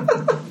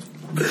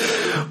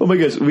 Oh my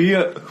gosh,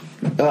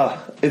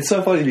 it's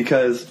so funny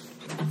because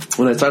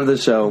when I started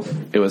this show,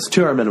 it was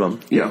 2 hour minimum.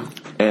 Yeah.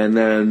 And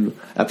then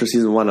after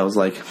season 1, I was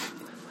like,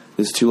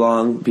 this is too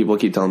long. People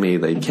keep telling me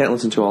they can't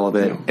listen to all of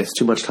it. Yeah. It's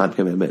too much time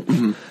commitment.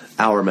 Mm-hmm.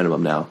 Hour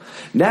minimum now.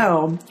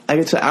 Now, I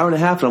get to an hour and a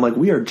half, and I'm like,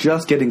 we are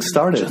just getting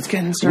started.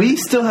 We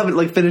still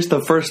haven't finished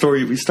the first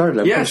story we started,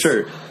 I'm pretty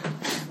sure.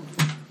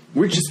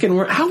 We're just getting...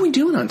 How are we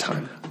doing on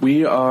time?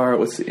 We are...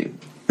 Let's see.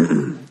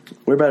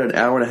 We're about an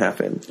hour and a half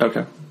in.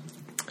 Okay.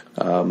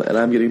 And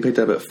I'm getting picked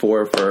up at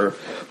 4 for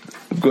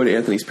going to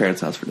Anthony's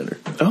parents' house for dinner.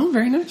 Oh,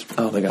 very nice.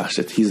 Oh my gosh,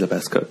 he's the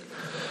best cook.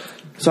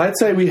 So I'd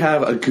say we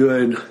have a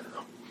good...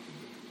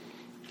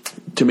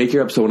 To make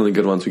your episode one of the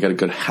good ones, we got a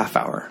good half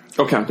hour.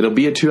 Okay. It'll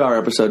be a 2 hour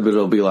episode, but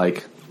it'll be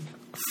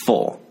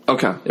full.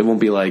 Okay. It won't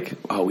be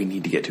we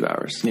need to get 2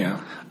 hours. Yeah.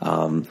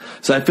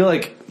 So I feel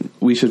like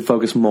we should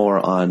focus more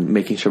on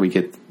making sure we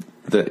get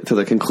to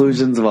the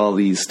conclusions of all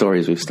these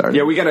stories we've started.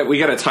 Yeah, we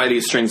gotta tie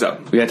these strings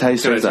up. We gotta tie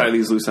these strings up. Tie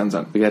these loose ends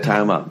up. We gotta tie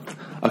them up.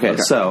 Okay.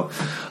 So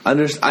I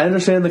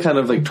understand the kind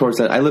of towards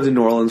that. I lived in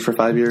New Orleans for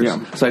 5 years,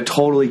 so I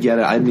totally get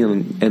it. I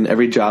mean, in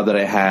every job that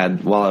I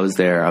had while I was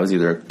there, I was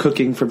either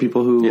cooking for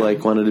people who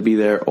wanted to be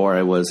there, or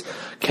I was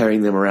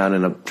carrying them around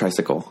in a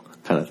tricycle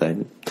kind of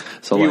thing.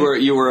 So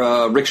you were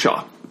a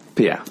rickshaw.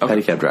 Yeah,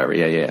 pedicab driver.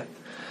 Yeah.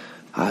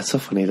 It's so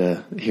funny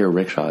to hear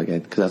rickshaw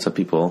again, because that's what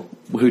people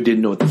who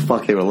didn't know what the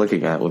fuck they were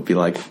looking at would be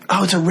like,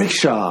 oh, it's a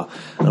rickshaw.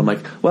 And I'm like,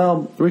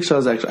 well, rickshaw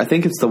is actually, I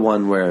think it's the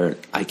one where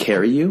I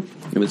carry you.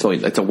 And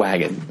it's a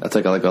wagon. That's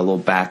like a little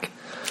back.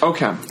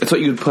 Okay. It's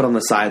what you'd put on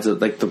the sides of,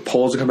 the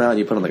poles would come out and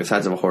you put on the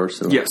sides of a horse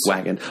and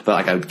wagon.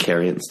 But I would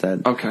carry it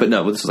instead. Okay. But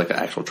no, this is an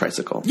actual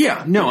tricycle.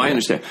 Yeah, no, I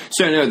understand.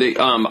 So no,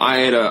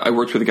 I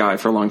worked with a guy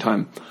for a long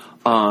time.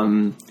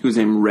 Who was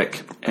named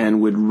Rick,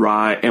 and would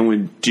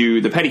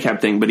do the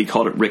pedicab thing, but he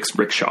called it Rick's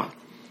Rickshaw.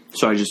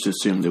 So I just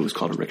assumed it was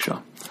called a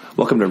rickshaw.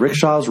 Welcome to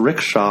Rickshaw's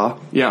Rickshaw.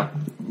 Yeah.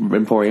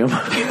 Emporium.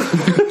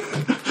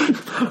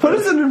 What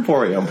is an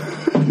emporium?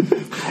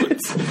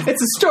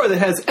 It's a store that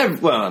has I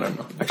don't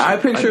know. Actually, I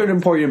picture an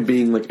emporium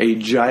being a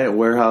giant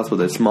warehouse with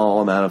a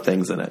small amount of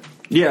things in it.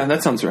 Yeah,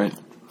 that sounds right.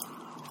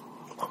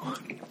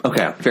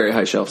 Okay. Very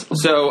high shelves.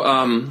 So,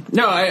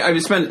 no, I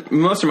spent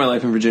most of my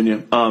life in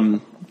Virginia.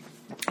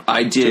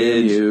 I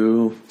did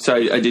JMU. So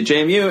I did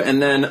JMU,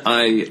 and then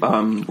I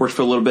worked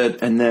for a little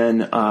bit, and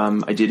then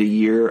I did a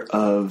year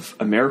of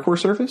AmeriCorps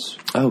service.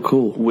 Oh,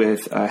 cool!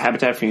 With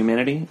Habitat for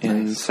Humanity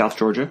in South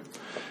Georgia,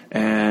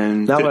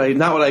 and not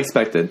what I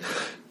expected.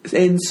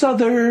 In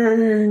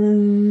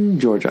southern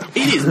Georgia,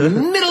 it is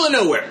middle of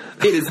nowhere.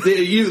 It is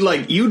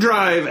you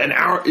drive an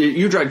hour.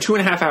 You drive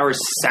 2.5 hours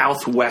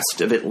southwest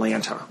of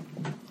Atlanta.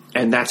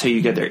 and that's how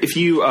you get there. If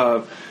you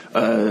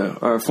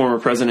our former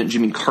president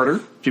Jimmy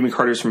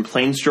Carter's from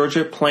Plains,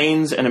 Georgia.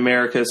 Plains and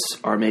Americus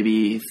are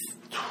maybe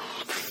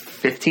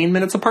 15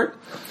 minutes apart.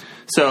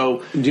 So,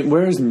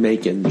 where is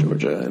Macon,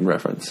 Georgia, in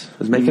reference?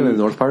 Is Macon in the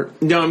north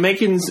part? No,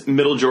 Macon's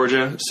middle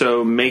Georgia.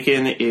 So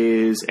Macon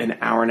is an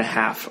hour and a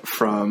half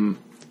from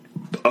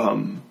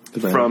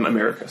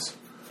Americus.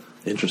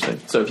 Interesting.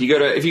 So if you go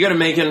to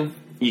Macon,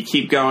 you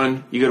keep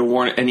going, you go to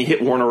Warner, and you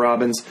hit Warner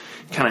Robins,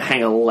 kind of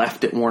hang a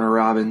left at Warner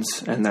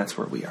Robins, and that's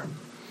where we are.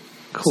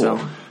 Cool.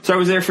 So I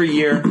was there for a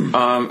year.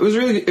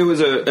 It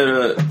was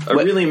a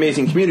really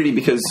amazing community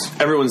because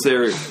everyone's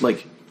there.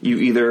 Like you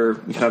either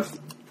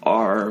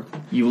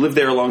you live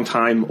there a long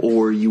time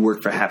or you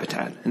work for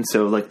Habitat, and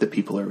so like the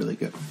people are really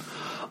good.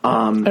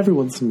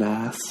 Everyone's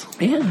nice.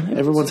 Yeah,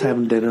 everyone's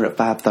having dinner at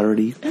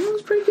 5:30.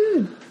 Everyone's pretty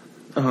good.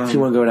 If you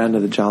want to go down to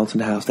the Johnson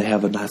house, they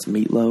have a nice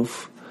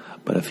meatloaf.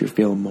 But if you're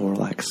feeling more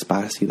like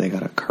spicy, they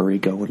got a curry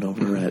going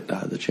over at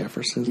the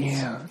Jeffersons.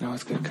 Yeah, no,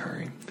 it's good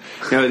curry.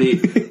 No,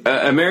 the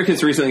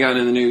Americans recently got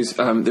in the news.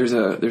 There's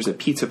a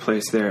pizza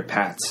place there at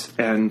Pat's,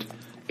 and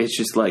it's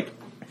just like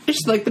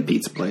the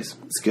pizza place.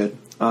 It's good.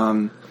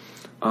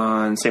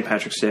 On St.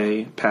 Patrick's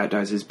Day, Pat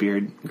dyes his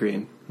beard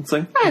green. It's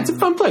like, it's a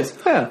fun place.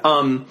 Yeah.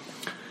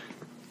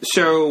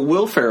 So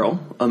Will Ferrell,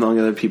 among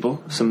other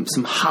people, some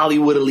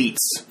Hollywood elites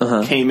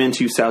came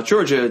into South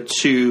Georgia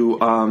to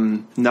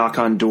knock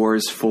on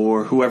doors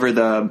for whoever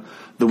the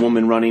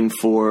woman running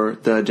for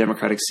the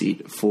Democratic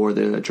seat for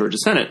the Georgia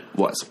Senate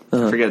was.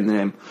 Forgetting the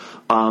name.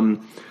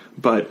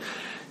 But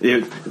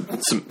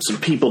some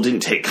people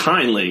didn't take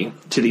kindly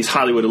to these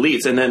Hollywood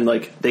elites, and then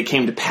like they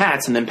came to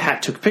Pat's, and then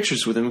Pat took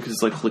pictures with him because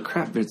it's like, holy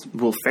crap, there's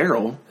Will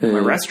Ferrell in my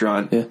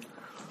restaurant. Yeah.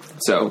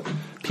 So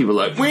people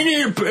are like, we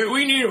need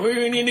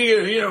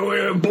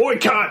to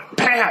boycott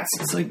Pat's.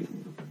 It's like,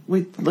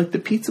 wait, like the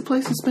pizza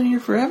place has been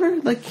here forever?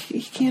 Like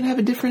he can't have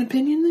a different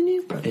opinion than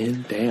you?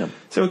 And damn.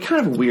 So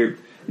kind of weird.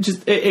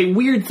 Just a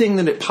weird thing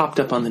that it popped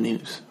up on the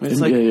news. It's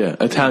like,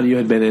 a town you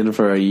had been in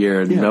for a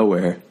year and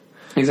nowhere.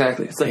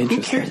 Exactly. It's like,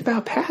 who cares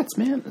about Pat's,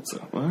 man? It's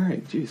like, all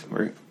right, geez.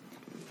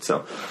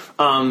 So,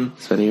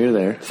 spent a year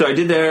there. So I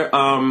did there.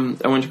 I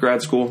went to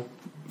grad school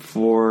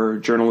for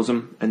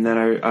journalism, and then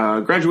I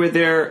graduated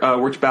there.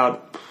 Worked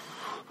about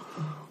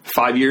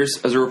 5 years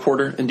as a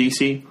reporter in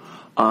D.C.,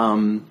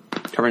 covering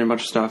a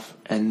bunch of stuff,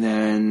 and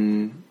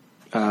then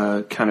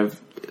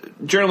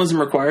journalism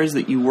requires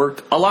that you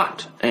work a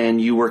lot, and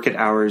you work at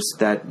hours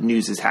that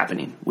news is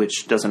happening,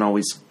 which doesn't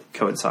always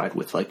coincide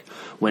with like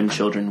when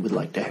children would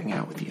like to hang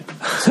out with you.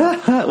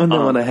 When they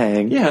want to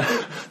hang. Yeah.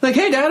 Like,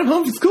 hey Dad, I'm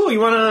home from school. You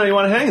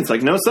wanna hang? It's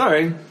like, no,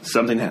 sorry.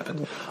 Something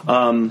happened.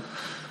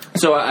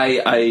 So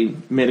I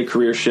made a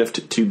career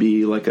shift to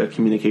be like a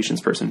communications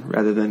person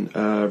rather than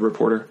a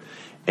reporter,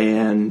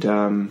 and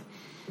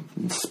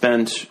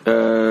spent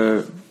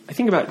I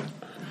think it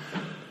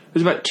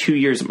was about 2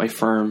 years at my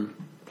firm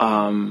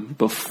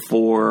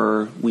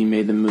before we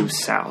made the move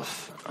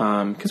south.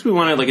 Because we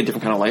wanted like a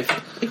different kind of life.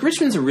 Like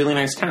Richmond's a really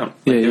nice town.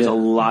 Like, there's a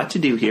lot to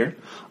do here.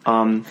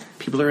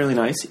 People are really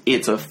nice.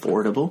 It's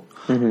affordable.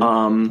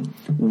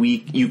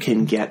 You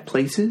can get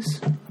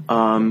places.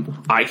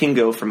 I can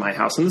go from my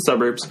house in the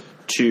suburbs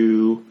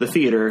to the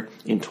theater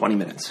in 20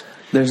 minutes.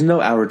 There's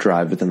no hour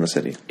drive within the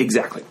city.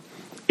 Exactly.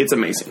 It's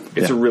amazing.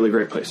 It's a really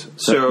great place.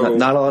 So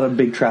not a lot of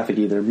big traffic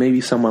either.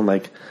 Maybe someone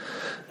like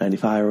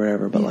 95 or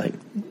whatever, but like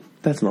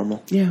that's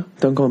normal. Yeah.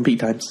 Don't go in peak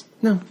times.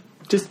 No.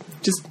 Just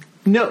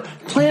no.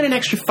 Plan an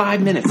extra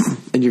 5 minutes.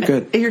 And you're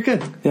good. And you're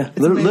good. Yeah.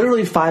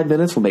 Literally 5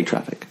 minutes will make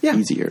traffic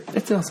easier.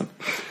 It's awesome.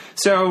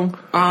 So,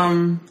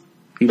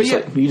 you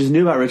just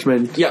knew about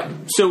Richmond. Yeah.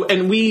 So,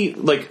 and we,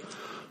 like,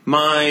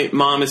 my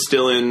mom is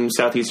still in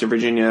southeastern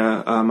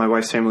Virginia. My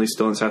wife's family is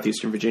still in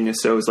southeastern Virginia.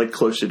 So it was like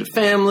closer to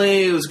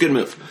family. It was a good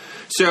move.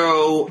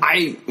 So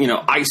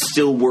I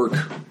still work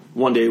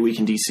 1 day a week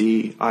in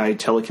DC. I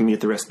telecommute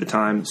the rest of the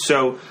time.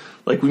 So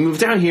like we moved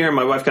down here.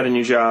 My wife got a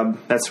new job.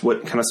 That's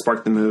what kind of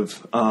sparked the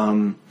move.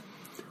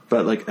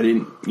 But like I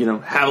didn't,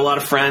 have a lot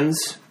of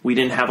friends. We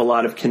didn't have a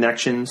lot of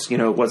connections. It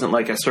wasn't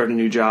like I started a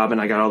new job and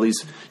I got all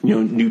these,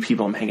 new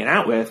people I'm hanging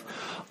out with.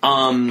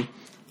 And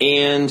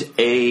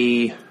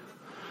a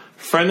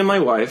friend of my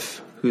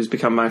wife, who's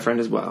become my friend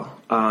as well,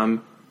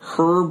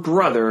 her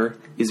brother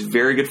is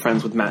very good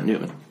friends with Matt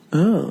Newman.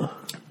 Oh.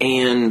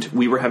 And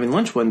we were having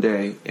lunch one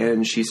day,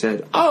 and she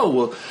said,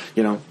 oh,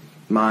 well,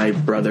 my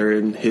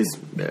brother's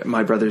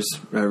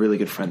a really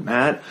good friend,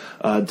 Matt,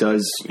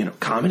 does,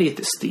 comedy at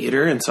this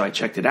theater. And so I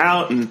checked it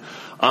out, and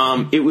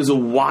it was a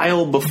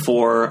while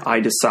before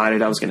I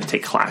decided I was going to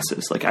take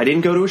classes. Like, I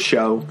didn't go to a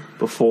show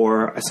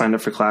before I signed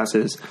up for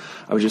classes.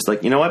 I was just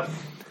like, you know what?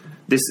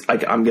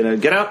 I'm going to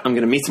get out. I'm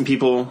going to meet some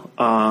people.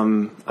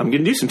 I'm going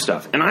to do some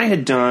stuff. And I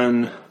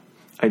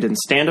did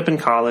stand-up in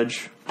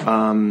college.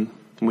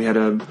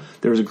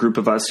 There was a group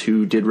of us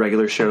who did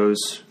regular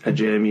shows at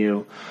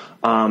JMU.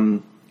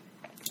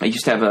 I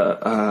used to have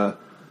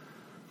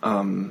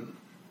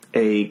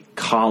a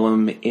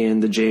column in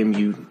the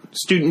JMU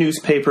student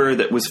newspaper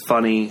that was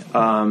funny.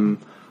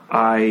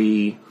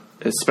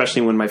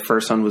 Especially when my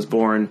first son was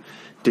born,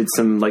 did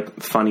some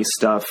like funny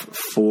stuff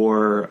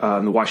for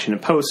the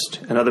Washington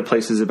Post and other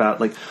places about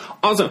like.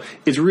 Also,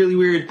 it's really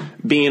weird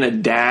being a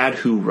dad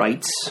who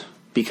writes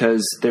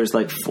because there's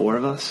like 4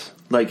 of us.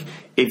 Like,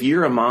 if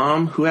you're a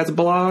mom who has a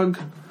blog,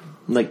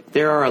 like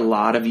there are a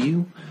lot of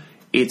you.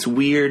 It's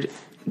weird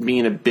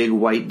being a big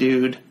white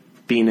dude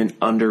being an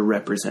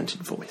underrepresented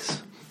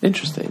voice.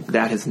 Interesting.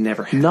 That has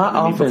never happened Not to me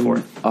often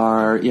before.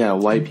 are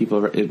white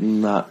people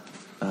not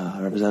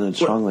represented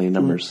strongly in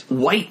numbers.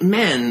 White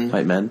men.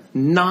 White men.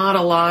 Not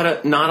a lot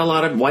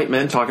of white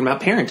men talking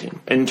about parenting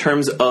in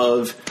terms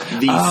of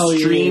the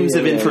streams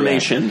of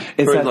information. Yeah.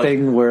 It's that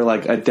thing where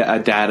like a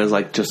dad is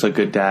like just a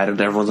good dad,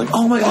 and everyone's like,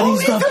 "Oh my god,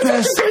 he's the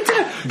best."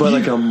 But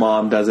like a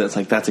mom does it, it's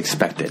like that's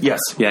expected. Yes.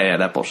 Yeah,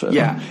 that bullshit.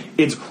 Yeah,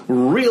 it's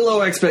real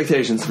low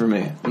expectations for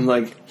me. I'm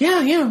like,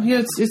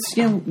 it's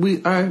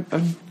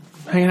I'm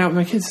hanging out with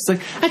my kids. It's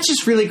like that's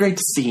just really great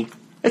to see.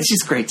 It's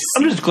just great to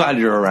see. I'm just glad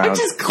you're around. I'm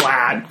just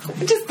glad.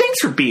 Thanks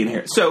for being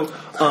here. So,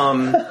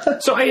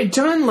 so I had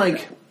done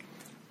like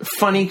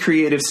funny,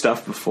 creative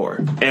stuff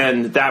before,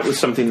 and that was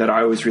something that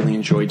I always really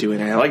enjoyed doing.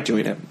 And I like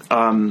doing it.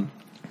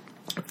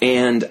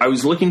 And I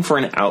was looking for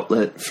an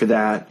outlet for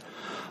that.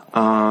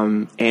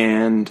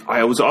 And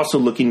I was also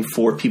looking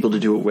for people to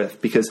do it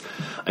with because,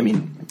 I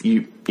mean,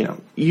 you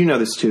know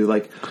this too.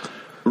 Like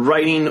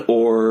writing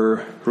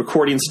or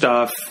recording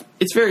stuff.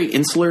 It's very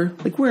insular.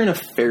 Like, we're in a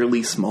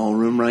fairly small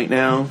room right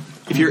now.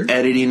 If you're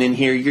editing in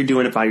here, you're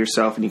doing it by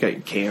yourself and you got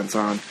your cans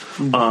on.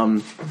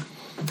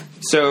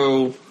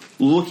 So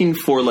looking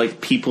for, like,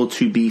 people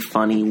to be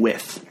funny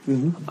with.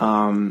 And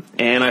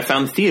I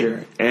found the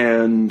theater.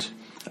 And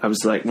I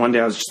was like, one day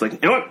I was just like, you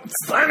know what?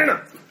 Sign it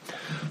up.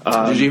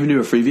 Did you even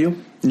do a free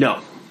view? No.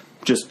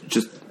 Just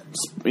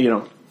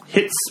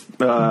hits,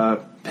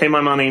 pay my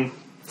money,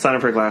 sign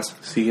up for a class.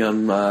 See you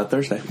on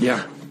Thursday.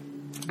 Yeah.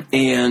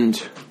 And...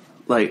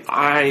 like,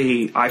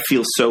 I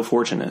feel so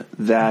fortunate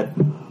that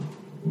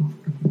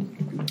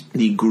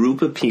the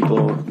group of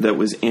people that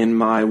was in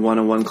my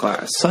 101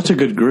 class. Such a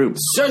good group.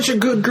 Such a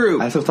good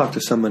group. I still talk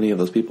to so many of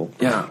those people.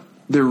 Yeah.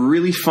 They're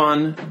really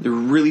fun. They're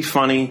really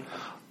funny.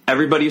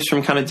 Everybody's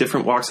from kind of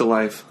different walks of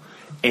life.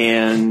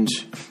 And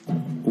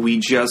we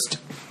just,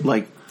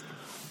 like...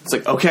 it's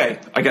like, okay,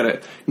 I got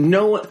it.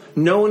 No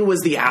one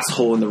was the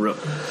asshole in the room.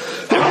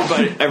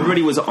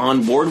 Everybody was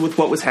on board with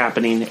what was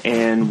happening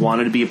and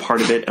wanted to be a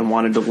part of it and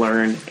wanted to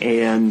learn.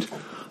 And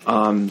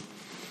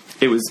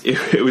it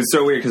was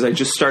so weird because I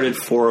just started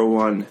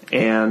 401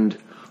 and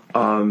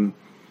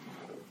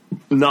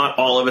not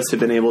all of us have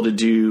been able to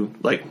do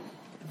like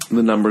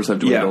the numbers have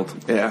dwindled.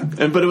 Yeah.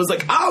 But it was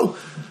like, oh,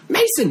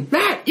 Mason,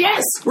 Matt,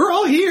 yes, we're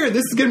all here.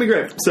 This is gonna be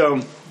great.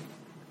 So.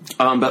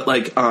 But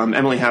like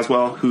Emily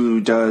Haswell, who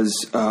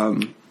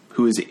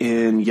is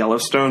in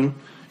Yellowstone,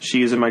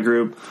 she is in my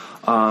group.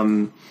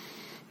 Two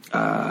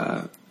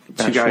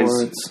guys,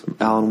 Schwartz,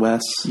 Alan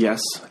West.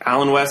 Yes,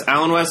 Alan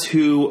West,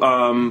 who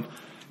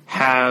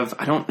have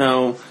I don't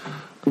know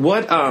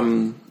what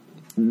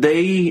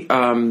they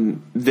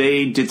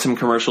did some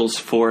commercials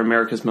for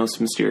America's Most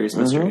Mysterious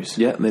Mysteries.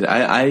 Yeah,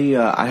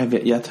 I have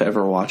yet to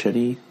ever watch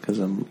any because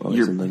I'm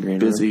always in the green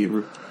busy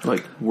room.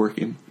 like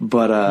working.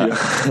 But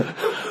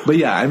but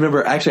yeah, I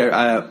remember actually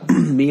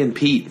me and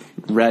Pete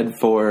read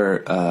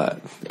for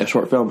a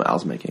short film I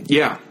was making.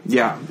 Yeah.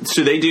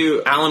 So they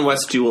do. Alan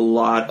West do a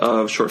lot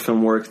of short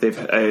film work. They've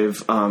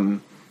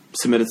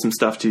submitted some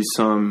stuff to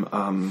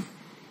some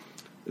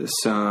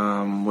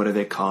what are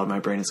they called? My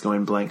brain is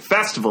going blank.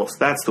 Festivals.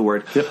 That's the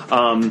word. Yep.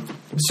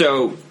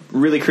 So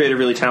really creative,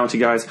 really talented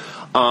guys.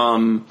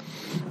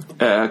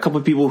 A couple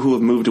of people who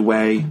have moved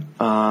away,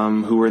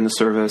 who were in the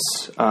service,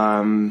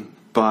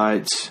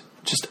 but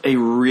just a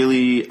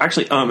really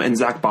and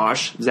Zach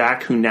Bosch,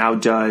 who now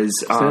does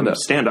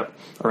stand up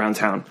around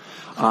town.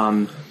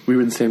 We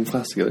were in the same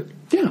class together.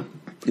 Yeah.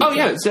 Oh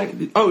yeah, Zach.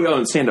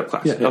 Oh, stand up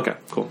class. Yeah. Okay,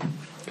 cool.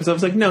 Because I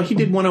was like, no, he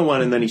did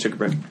 101 and then he took a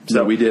break.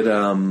 So we did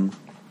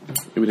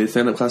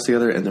stand up class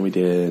together, and then we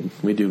do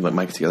like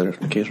mics together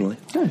occasionally.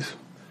 Nice.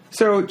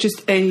 So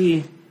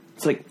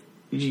it's like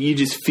you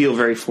just feel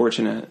very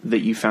fortunate that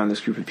you found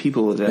this group of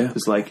people that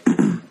was like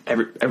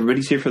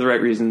everybody's here for the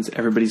right reasons.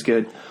 Everybody's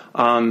good.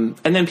 And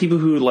then people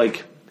who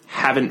like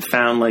haven't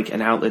found like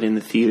an outlet in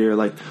the theater.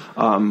 Like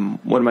one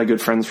of my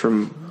good friends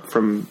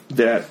from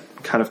that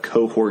kind of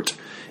cohort,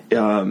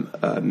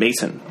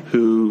 Mason,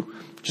 who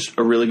just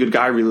a really good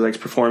guy, really likes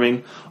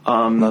performing.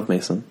 Love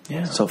Mason.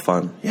 Yeah. So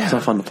fun. Yeah. So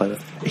fun to play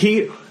with.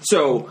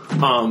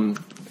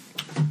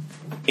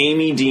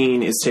 Amy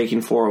Dean is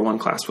taking 401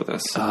 class with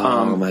us.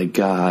 Oh my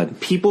God.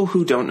 People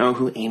who don't know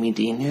who Amy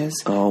Dean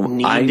is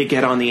need to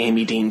get on the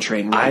Amy Dean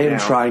train right now. I am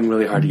trying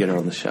really hard to get her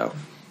on the show.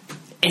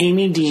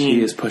 Amy Dean.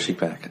 She is pushing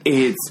back.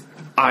 The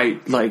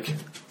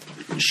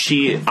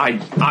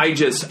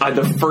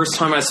first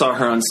time I saw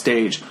her on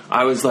stage,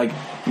 I was like,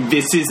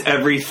 this is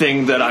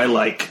everything that I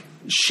like.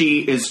 She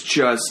is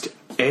just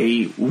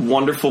a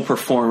wonderful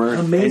performer.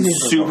 Amazing and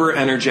super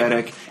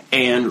energetic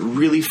and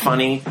really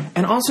funny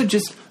and also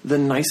just the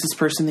nicest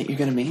person that you're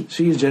going to meet.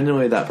 She is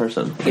genuinely that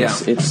person. Yeah.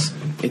 It's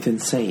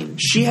insane.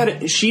 She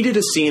did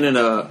a scene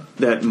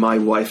that my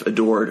wife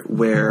adored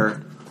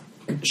where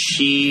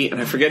and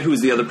I forget who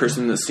was the other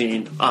person in the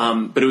scene,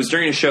 but it was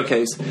during a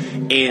showcase,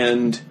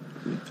 and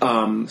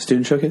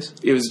student showcase?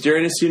 It was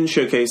during a student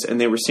showcase,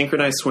 and they were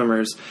synchronized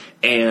swimmers,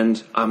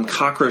 and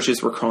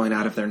cockroaches were crawling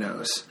out of their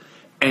nose.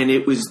 And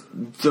it was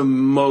the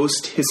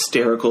most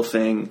hysterical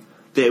thing.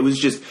 It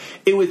was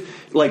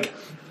like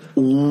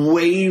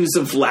waves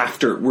of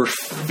laughter were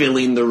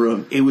filling the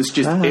room. It was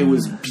it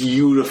was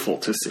beautiful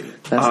to see.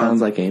 That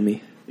sounds like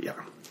Amy. Yeah.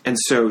 And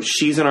so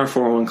she's in our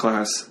 401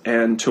 class,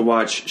 and to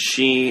watch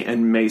she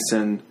and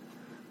Mason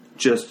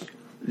just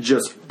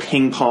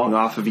ping pong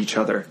off of each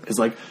other is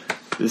like,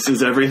 this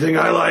is everything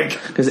I like.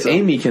 Because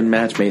Amy can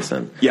match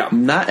Mason. Yeah.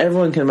 Not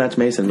everyone can match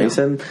Mason. Yeah.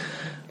 Mason,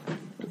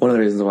 one of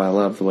the reasons why I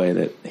love the way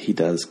that he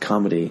does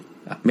comedy,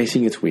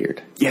 Mason gets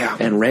weird. Yeah.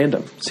 And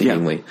random,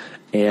 seemingly.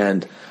 Yeah.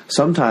 And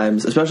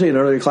sometimes, especially in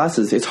earlier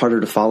classes, it's harder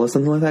to follow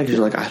something like that because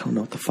you're like, I don't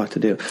know what the fuck to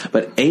do.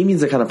 But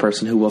Amy's the kind of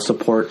person who will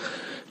support.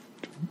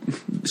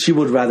 She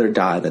would rather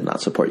die than not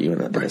support you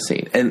in a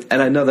scene. And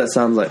I know that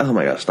sounds like, oh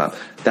my gosh, stop.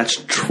 That's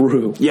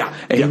true. Yeah.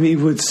 Amy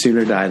would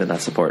sooner die than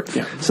not support.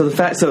 Yeah.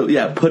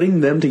 Putting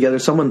them together,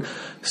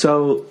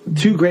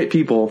 two great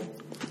people.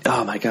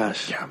 Oh my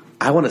gosh. Yeah.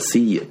 I want to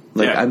see it.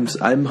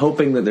 I'm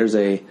hoping that there's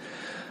a,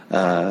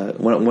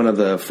 one of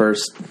the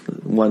first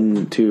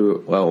 1,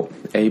 2,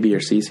 A, B, or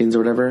C scenes or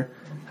whatever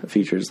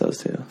features those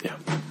two. Yeah.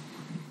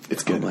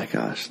 It's good. Oh my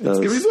gosh. It's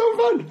going to be so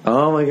fun.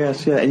 Oh my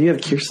gosh, yeah. And you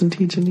have Kirsten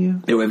teaching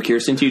you? Yeah, we have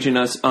Kirsten teaching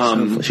us.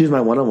 She was my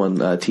one-on-one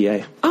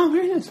TA. Oh,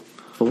 very nice.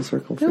 Full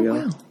circle for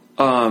y'all.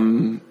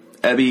 Wow.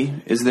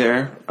 Ebby is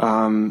there.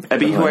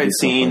 Ebby, who I had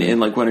seen in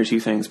like one or two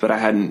things, but I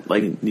hadn't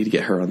like... Need to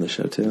get her on the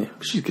show too. Yeah,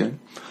 she's good.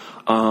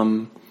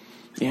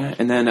 Yeah,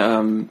 and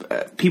then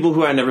people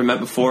who I never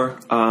met before,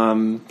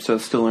 so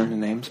still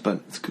learning names,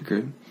 but it's a good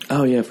group.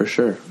 Oh yeah, for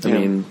sure. I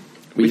mean...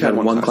 We've had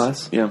one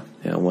class? Yeah.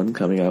 Yeah, one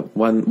coming up.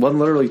 One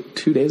literally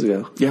 2 days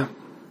ago. Yeah.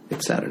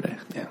 It's Saturday.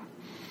 Yeah.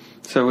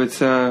 So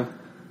the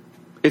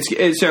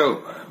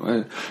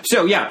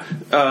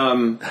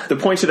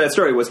point to that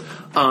story was,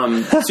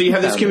 so you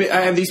have this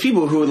I have these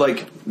people who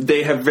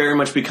they have very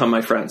much become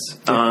my friends.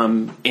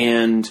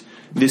 And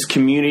this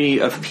community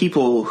of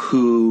people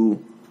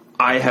who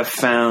I have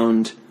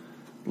found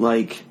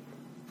a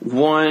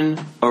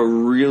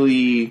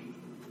really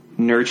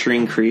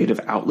nurturing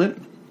creative outlet.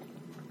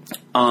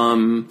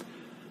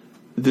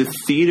 The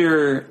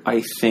theater,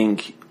 I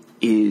think,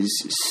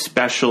 is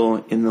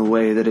special in the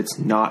way that it's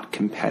not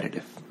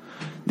competitive.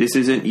 This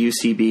isn't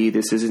UCB.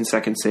 This isn't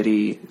Second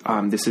City.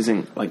 This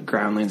isn't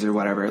Groundlings or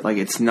whatever.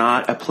 It's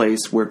not a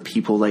place where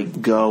people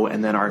go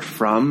and then are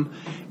from.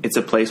 It's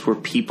a place where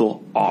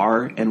people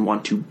are and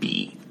want to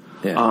be.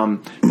 Yeah.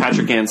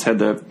 Patrick Gantz had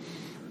the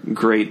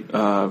great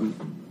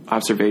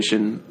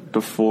observation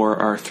before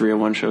our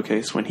 301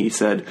 showcase when he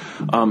said,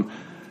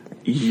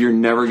 you're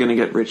never going to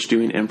get rich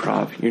doing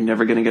improv. You're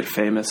never going to get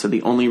famous. So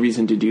the only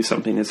reason to do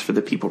something is for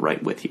the people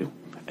right with you.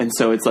 And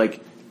so it's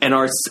and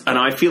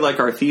I feel like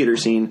our theater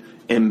scene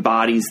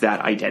embodies that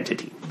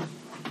identity.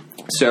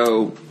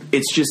 So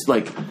it's just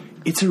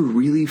it's a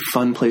really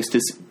fun place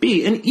to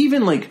be. And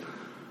even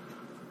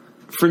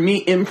for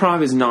me,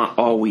 improv is not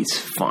always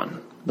fun.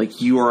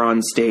 You are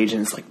on stage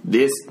and it's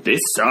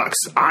this sucks.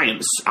 I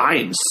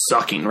am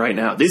sucking right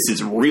now. This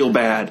is real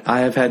bad.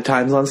 I have had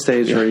times on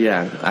stage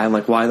where I'm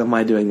why am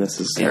I doing this?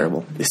 This is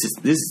terrible. This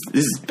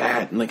is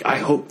bad. And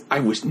I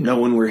wish no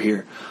one were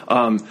here.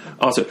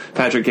 Also,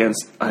 Patrick Gantz,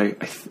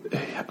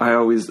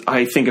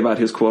 I think about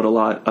his quote a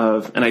lot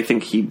and I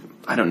think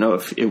I don't know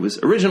if it was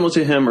original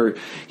to him or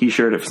he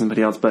shared it for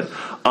somebody else, but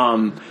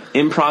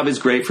improv is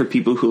great for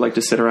people who like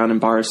to sit around in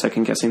bars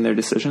second guessing their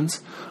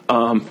decisions.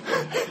 And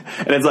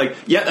it's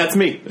yeah, that's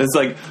me. It's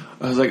I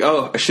was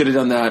oh, I should have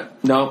done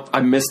that. No,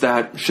 I missed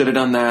that. Should have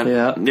done that.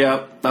 Yeah.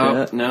 Yeah. Oh,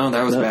 yeah. No,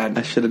 that was bad.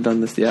 I should have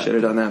done this. Yeah. Should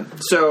have done that.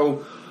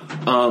 So,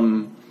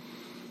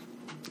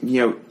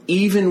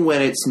 even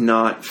when it's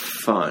not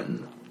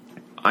fun,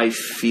 I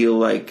feel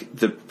like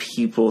the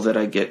people that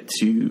I get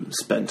to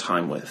spend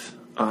time with,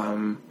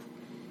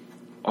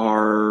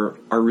 are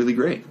really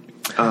great.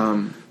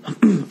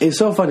 It's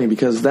so funny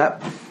because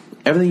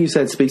everything you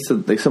said speaks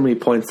to so many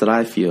points that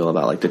I feel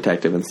about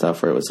detective and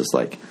stuff, where it was just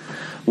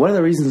one of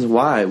the reasons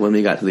why when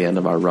we got to the end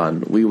of our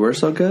run we were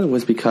so good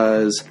was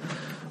because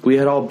we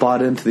had all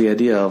bought into the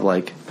idea of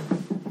I'm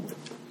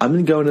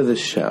going to go into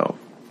this show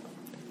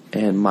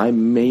and my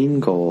main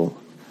goal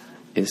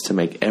is to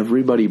make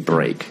everybody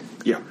break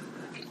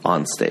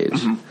on stage.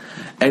 Mm-hmm.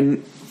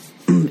 And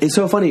it's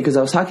so funny because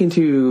I was talking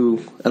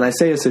to, and I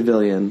say a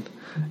civilian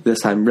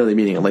this time, really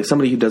meaning it,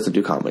 somebody who doesn't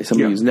do comedy,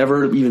 somebody who's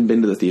never even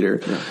been to the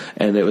theater,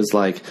 and it was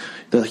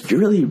they're you're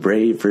really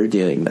brave for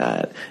doing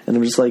that, and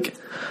I'm just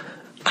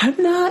I'm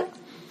not.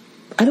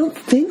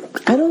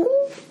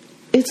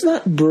 It's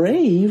not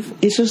brave.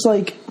 It's just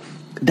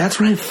that's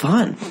where I have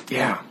fun.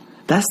 Yeah,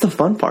 That's the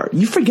fun part.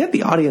 You forget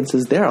the audience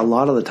is there a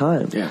lot of the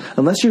time. Yeah.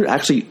 Unless you're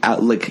actually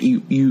out, like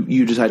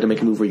you decide to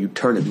make a move where you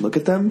turn and look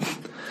at them.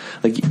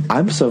 Like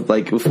I'm so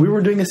like if we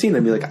were doing a scene,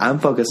 I'd be like, I'm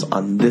focused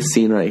on this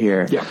scene right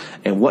here. Yeah.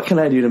 And what can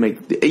I do to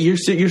make you're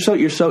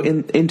so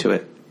into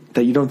it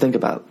that you don't think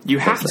about. You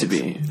have to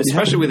be,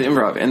 especially with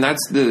improv, and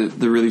that's the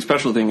really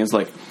special thing is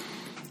like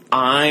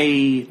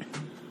I'm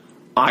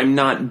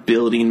not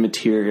building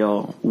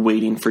material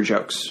waiting for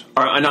jokes.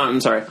 I'm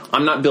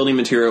not building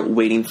material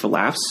waiting for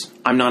laughs.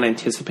 I'm not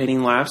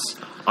anticipating laughs.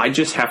 I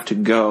just have to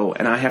go,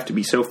 and I have to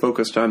be so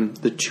focused on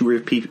the two or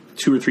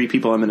three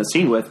people I'm in a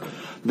scene with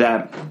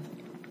that,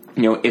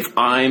 you know, if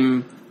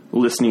I'm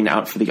listening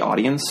out for the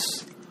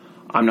audience,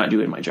 I'm not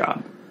doing my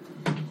job.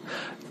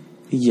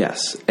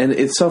 Yes, and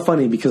it's so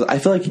funny because I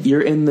feel like you're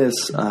in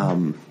this.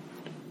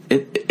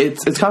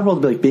 It's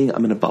comparable to like being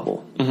I'm in a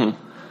bubble,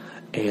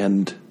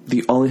 and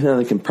the only thing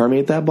that can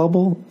permeate that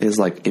bubble is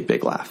like a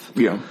big laugh.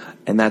 Yeah.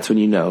 And that's when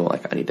you know,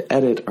 like, I need to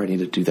edit or I need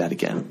to do that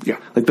again. Yeah.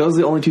 Like, those are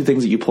the only two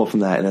things that you pull from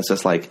that. And it's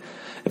just like,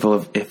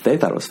 if they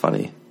thought it was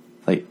funny,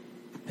 like,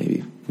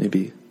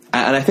 maybe.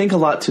 And I think a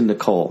lot to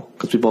Nicole,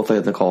 because we both played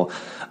with Nicole.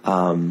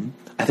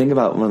 I think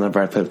about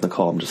whenever I play with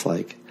Nicole, I'm just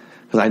like,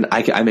 because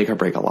I make her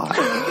break a lot.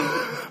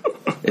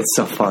 It's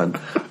so fun.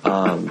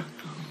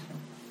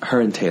 Her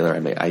and Taylor,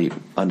 I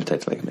undertake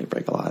to make them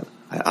break a lot,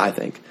 I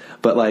think.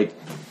 But, like,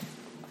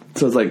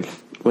 so it's like,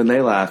 when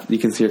they laugh, you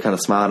can see her kind of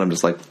smile, and I'm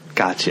just like,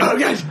 gotcha. Oh,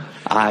 guys.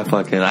 I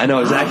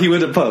know exactly where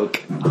to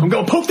poke. I'm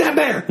going to poke that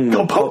bear.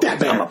 Go poke that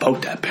bear. I'm going to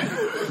poke that bear.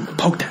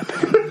 Poke that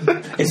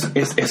bear.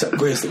 It's a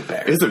grizzly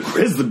bear. It's a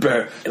grizzly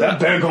bear. That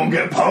bear going to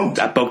get poked.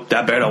 That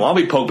bear don't want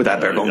to be poked, but that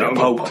bear going to get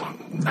poked.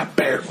 That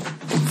bear,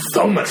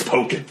 so much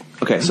poking.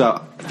 Okay,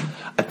 so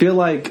I feel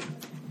like,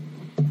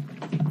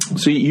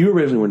 so you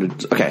originally wanted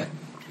to, okay.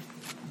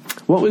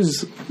 What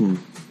was,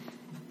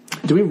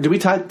 did we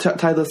tie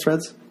those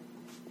threads?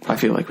 I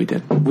feel like we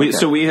did. Okay.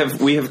 So we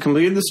have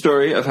completed the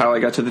story of how I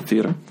got to the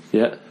theater.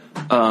 Yeah.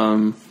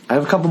 I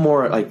have a couple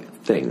more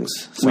like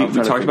things. So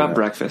we talked about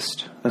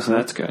breakfast, so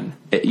that's good.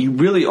 You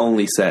really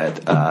only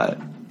said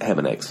ham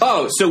and eggs.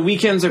 Oh, so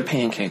weekends are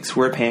pancakes.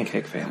 We're a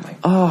pancake family.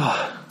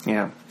 Oh,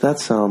 yeah. That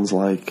sounds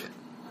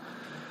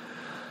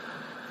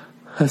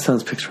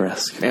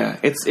picturesque. Yeah,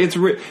 it's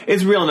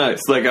real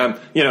nice. Like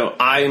you know,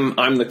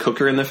 I'm the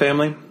cooker in the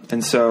family,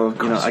 and so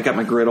you know, I got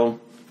my griddle,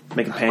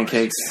 making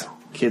pancakes.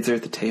 Kids are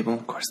at the table.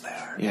 Of course they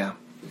are. Yeah.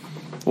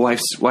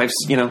 Wife's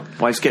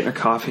getting her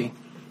coffee.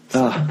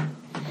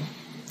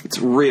 It's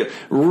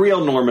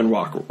real Norman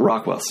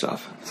Rockwell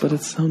stuff. But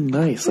it's so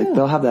nice. Like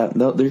they'll have that.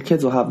 Their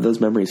kids will have those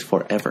memories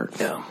forever.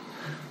 Yeah.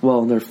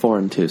 Well, they're 4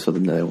 and 2, so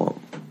then they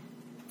won't.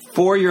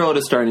 4-year-old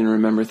is starting to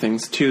remember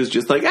things. 2 is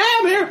just like,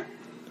 I'm here.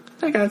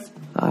 Hey guys.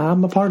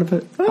 I'm a part of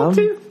it.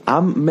 too.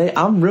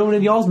 I'm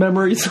ruining y'all's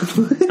memories.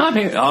 I'm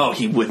here. Oh,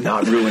 he would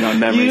not ruin our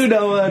memories. You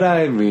know what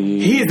I mean.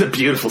 He's a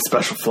beautiful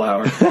special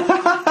flower. So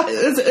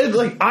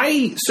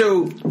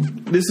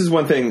this is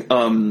one thing.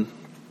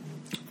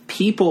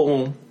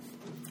 People,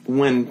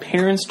 when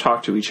parents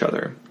talk to each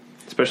other,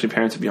 especially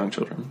parents of young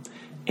children,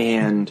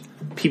 and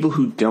people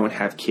who don't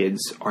have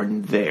kids are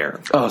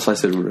there. Oh, so I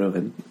said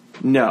ruin.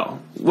 No.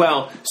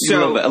 Well,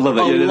 so I love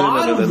it. A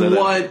lot of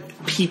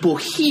what people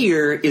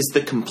hear is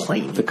the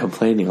complaint. The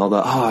complaining, all the,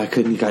 I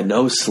got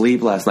no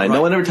sleep last night. Right.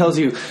 No one ever tells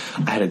you,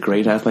 I had a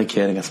great night with my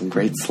kid, I got some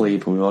great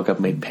sleep, and we woke up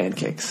and made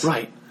pancakes.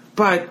 Right.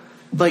 But,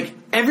 like,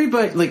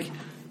 everybody, like,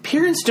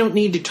 parents don't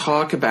need to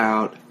talk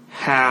about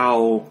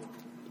how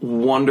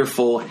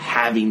wonderful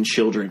having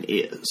children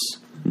is.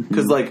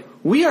 Because, like,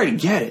 we already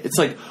get it. It's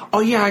like,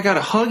 oh, yeah, I got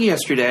a hug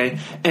yesterday,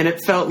 and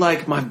it felt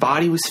like my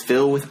body was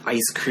filled with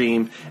ice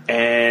cream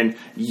and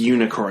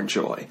unicorn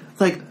joy.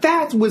 Like,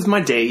 that was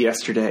my day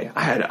yesterday.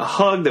 I had a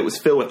hug that was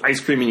filled with ice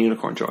cream and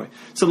unicorn joy.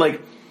 So,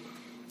 like,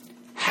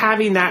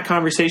 having that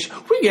conversation,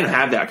 we're going to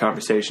have that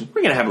conversation.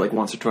 We're going to have it, like,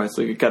 once or twice.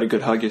 Like, you got a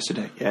good hug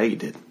yesterday. Yeah, you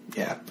did.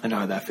 Yeah, I know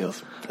how that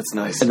feels. That's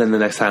nice. And then the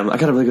next time, I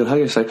got a really good hug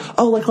yesterday.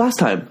 Oh, like last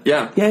time.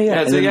 Yeah.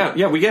 Yeah.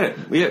 Yeah, we get it.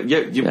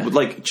 Yeah.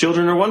 Like,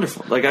 children are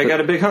wonderful. Like, I got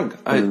a big hug.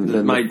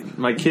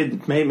 My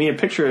kid made me a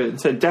picture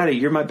and said, Daddy,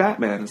 you're my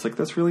Batman. It's like,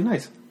 that's really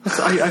nice.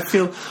 I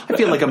feel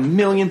like $1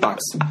 million.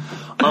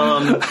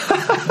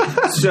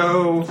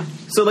 So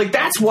like,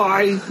 that's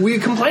why we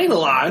complain a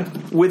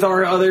lot with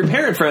our other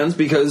parent friends,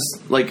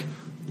 because, like,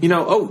 you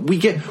know, we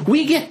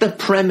get the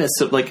premise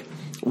of, like,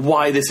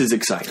 why this is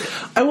exciting.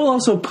 I will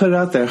also put it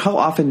out there. How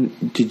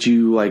often did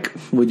you, like,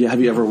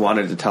 have you ever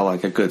wanted to tell,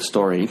 like, a good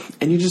story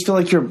and you just feel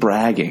like you're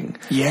bragging?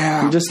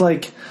 Yeah. You're just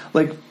like,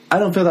 I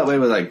don't feel that way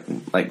with,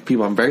 like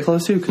people I'm very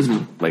close to, because,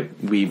 like,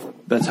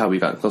 that's how we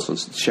got close to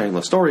sharing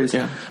those stories.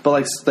 Yeah.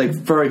 But,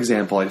 like, for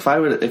example, like, if I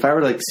were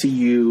to, like, see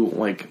you,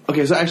 like,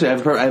 okay, so actually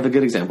I have a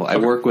good example. I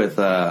work with,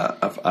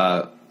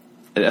 a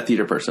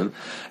theater person,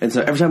 and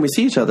so every time we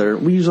see each other,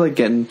 we usually, like,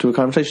 get into a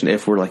conversation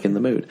if we're, like, in the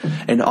mood.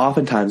 And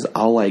oftentimes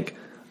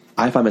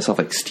I find myself,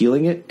 like,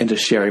 stealing it and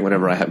just sharing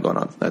whatever I have going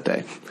on that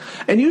day.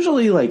 And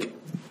usually, like,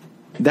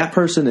 that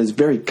person is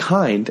very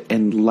kind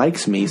and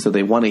likes me, so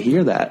they want to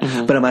hear that.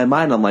 But in my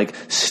mind, I'm like,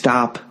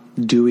 stop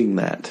doing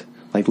that.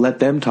 Like, let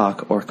them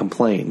talk or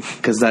complain,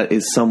 because that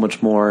is so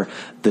much more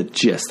the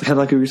gist. Kind of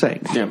like what you were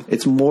saying. Yeah.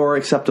 It's more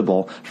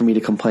acceptable for me to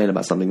complain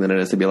about something than it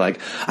is to be like,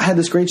 I had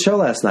this great show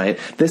last night.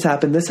 This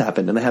happened,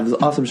 and I have this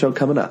awesome show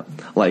coming up.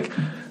 Like,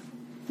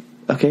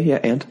 okay, yeah,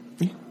 and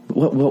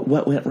what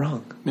went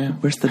wrong? Yeah.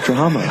 Where's the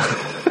drama?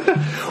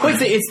 Well,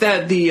 it's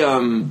that the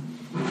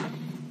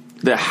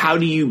how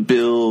do you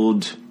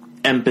build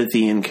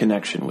empathy and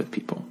connection with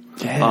people?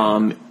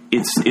 Yeah.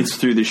 It's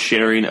through the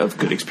sharing of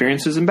good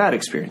experiences and bad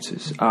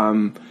experiences.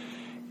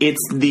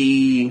 It's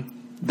the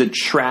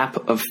trap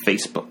of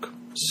Facebook,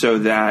 so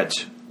that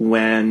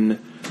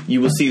when you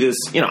will see this,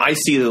 I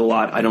see it a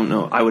lot. I don't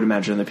know. I would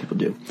imagine that people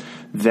do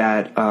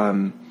that.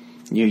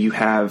 You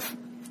have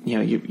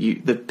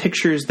the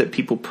pictures that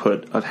people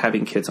put of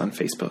having kids on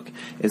Facebook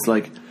is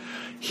like,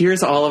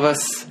 here's all of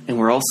us, and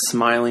we're all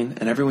smiling,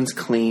 and everyone's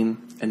clean,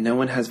 and no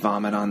one has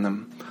vomit on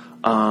them.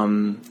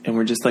 And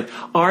we're just like,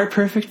 our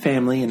perfect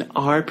family and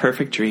our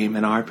perfect dream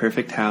and our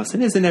perfect house.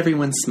 And isn't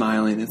everyone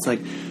smiling? It's like,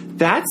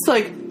 that's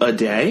like a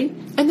day.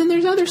 And then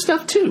there's other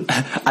stuff too.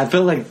 I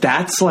feel like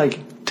that's like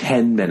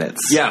 10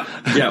 minutes.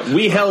 Yeah.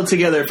 We held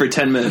together for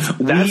 10 minutes.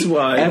 That's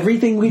why.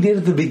 Everything we did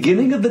at the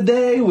beginning of the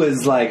day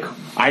was like,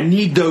 I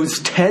need those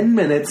 10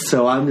 minutes,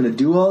 so I'm going to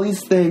do all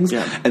these things.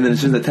 Yeah. And then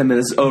as soon as the 10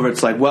 minutes is over,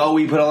 it's like, well,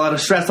 we put a lot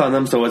of stress on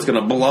them, so it's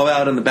going to blow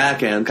out in the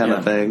back end kind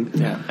of thing.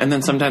 Yeah. And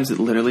then sometimes it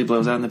literally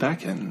blows out in the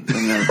back end.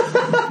 And then,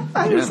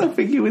 I was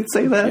hoping you would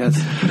say that. Yes.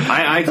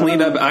 I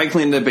cleaned up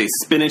a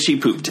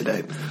spinachy poop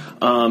today.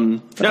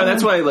 No,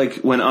 that's why, like,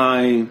 when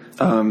I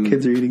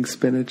kids are eating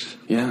spinach.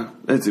 Yeah,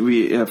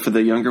 for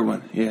the younger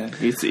one. Yeah,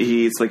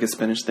 he eats like a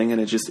spinach thing, and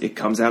it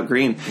comes out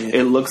green. Yeah.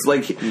 It looks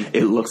like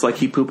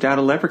he pooped out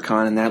a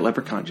leprechaun, and that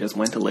leprechaun just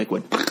went to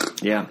liquid.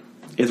 Yeah,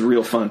 it's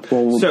real fun.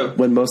 Well, so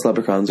when most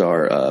leprechauns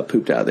are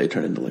pooped out, they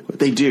turn into liquid.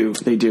 They do.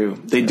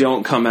 They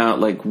don't come out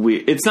like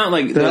weird. It's not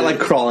like they're not like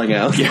crawling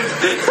out. Yeah.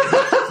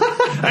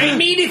 I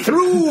made it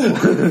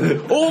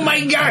through! Oh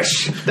my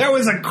gosh! That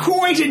was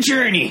quite a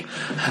journey!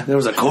 There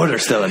was a quarter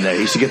still in there.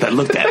 You should get that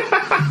looked at.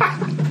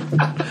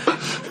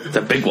 It's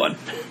a big one.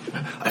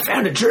 I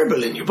found a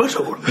gerbil in your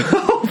butthole.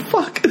 Oh,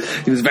 fuck.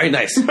 He was very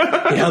nice.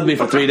 He held me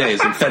for 3 days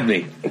and fed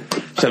me.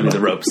 Showed me the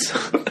ropes.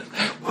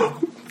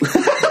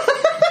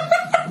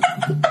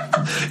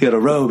 He had a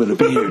robe and a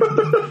beard.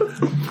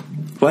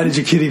 Why did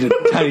your kid eat a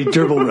tiny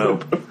gerbil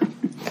robe?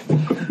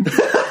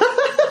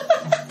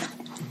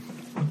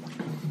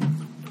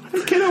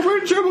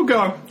 Where'd gerbil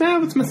go?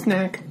 That was my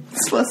snack.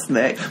 It's my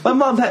snack. My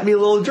mom had me a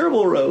little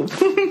gerbil robe.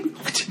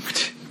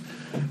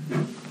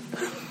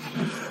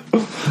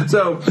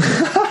 So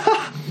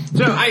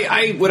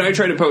when I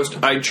try to post,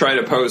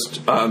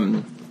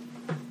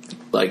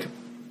 like,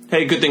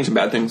 hey, good things and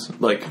bad things.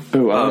 Like,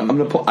 ooh, I'm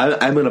gonna pull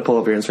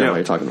up your Instagram while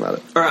you're talking about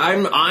it. Or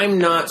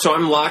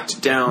I'm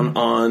locked down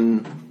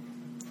on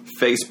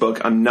Facebook.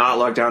 I'm not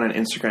locked down on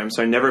Instagram,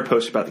 so I never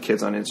post about the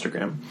kids on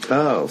Instagram.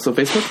 Oh, so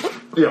Facebook?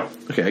 Yeah.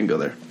 Okay, I can go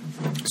there.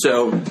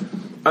 So,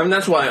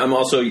 that's why I'm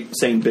also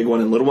saying big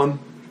one and little one,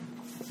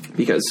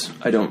 because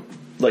I don't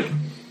like.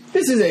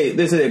 This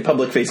is a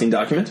public facing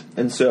document,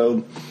 and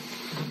so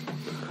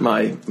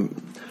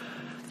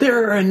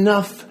there are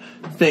enough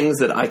things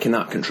that I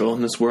cannot control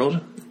in this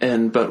world,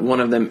 but one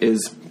of them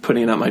is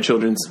putting out my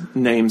children's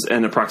names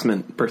and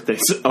approximate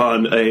birthdays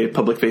on a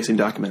public facing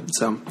document.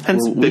 So,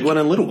 hence big one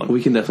and little one.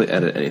 We can definitely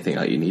edit anything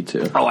out you need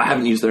to. Oh, I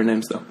haven't used their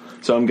names though,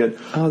 so I'm good.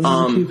 Oh, this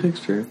is a cute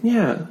picture.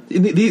 Yeah,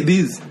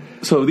 these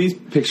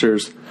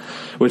pictures,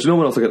 which no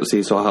one else will get to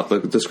see, so I'll have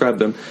to describe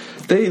them.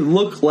 They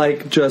look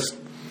like just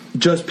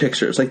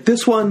pictures. Like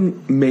this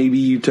one, maybe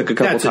you took a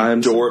couple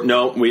times. That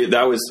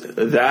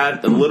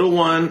little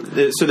one.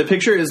 So the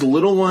picture is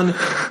little one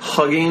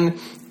hugging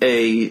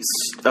a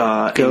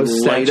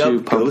light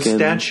up ghost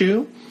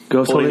statue.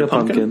 Ghost holding a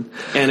pumpkin.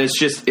 And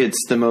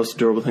it's the most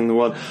adorable thing in the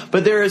world.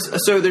 But there's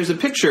a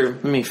picture.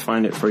 Let me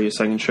find it for you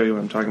so I can show you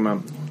what I'm talking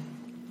about.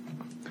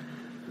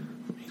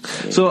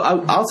 So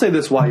I'll say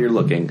this while you're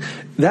looking.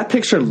 That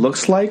picture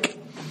looks like,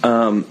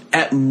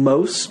 at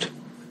most,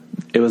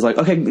 it was like,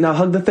 okay, now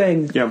hug the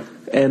thing. Yeah.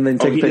 And then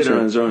take a picture. Did it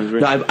on his own,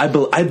 right?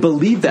 No, I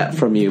believe that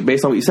from you,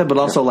 based on what you said, but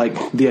also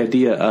like the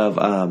idea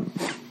of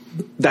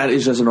that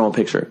is just a normal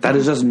picture. That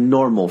is just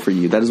normal for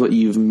you. That is what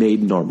you've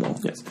made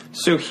normal. Yes.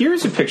 So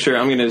here's a picture.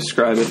 I'm going to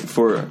describe it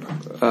for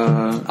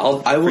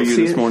I will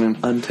see this morning.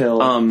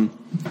 Until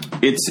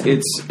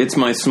it's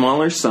my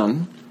smaller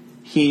son.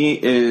 He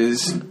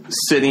is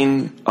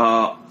sitting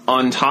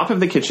on top of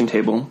the kitchen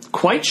table,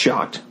 quite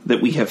shocked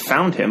that we have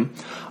found him.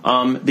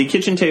 The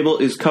kitchen table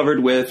is covered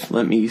with,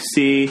 let me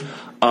see,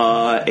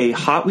 a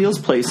Hot Wheels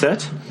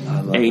playset,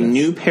 a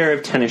new pair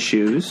of tennis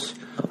shoes,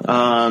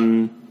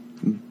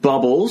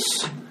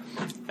 bubbles,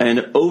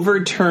 an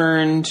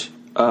overturned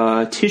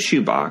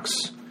tissue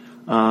box,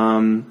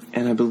 and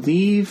I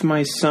believe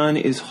my son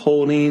is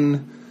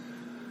holding...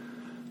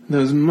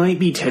 Those might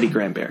be Teddy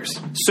Graham bears.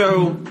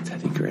 So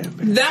Teddy Graham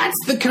bears. That's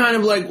the kind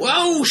of like,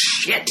 whoa,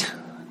 shit,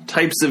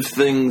 types of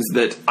things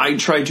that I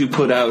try to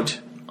put out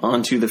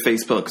onto the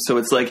Facebook. So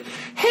it's like,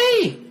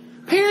 hey,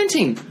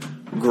 parenting,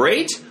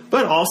 great,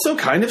 but also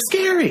kind of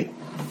scary.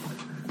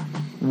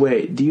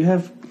 Wait, do you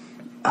have...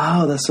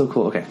 Oh, that's so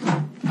cool. Okay.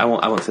 I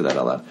won't say that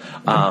out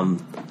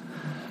loud.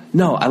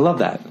 No, I love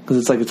that because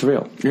it's like it's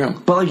real. Yeah.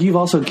 But like you've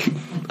also...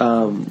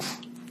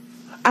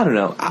 I don't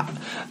know.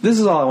 This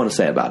is all I want to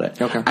say about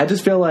it. Okay. I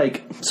just feel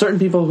like certain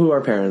people who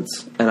are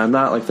parents, and I'm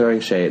not like throwing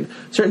shade,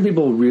 certain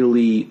people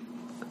really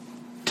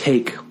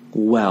take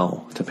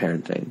well to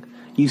parenting.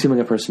 You seem like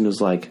a person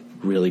who's like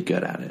really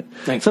good at it.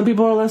 Thank Some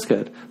people are less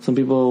good. Some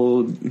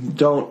people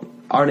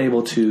aren't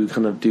able to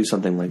kind of do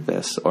something like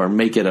this or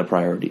make it a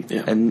priority.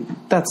 Yeah. And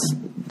that's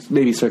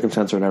maybe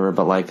circumstance or whatever,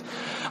 but like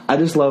I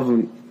just love,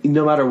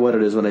 no matter what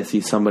it is, when I see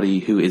somebody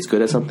who is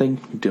good at something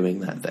doing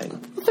that thing.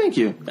 Well, thank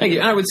you.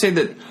 I would say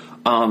that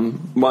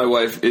my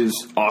wife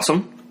is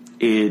awesome.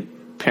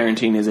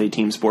 Parenting is a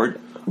team sport.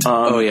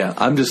 Oh yeah,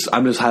 I'm just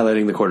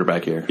highlighting the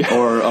quarterback here,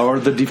 or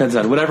the defense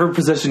end, whatever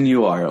position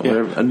you are.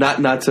 Whatever,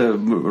 not to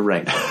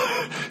rank.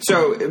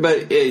 So,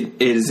 but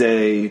it is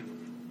a,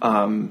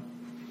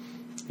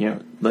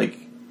 like,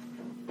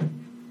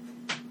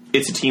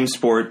 it's a team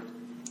sport.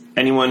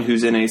 Anyone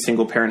who's in a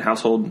single parent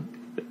household,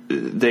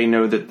 they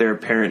know that their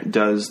parent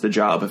does the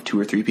job of 2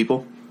 or 3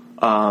 people.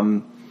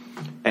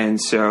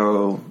 And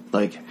so,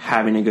 like,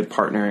 having a good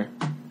partner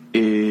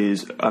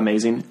is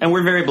amazing. And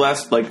we're very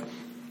blessed. Like,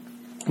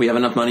 we have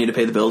enough money to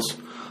pay the bills,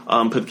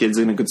 put the kids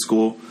in a good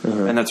school,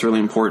 and that's really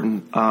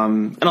important.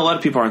 And a lot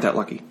of people aren't that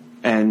lucky.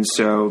 And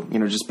so,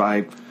 just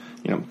by,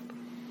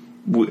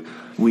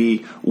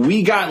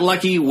 we got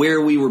lucky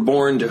where we were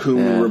born to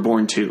whom we were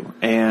born to.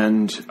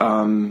 And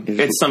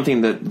it's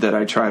something that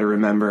I try to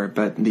remember.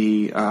 But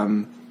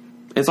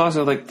it's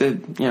also like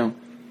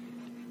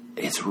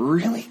it's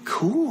really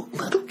cool.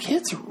 Little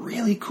kids are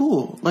really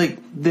cool. Like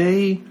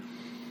they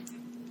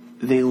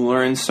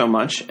learn so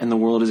much, and the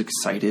world is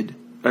excited.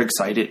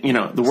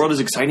 The world is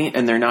exciting,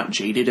 and they're not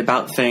jaded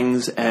about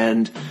things.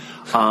 And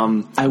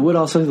I would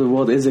also say the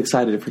world is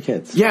excited for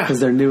kids, yeah, because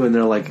they're new and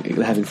they're like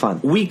having fun.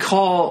 We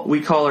call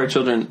our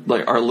children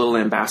like our little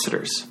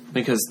ambassadors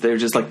because they're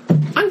just like,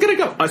 I'm gonna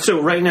go.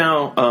 So right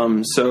now,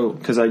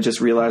 because I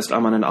just realized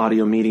I'm on an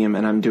audio medium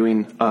and I'm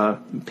doing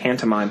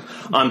pantomime.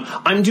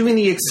 I'm doing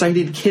the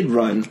excited kid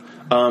run.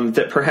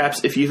 That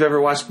perhaps if you've ever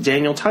watched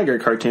Daniel Tiger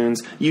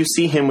cartoons, you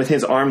see him with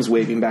his arms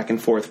waving back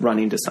and forth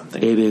running to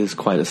something. It is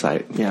quite a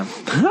sight. Yeah.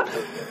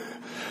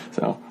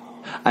 So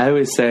I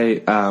always say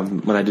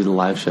when I do the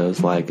live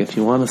shows, like, if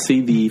you want to see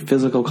the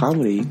physical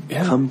comedy,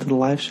 come to the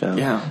live show.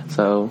 Yeah.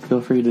 So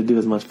feel free to do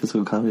as much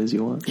physical comedy as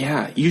you want.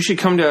 Yeah. You should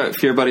come to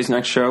Fear Buddy's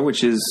next show,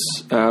 which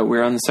is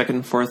we're on the 2nd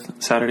and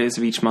 4th Saturdays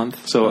of each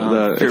month. So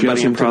Fear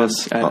Buddy Improv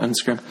at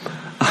Instagram.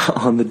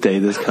 On the day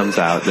this comes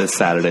out, this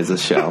Saturday's the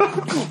show.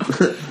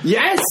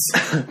 Yes!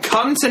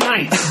 Come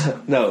tonight!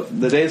 No,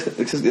 the day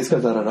this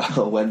comes out on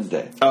a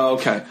Wednesday. Oh,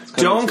 okay.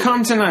 Don't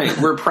come tonight.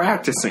 We're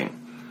practicing.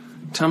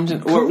 Come to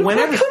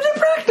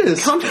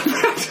practice. Come to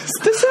practice.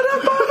 To set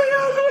up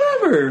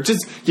whatever.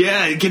 Just,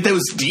 get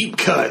those deep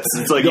cuts.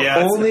 It's like, the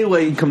only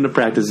way you come to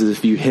practice is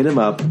if you hit him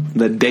up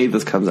the day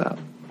this comes out.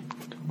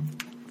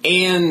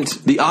 And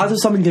the odds of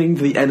someone getting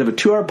to the end of a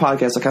 2-hour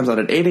podcast that comes out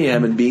at 8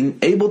 a.m. and being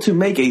able to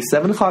make a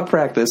 7 o'clock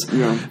practice,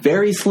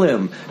 very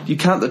slim. You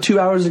count the 2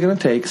 hours it's going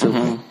to take,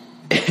 so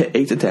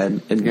 8 to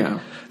 10.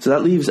 And so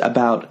that leaves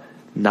about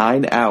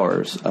 9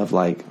 hours of,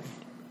 like,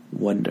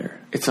 wonder.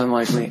 It's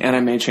unlikely, and I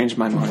may change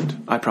my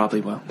mind. I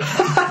probably will.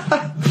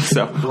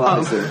 So,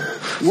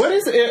 what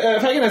is?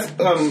 If I can ask,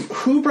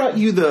 who brought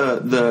you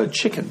the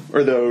chicken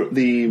or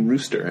the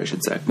rooster? I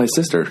should say. My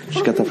sister.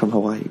 She got that from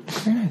Hawaii.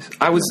 Very nice.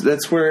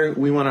 That's where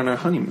we went on our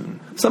honeymoon.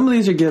 Some of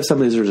these are gifts.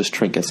 Some of these are just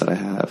trinkets that I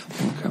have.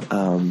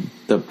 Okay.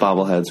 The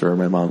bobbleheads where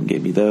my mom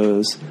gave me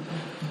those.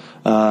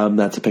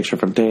 That's a picture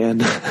from Dan.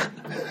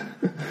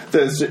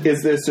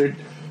 Is this?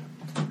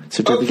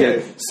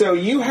 Certificate. Okay, so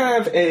you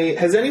have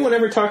has anyone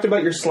ever talked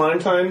about your Slime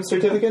Time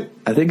certificate?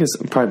 I think it's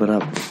probably been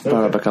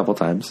brought up a couple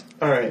times.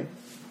 All right.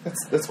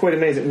 That's quite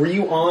amazing. Were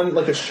you on,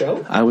 like, a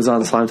show? I was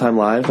on Slime Time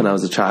Live when I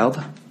was a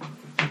child.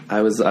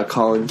 I was a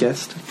call-in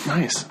guest.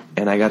 Nice.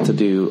 And I got to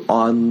do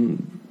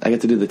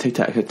the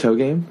tic-tac-toe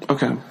game.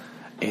 Okay.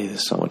 It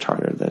is so much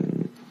harder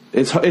than...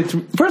 It's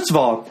first of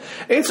all,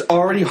 it's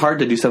already hard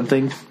to do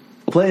something...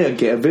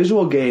 Play a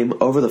visual game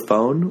over the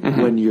phone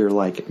when you're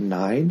like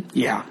 9.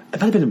 Yeah. It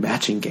might have been a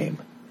matching game.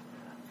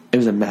 It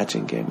was a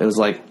matching game. It was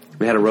like,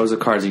 we had a rows of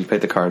cards and you played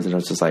the cards, and it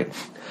was just like,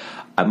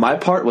 my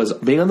part was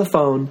being on the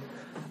phone.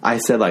 I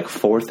said like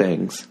 4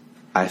 things.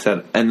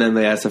 And then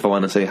they asked if I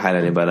wanted to say hi to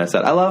anybody. I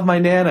said, I love my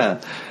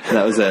Nana. And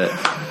that was it.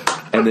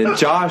 And then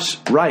Josh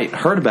Wright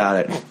heard about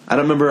it. I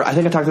don't remember. I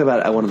think I talked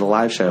about it at one of the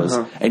live shows,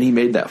 and he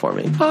made that for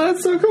me. Oh,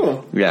 that's so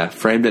cool. Yeah,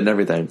 framed it and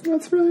everything.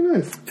 That's really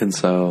nice. And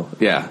so,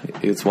 yeah,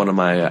 it's one of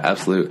my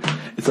absolute...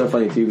 It's so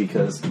funny, too,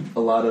 because a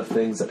lot of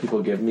things that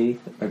people give me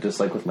are just,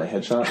 like, with my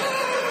headshot.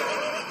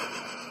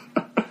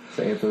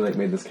 So Anthony, like,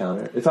 made this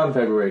counter. It's on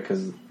February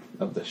because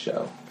of the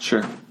show.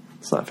 Sure.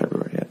 It's not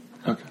February yet.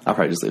 Okay. I'll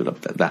probably just leave it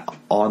up that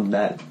on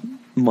that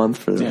month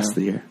for the rest of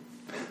the year.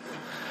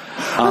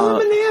 I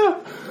love banana.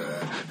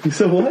 You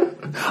said what?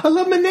 I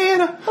love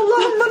banana. I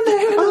love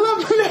banana. I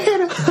love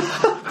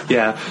banana.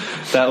 Yeah,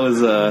 that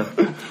was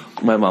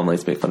My mom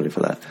likes to make fun of me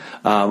for that.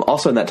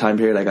 Also, in that time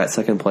period, I got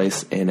second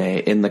place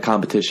in the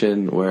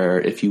competition where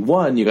if you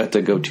won, you got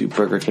to go to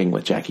Burger King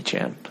with Jackie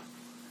Chan.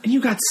 And you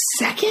got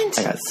second?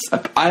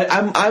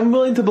 I'm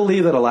willing to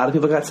believe that a lot of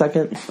people got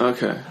second.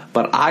 Okay.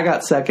 But I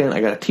got second.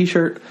 I got a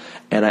T-shirt,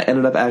 and I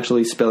ended up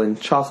actually spilling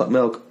chocolate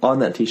milk on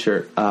that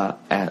T-shirt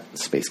at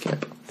Space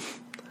Camp.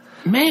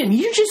 Man,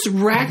 you just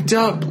racked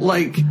up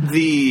like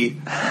the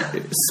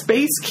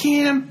Space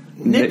Camp,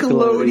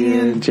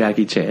 Nickelodeon,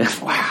 Jackie Chan.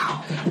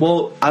 Wow.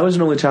 Well, I was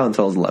an only child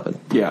until I was 11.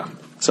 Yeah.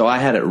 So I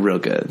had it real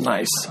good.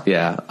 Nice.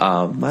 Yeah.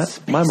 My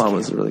mom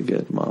was a really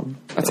good mom.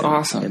 That's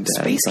awesome. And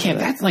dad Space Camp,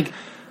 that's like,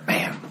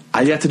 man.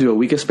 I got to do a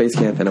week of Space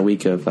Camp and a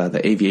week of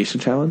the Aviation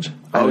Challenge.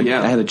 I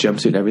had a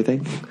jumpsuit and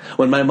everything.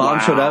 When my mom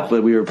showed up,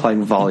 we were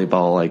playing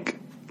volleyball, like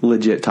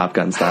legit Top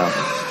Gun style.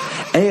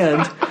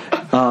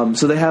 And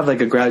so they have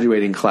like a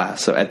graduating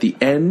class. So at the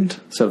end,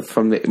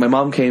 my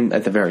mom came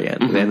at the very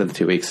end, at the end of the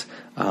 2 weeks.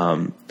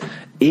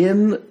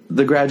 In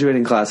the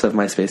graduating class of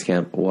my Space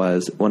Camp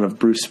was one of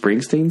Bruce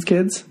Springsteen's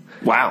kids.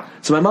 Wow.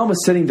 So my mom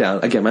was sitting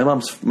down. Again, my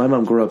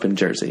mom grew up in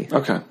Jersey.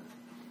 Okay.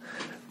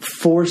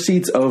 4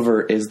 seats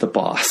over is the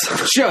boss.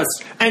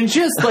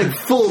 Just like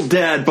full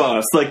dad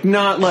boss, like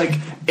not like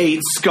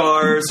 8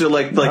 scars or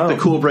like the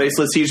cool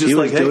bracelets. He was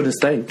doing his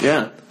thing.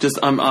 Yeah, just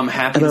I'm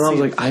happy. And my mom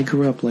was like, I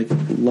grew up like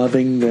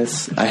loving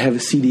this. I have a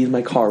CD in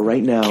my car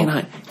right now.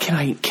 Can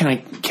I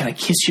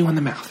kiss you on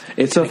the mouth?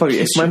 It's so funny.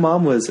 If my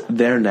mom was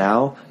there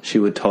now, she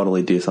would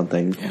totally do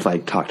something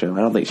like talk to him.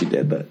 I don't think she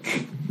did, but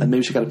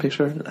maybe she got a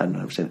picture. I don't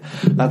understand.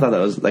 I thought that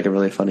was like a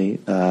really funny.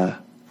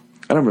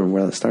 I don't remember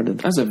where that started.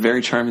 That was a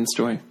very charming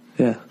story.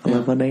 Yeah, I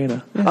love my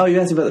Nana. Yeah. Oh,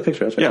 you asked me about the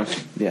picture. That's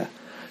right. Yeah.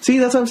 See,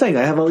 that's what I'm saying.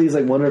 I have all these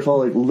like wonderful,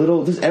 like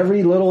little, just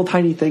every little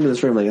tiny thing in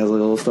this room like has a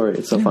little story.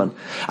 It's so fun.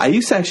 I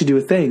used to actually do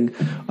a thing.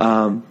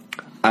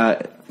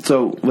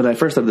 So when I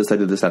first did this, I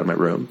did this out of my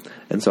room,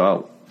 and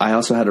so I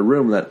also had a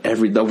room that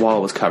the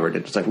wall was covered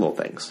in just like little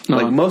things.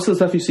 Like most of the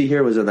stuff you see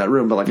here was in that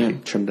room, but like I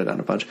trimmed it down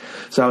a bunch.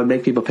 So I would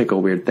make people pick a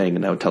weird thing,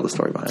 and I would tell the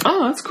story behind it.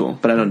 Oh, that's cool.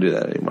 But I don't do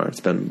that anymore. It's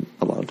been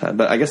a long time.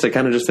 But I guess I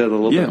kind of just did it a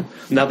little bit.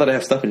 Now that I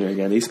have stuff in here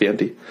again, it used to be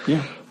empty.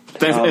 Yeah.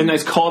 A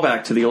nice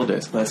callback to the old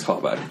days. Nice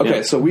callback.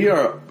 Okay, so we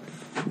are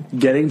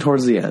getting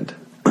towards the end.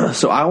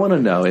 So I want to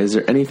know: is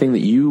there anything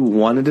that you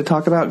wanted to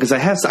talk about? Because I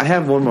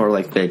have one more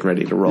like thing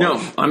ready to roll. No,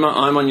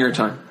 I'm on your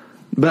time.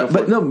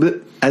 But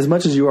as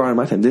much as you are on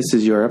my time, this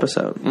is your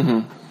episode.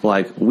 Mm-hmm.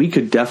 Like we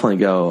could definitely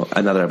go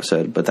another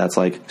episode, but that's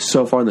like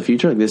so far in the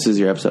future. Like this is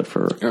your episode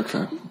for.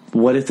 Okay.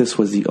 What if this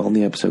was the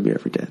only episode we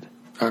ever did?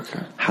 Okay.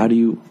 How do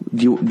you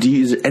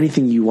is there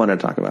anything you want to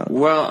talk about?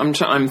 Well,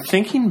 I'm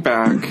thinking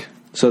back.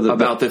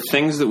 About the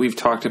things that we've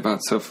talked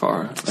about so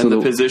far and the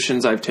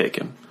positions I've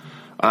taken.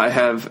 I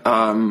have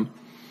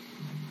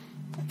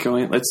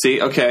let's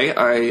see. Okay,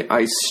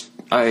 I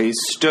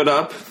stood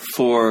up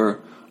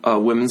for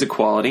women's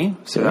equality,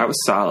 so that was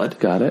solid.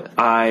 Got it.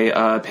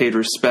 I paid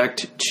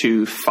respect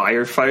to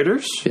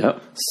firefighters.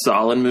 Yep.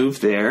 Solid move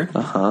there.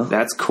 Uh-huh.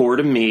 That's core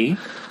to me.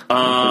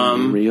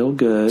 Real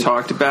good.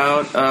 Talked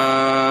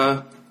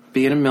about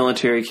being a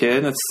military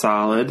kid, that's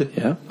solid.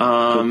 Yeah.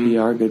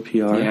 Good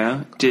PR.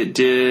 Yeah. Did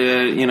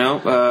you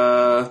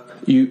know?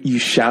 You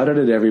shouted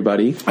at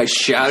everybody. I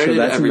shouted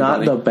at everybody. So that's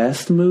not the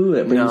best move.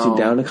 It brings you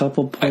down a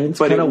couple points.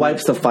 But kind of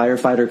wipes the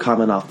firefighter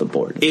comment off the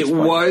board. It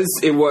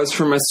was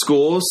from my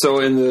school.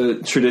 So in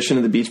the tradition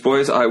of the Beach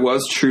Boys, I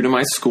was true to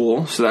my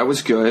school. So that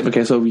was good.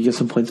 Okay, so we get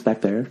some points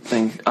back there.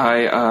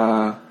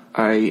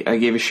 I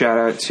gave a shout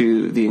out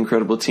to the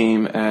incredible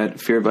team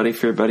at Fear Buddy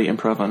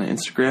Improv on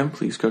Instagram.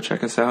 Please go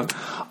check us out.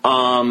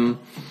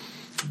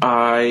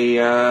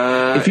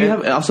 If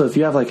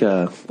you have like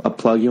a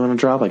plug you want to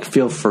drop, like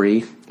feel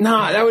free. No,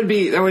 that would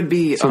be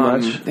too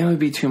much. That would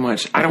be too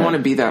much. Okay. I don't want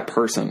to be that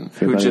person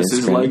who just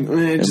is like,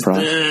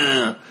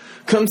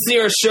 come see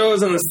our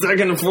shows on the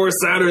second and fourth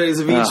Saturdays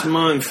of each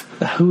month.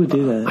 Who would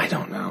do that? I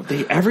don't know.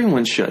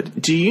 Everyone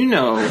should. Do you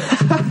know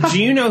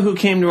who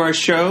came to our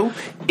show?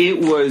 It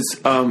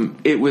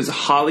was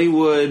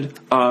Hollywood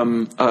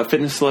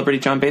fitness celebrity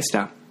John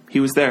Bastow. He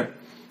was there.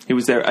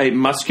 A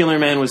muscular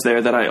man was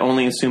there that I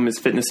only assume is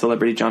fitness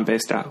celebrity John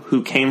Bastow,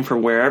 who came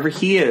from wherever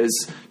he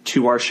is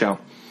to our show.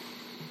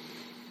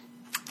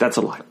 That's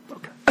a lie.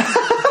 Okay.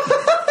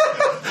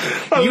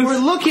 You were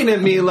looking at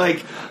me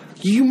like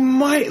you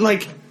might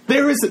like.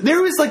 There was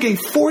like a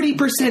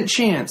 40%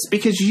 chance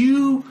because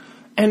you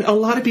and a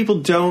lot of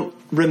people don't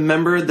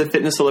remember the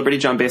fitness celebrity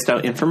John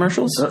Bastow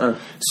infomercials.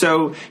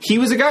 So he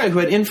was a guy who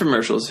had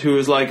infomercials who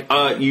was like,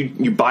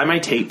 you buy my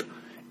tape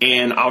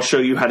and I'll show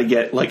you how to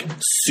get like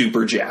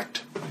super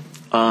jacked.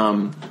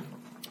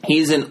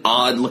 He's an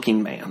odd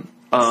looking man.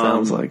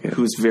 Sounds like it.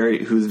 Who's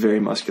very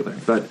muscular,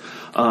 but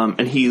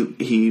and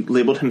he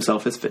labeled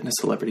himself as fitness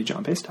celebrity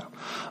John Bastow.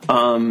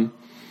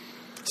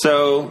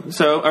 So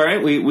all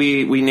right,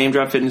 we name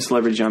drop fitness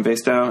celebrity John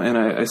Bastow, and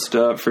I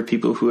stood up for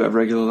people who have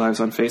regular lives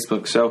on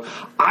Facebook. So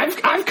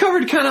I've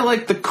covered kind of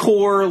like the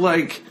core,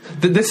 like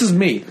this is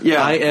me.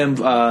 Yeah, I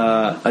am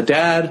a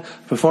dad,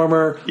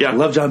 performer. Yeah, I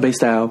love John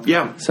Bastow.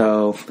 Yeah.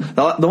 So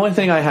the only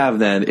thing I have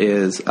then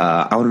is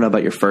I want to know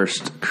about your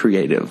first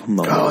creative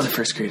moment. Oh, the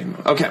first creative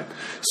moment. Okay,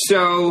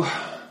 so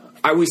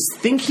I was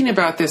thinking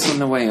about this on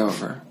the way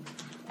over.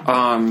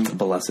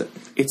 Bless it.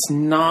 It's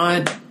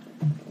not.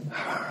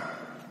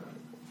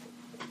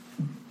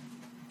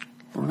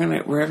 We're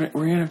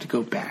gonna have to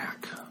go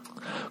back.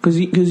 Because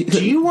all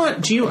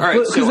right?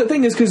 Because the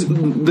thing is, because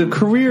the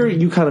career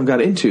you kind of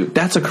got into,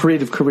 that's a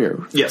creative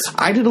career. Yes,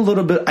 I did a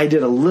little bit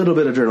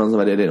of journalism.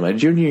 I did it in my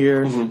junior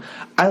year. Mm-hmm.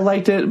 I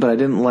liked it, but I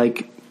didn't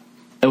like.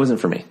 It wasn't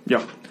for me.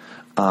 Yeah.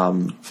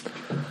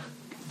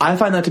 I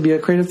find that to be a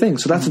creative thing.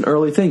 So that's an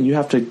early thing. You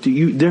have to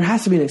do. There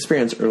has to be an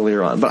experience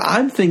earlier on. But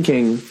I'm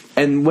thinking,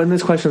 and when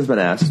this question's been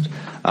asked,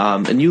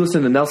 and you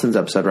listened to Nelson's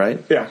episode,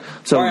 right? Yeah.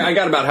 So I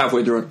got about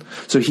halfway through it.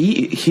 So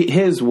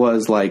his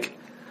was like,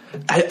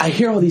 I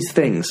hear all these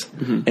things,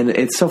 mm-hmm. and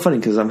it's so funny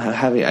because I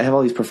have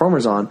all these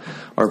performers on,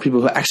 or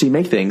people who actually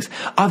make things,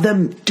 of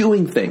them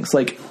doing things.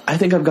 Like, I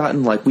think I've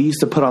gotten, like, we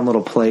used to put on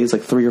little plays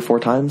like 3 or 4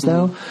 times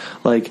now.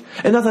 Mm-hmm. Like,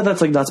 and not that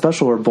that's like not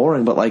special or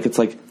boring, but like, it's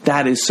like,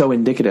 that is so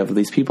indicative of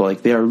these people.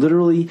 Like, they are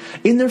literally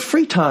in their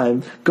free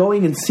time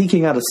going and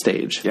seeking out a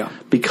stage. Yeah.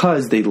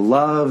 Because they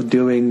love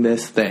doing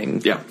this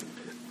thing. Yeah.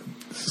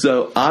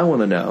 So I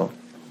want to know.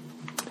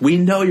 We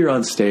know you're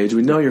on stage.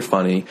 We know you're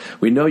funny.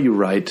 We know you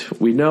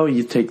write. We know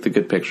you take the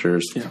good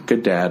pictures. Yeah.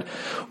 Good dad.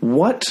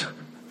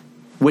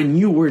 When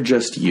you were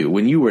just you,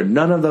 when you were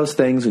none of those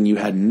things, when you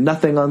had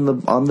nothing on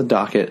the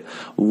docket,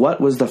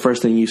 what was the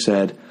first thing you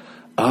said?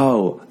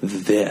 Oh,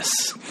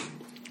 this.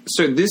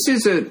 So this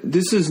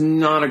is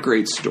not a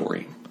great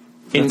story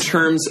in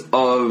terms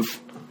of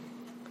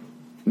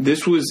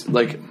this was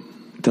like.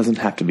 It doesn't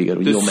have to be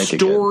good. You'll make it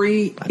good. The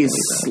story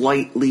is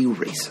slightly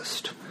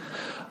racist.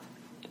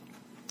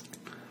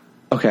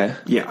 Okay.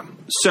 Yeah.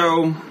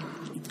 So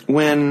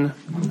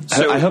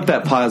I hope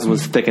that pause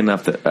was thick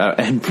enough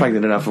and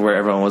pregnant enough where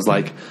everyone was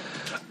like,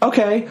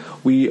 "Okay,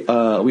 we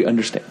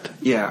understand."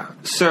 Yeah.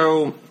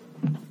 So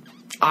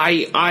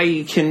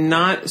I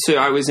cannot. So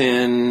I was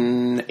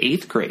in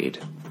 8th grade,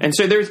 and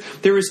so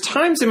there was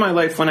times in my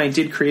life when I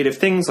did creative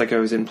things, like I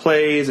was in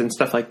plays and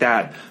stuff like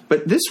that.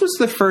 But this was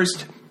the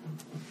first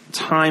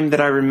time that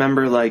I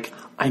remember, like,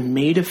 I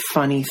made a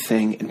funny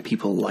thing and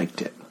people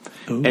liked it.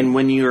 Ooh. And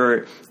when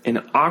you're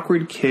an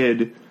awkward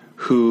kid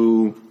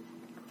who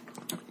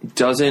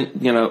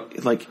doesn't,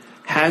 like,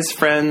 has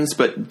friends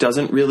but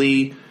doesn't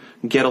really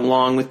get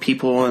along with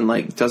people and,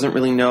 like, doesn't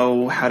really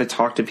know how to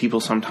talk to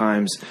people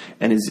sometimes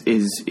and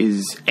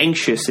is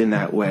anxious in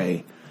that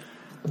way,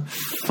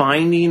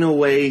 finding a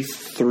way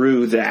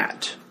through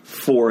that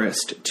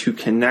forest to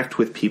connect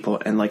with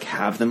people and, like,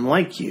 have them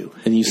like you.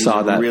 And you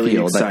saw that really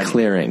field, exciting. That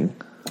clearing.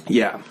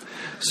 Yeah.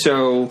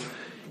 So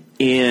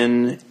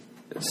it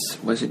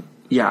was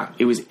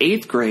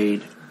 8th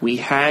grade. We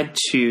had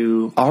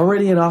to...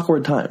 Already an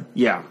awkward time.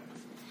 Yeah.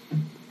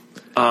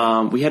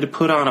 We had to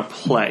put on a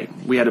play.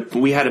 We had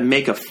to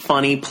make a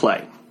funny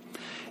play.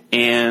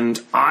 And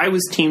I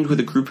was teamed with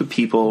a group of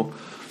people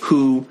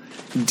who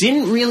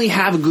didn't really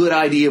have a good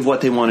idea of what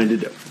they wanted to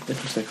do.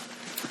 Interesting.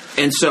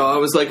 And so I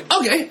was like,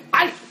 okay,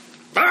 all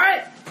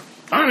right,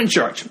 I'm in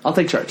charge. I'll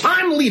take charge.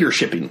 I'm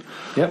leadershiping.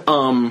 Yep.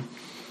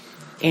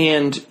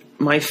 And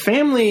my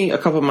family, a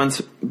couple of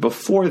months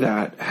before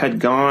that, had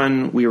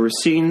gone. We were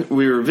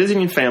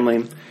visiting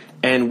family,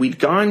 and we'd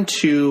gone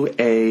to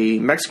a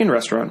Mexican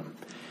restaurant,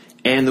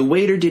 and the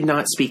waiter did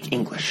not speak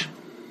English.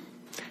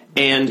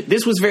 And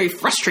this was very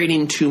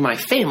frustrating to my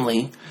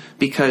family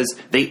because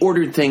they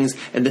ordered things,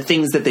 and the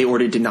things that they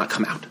ordered did not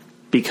come out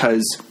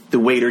because the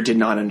waiter did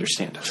not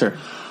understand us. Sure.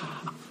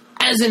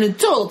 As an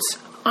adult,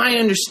 I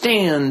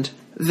understand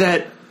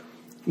that,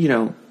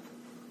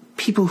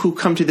 people who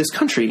come to this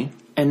country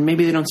and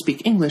maybe they don't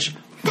speak English,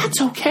 that's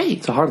okay.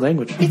 It's a hard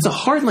language. It's a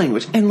hard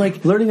language. And,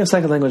 like, learning a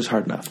second language is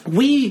hard enough.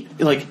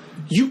 Everyone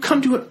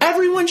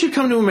should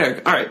come to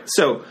America. All right,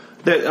 so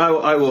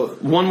I will,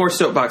 one more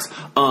soapbox.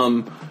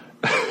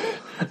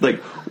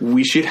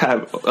 We should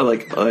have,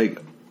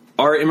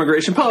 our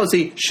immigration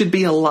policy should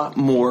be a lot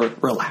more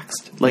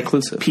relaxed. Like,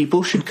 inclusive.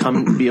 People should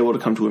be able to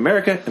come to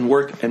America and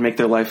work and make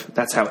their life.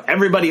 That's how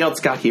everybody else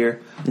got here.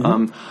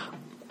 Mm-hmm.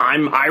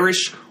 I'm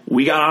Irish.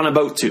 We got on a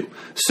boat too.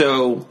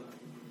 So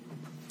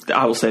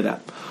I will say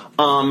that.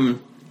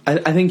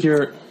 I think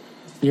you're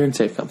in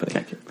safe company.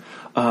 Thank you.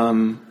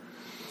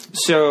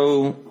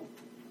 So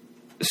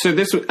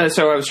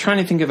I was trying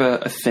to think of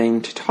a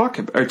thing to talk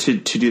about, or to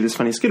do this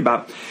funny skit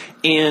about,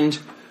 and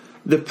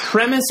the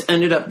premise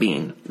ended up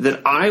being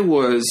that I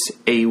was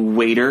a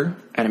waiter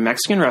at a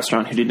Mexican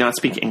restaurant who did not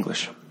speak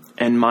English.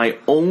 And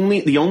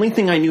the only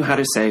thing I knew how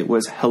to say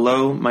was,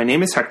 "Hello, my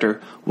name is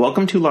Hector.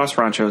 Welcome to Los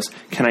Ranchos.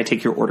 Can I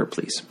take your order,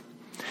 please?"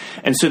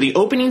 And so the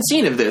opening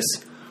scene of this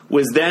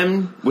was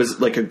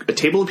like a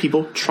table of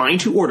people trying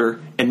to order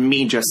and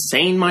me just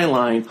saying my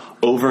line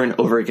over and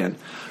over again.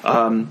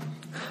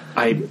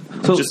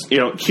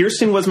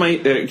 Kirsten was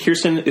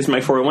Kirsten is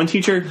my 401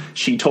 teacher.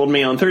 She told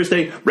me on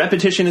Thursday,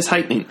 repetition is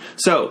heightening.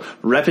 So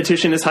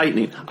repetition is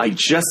heightening. I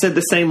just said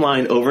the same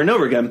line over and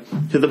over again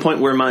to the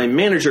point where my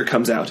manager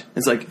comes out.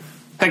 It's like,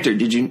 Hector,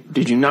 did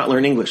you not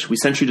learn English? We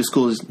sent you to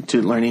school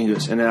to learn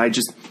English. And I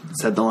just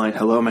said the line,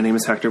 hello, my name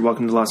is Hector.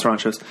 Welcome to Los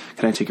Ranchos.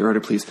 Can I take your order,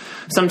 please?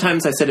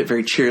 Sometimes I said it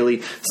very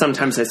cheerily.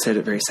 Sometimes I said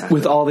it very sadly.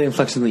 With all the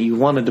inflection that you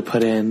wanted to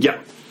put in.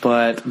 Yeah.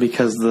 But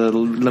because the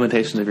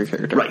limitation of your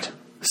character. Right.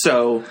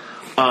 So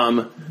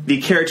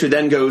the character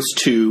then goes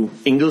to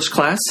English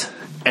class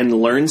and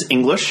learns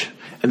English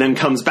and then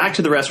comes back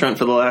to the restaurant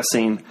for the last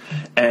scene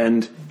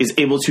and is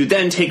able to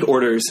then take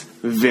orders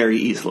very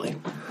easily.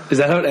 Is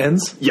that how it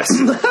ends? Yes.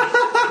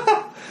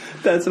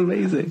 That's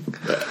amazing.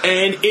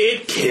 And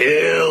it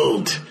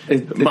killed.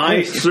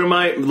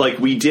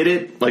 We did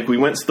it, like we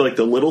went to like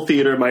the little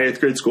theater in my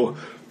 8th grade school,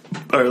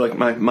 or like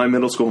my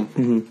middle school.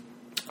 Mm-hmm.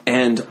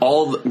 And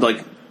all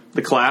the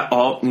class,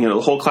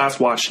 the whole class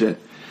watched it.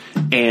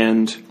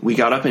 And we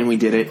got up and we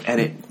did it,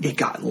 and it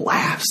got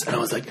laughs. And I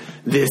was like,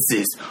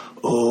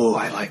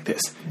 I like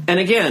this. And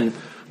again,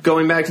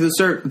 going back to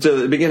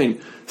the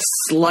beginning,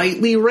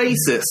 slightly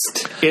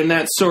racist in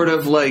that sort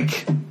of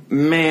like,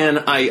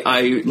 man, I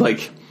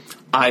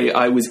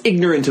was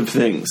ignorant of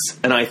things,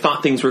 and I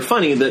thought things were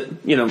funny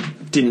that,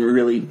 didn't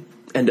really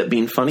end up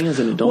being funny as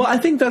an adult. Well, I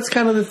think that's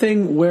kind of the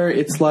thing where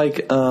it's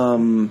like,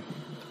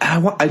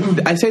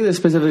 I say this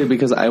specifically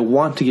because I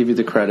want to give you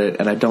the credit,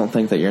 and I don't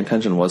think that your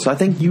intention was. So I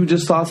think you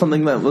just saw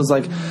something that was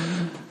like,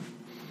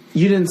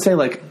 you didn't say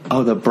like,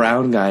 oh, the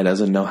brown guy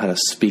doesn't know how to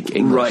speak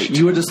English. Right.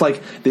 You were just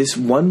like, this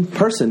one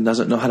person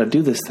doesn't know how to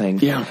do this thing.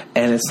 Yeah.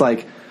 And it's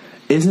like,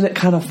 isn't it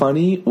kind of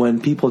funny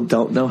when people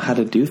don't know how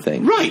to do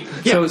things? Right.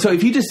 Yeah. So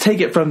if you just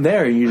take it from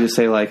there and you just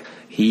say like,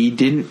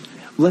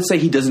 let's say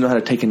he doesn't know how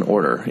to take an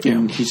order. Yeah.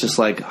 And he's just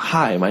like,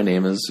 hi, my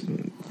name is,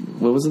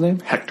 what was the name?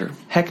 Hector.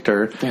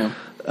 Yeah.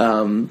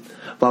 Blah,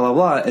 blah,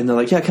 blah. And they're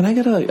like, yeah, can I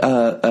get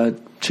a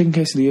chicken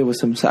quesadilla with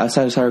some side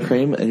of sour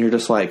cream? And you're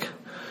just like,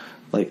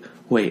 wait.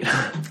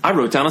 I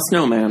wrote down a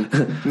snowman.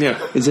 Yeah.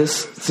 Does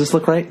this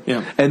look right?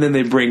 Yeah. And then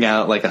they bring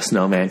out like a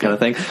snowman kind of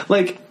thing.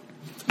 Like,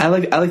 I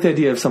like the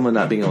idea of someone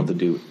not being able to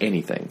do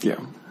anything. Yeah.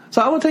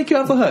 So I will take you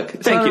off the hook.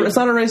 Thank you. It's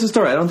not a racist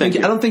story. I don't think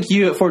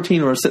you at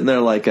 14 were sitting there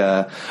like,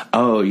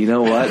 oh, you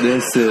know what?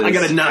 This is. I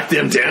gotta knock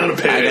them down a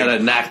peg. I gotta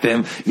knock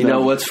them. You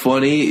know what's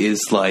funny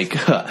is like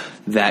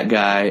that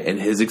guy and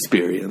his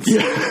experience.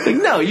 Yeah. Like,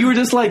 no, you were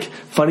just like,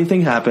 funny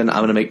thing happened.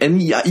 I'm gonna make,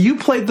 and you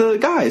played the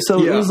guy,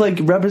 so it was like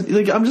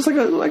I'm just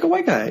like a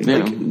white guy. Yeah.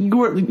 Like you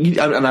were,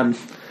 and I'm.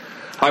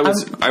 I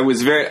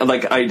was very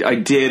I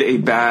did a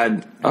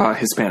bad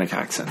Hispanic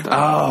accent. Though. Oh,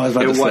 I was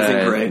about to say.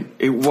 Wasn't great.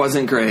 It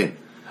wasn't great.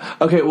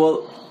 Okay,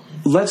 well,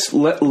 let's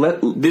let.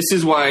 This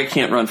is why I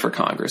can't run for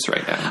Congress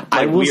right now.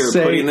 We are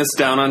putting this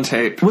down on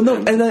tape. Well, no,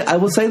 and I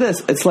will say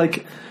this: it's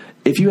like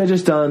if you had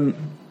just done,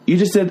 you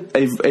just did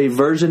a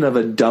version of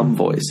a dumb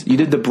voice. You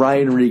did the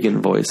Brian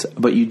Regan voice,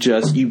 but you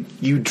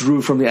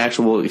drew from the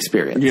actual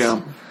experience.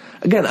 Yeah.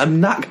 Again, I'm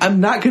not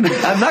gonna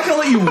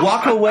let you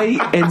walk away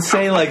and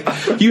say like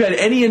you had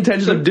any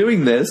intention of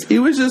doing this. It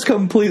was just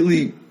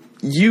completely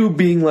you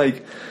being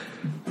like.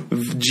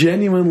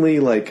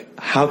 Genuinely like,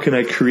 how can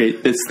I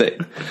create this thing?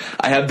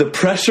 I have the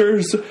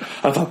pressures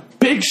of a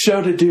big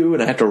show to do,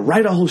 and I have to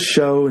write a whole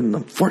show, and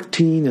I'm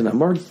 14, and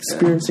I'm already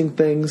experiencing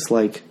things.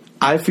 Like,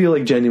 I feel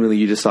like genuinely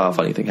you just saw a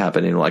funny thing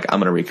happen, and you're like, I'm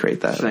going to recreate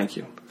that. Thank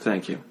you.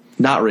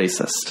 Not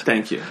racist.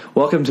 Thank you.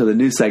 Welcome to the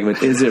new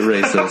segment, Is It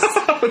Racist?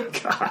 Oh,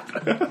 God.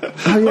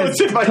 Oh, yeah.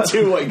 Let's hit by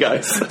two white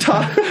guys.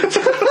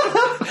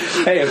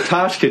 Hey, if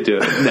Tosh could do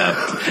it. No.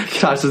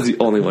 Tosh is the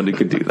only one who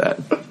could do that.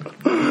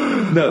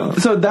 No,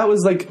 so that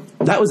was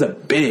a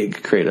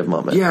big creative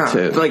moment,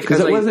 too. Because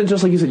it wasn't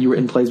just like you said you were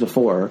in plays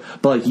before,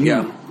 but like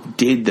you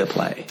did the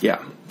play.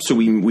 Yeah. So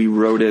we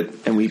wrote it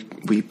and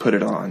we put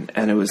it on,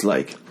 and it was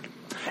like,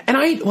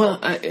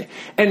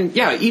 even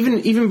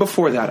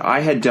before that,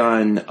 I had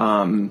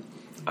done.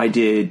 I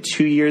did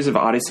 2 years of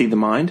Odyssey of the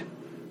Mind.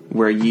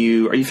 Are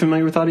you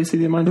familiar with Odyssey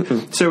of the Mind?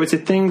 Mm-hmm. So it's a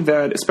thing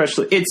that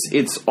especially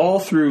it's all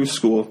through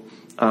school.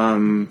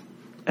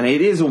 And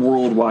it is a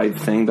worldwide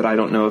thing, but I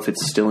don't know if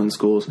it's still in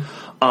schools.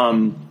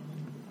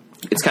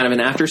 It's kind of an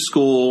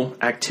after-school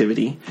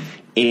activity,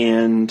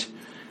 and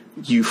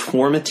you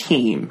form a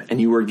team,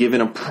 and you are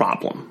given a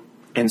problem.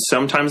 And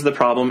sometimes the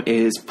problem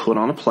is put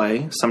on a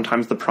play.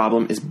 Sometimes the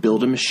problem is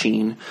build a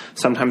machine.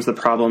 Sometimes the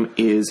problem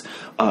is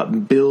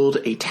build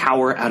a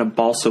tower out of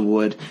balsa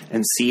wood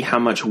and see how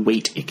much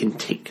weight it can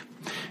take.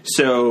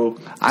 So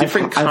I've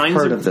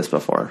heard of this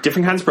before.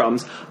 Different kinds of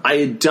problems. I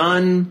had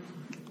done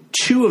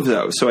 2 of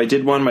those. So I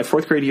did one my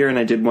 4th grade year, and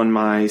I did one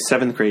my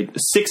 6th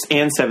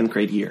and 7th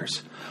grade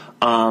years.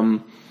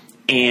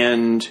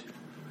 And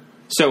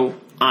so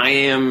I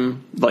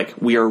am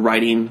like, we are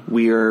writing,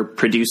 we are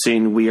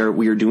producing, we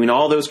are doing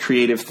all those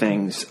creative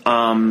things.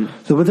 So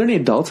were there any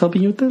adults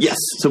helping you with this? Yes.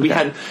 So we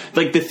had,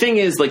 like, the thing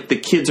is, like, the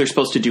kids are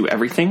supposed to do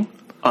everything.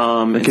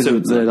 And Because so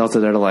they're also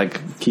there to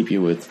like keep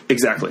you with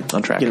exactly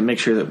on track. Make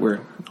sure that we're,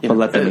 But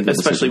let them make the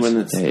especially when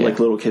decisions. it's like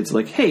little kids,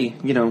 like, hey,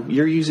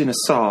 you're using a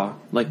saw.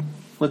 Like,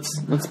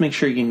 let's make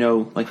sure you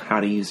know like how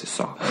to use a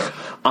saw.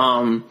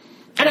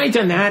 And I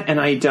done that, and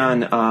I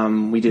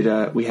done. We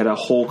had a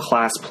whole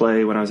class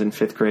play when I was in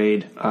 5th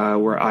grade,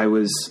 where I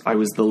was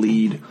the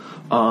lead.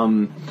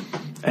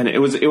 And it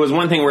was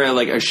one thing where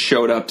I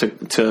showed up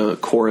to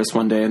chorus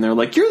one day, and they're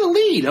like, "You're the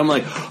lead." I'm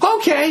like,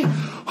 "Okay,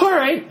 all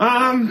right,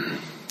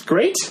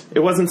 great." It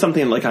wasn't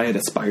something like I had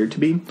aspired to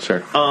be.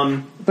 Sure.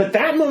 But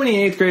that moment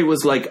in 8th grade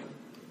was like,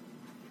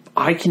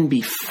 I can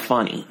be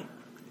funny,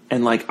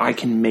 and like I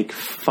can make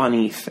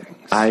funny things.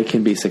 I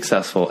can be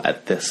successul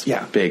at this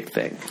big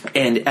thing.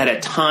 And at a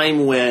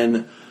time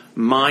when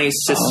my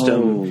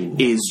system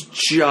is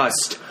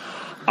just,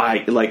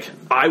 I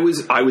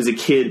was a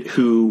kid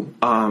who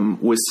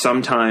was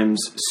sometimes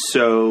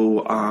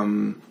so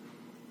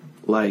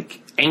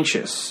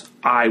anxious,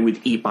 I would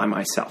eat by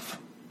myself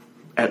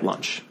at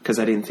lunch because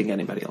I didn't think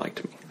anybody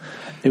liked me.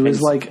 It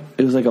was like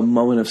a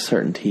moment of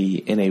certainty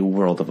in a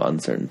world of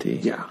uncertainty.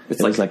 Yeah,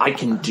 it's like I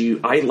can do.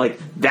 I like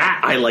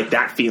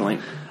that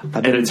feeling.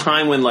 At a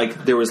time when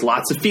there was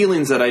lots of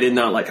feelings that I did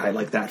not like. I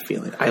like that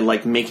feeling. I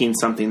like making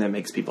something that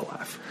makes people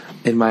laugh.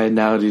 In my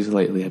analogies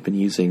lately, I've been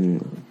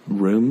using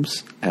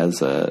rooms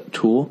as a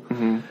tool.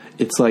 Mm-hmm.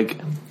 It's like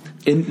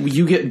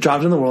you get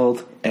dropped in the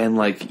world and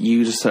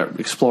you just start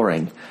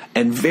exploring.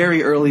 And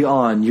very early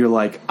on, you're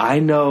like, I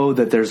know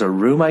that there's a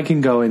room I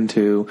can go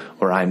into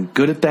where I'm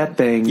good at that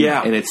thing,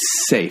 and it's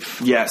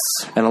safe. Yes.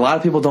 And a lot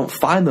of people don't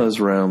find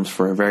those rooms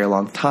for a very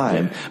long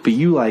time. Yeah. But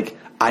you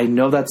I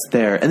know that's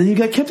there. And then you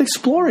kept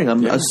exploring,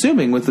 I'm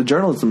assuming, with the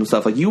journalism and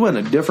stuff. You went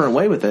a different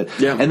way with it.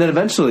 Yeah. And then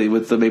eventually,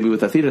 with the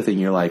theater thing,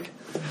 you're like,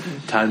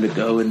 time to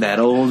go in that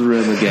old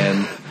room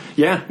again.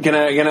 Yeah,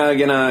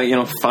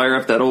 gonna fire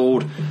up that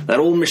old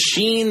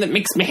machine that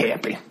makes me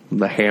happy.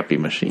 The happy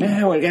machine.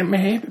 Yeah, I got my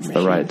happy machine.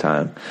 The right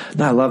time.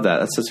 No, I love that.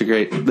 That's such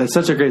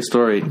a great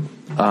story.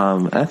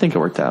 And I think it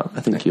worked out.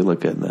 I think you look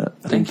good in that.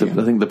 I think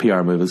the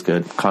PR move is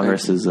good.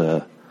 Congress is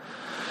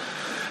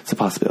it's a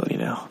possibility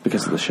now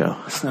because of the show.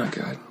 It's not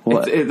good. We'll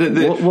edit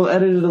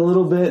it a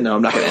little bit. No,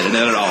 I'm not going to edit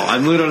it at all.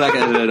 I'm literally not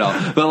going to edit it at all.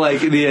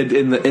 But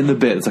in the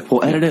bit, it's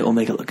we'll edit it. We'll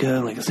make it look good.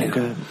 We'll make it sound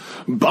good.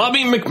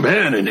 Bobby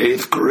McMahon in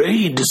 8th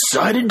grade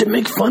decided to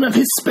make fun of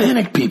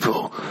Hispanic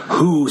people.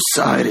 Whose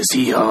side is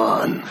he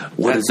on?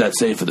 What does that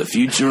say for the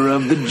future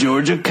of the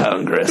Georgia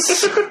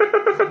Congress?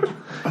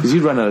 Because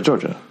you'd run out of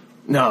Georgia.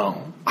 No.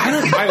 No.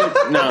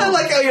 I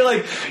like how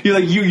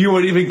you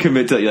wouldn't even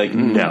commit to it. You're like,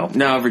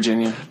 no,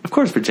 Virginia. Of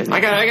course, Virginia. I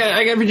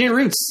got Virginia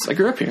roots. I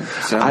grew up here.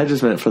 So. I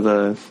just meant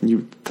for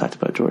you talked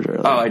about Georgia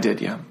earlier. Oh, I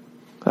did. Yeah,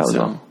 that was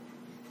all.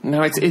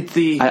 No, it's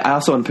the. I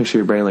also want to picture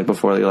your brain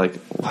before. You're like,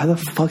 why the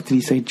fuck did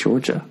he say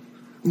Georgia?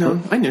 No,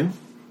 I knew.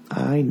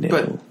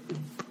 But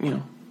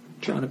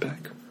drawing it back.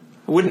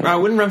 I wouldn't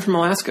run from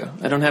Alaska.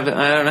 I don't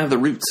have the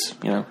roots.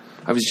 I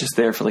was just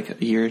there for a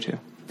year or two.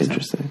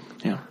 Interesting.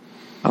 So, yeah.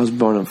 I was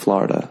born in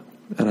Florida,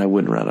 and I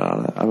wouldn't run out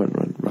of that. I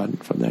wouldn't run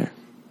from there.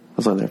 I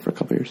was only there for a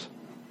couple years.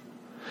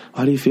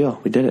 How do you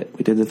feel? We did it.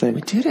 We did the thing.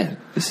 We did it.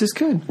 This is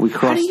good.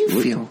 How do you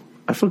feel?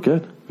 I feel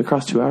good. We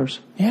crossed 2 hours.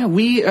 Yeah,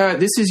 we.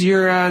 This is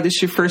your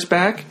first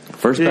back.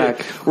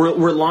 Back.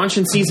 We're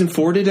launching season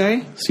 4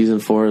 today. Season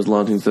 4 is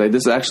launching today.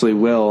 This actually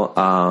will.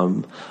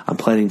 I'm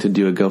planning to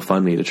do a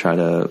GoFundMe to try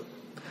to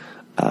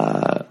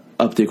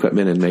up the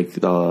equipment and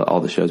make all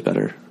the shows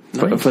better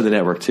for the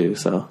network too.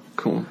 So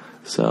cool.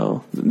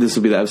 So this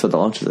will be the episode that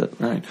launches it.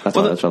 Right.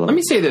 Let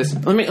me say this.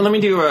 Let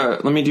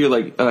me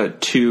do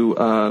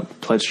 2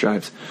 pledge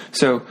drives.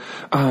 So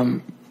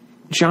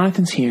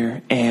Jonathan's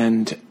here,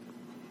 and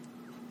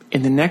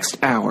in the next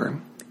hour,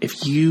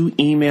 if you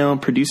email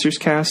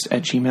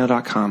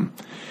producerscast@gmail.com,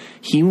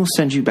 he will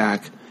send you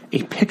back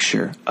a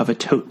picture of a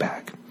tote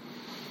bag.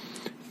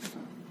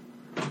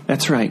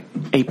 That's right,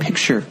 a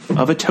picture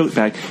of a tote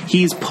bag.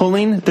 He's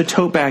pulling the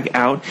tote bag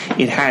out.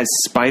 It has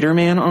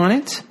Spider-Man on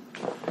it.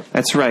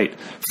 That's right.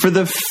 For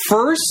the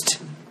first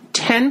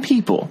 10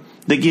 people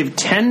that give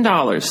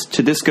 $10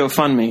 to this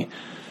GoFundMe,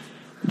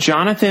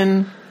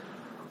 Jonathan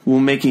will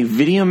make a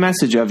video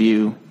message of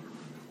you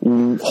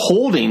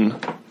holding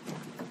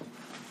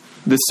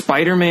the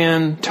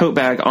Spider-Man tote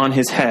bag on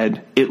his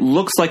head. It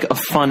looks like a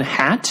fun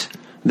hat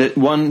that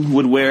one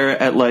would wear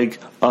at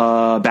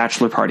a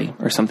bachelor party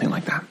or something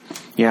like that.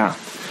 Yeah.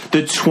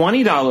 The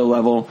 $20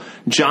 level,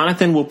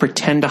 Jonathan will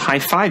pretend to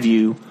high-five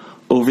you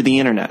over the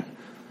internet.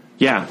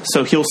 Yeah,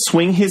 so he'll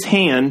swing his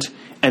hand,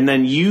 and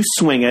then you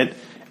swing it,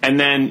 and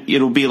then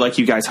it'll be like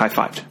you guys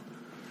high-fived.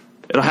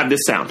 It'll have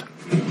this sound.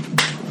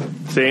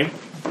 See?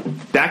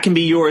 That can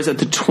be yours at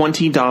the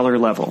 $20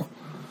 level.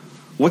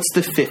 What's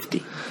the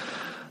 50?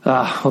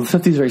 Well, the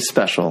 50 is very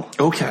special.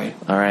 Okay.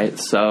 All right,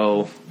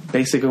 so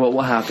basically what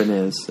will happen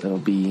is it'll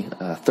be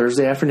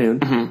Thursday afternoon.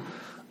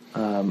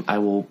 Mm-hmm. I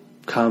will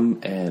come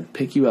and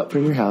pick you up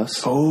from your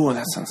house. Oh,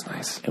 that sounds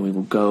nice. And we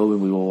will go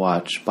and we will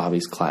watch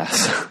Bobby's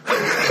class.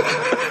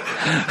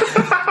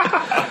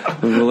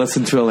 We will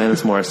listen to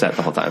Alanis Morissette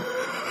the whole time.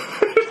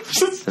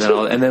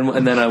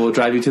 and then I will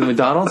drive you to the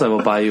McDonald's. I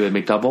will buy you a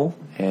McDouble,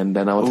 and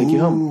then I will take you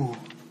home.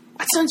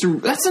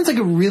 That sounds like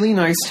a really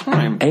nice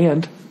time.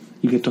 And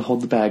you get to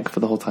hold the bag for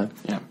the whole time.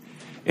 Yeah,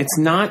 it's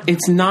not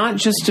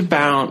just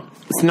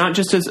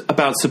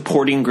about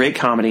supporting great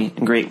comedy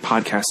and great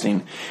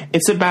podcasting.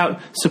 It's about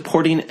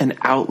supporting an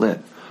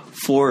outlet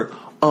for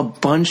a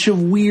bunch of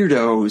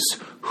weirdos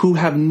who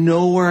have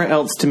nowhere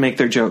else to make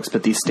their jokes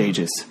but these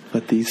stages.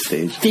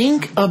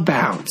 Think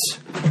about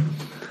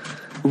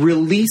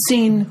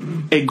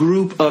releasing a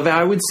group of,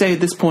 I would say at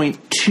this point,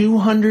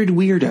 200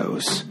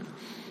 weirdos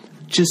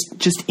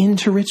just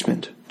into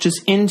Richmond,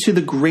 just into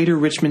the greater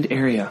Richmond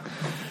area.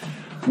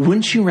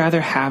 Wouldn't you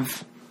rather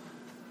have,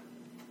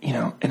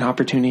 an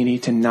opportunity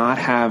to not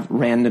have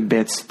random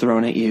bits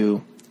thrown at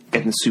you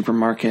in the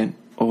supermarket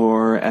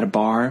or at a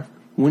bar?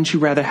 Wouldn't you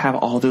rather have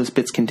all those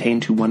bits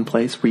contained to one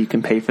place where you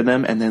can pay for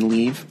them and then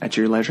leave at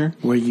your leisure?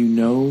 Where you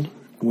know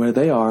where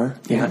they are.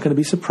 You're not going to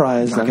be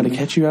surprised. Not going to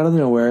catch you out of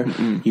nowhere.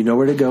 Mm-mm. You know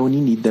where to go when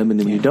you need them, and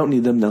then when you don't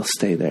need them, they'll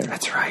stay there.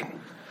 That's right.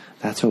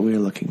 That's what we're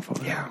looking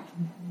for. Yeah.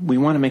 We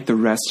want to make the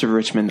rest of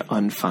Richmond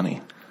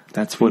unfunny.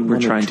 That's what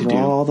we're trying to do.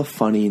 Draw all the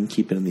funny and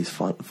keep it in these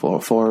 4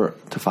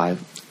 to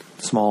 5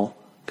 small,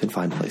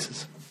 confined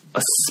places.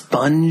 A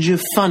sponge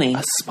of funny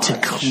to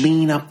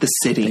clean up the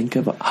city. Think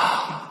of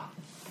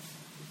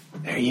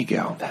there you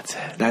go.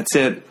 That's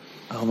it.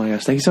 Oh my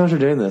gosh. Thank you so much for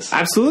doing this.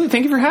 Absolutely.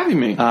 Thank you for having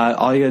me.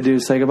 All you got to do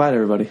is say goodbye to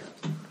everybody.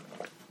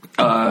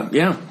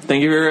 Yeah.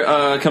 Thank you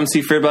for come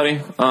see Fear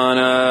Buddy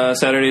on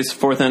Saturdays,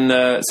 2nd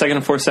and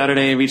 4th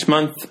Saturday of each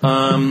month.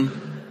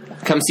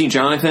 Come see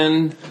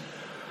Jonathan.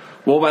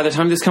 Well, by the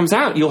time this comes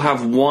out, you'll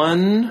have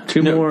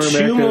two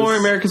more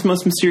America's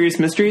Most Mysterious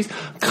Mysteries.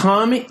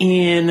 Come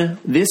in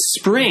this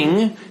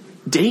spring,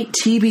 date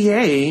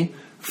TBA,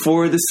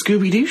 for the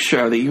Scooby-Doo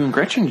show that you and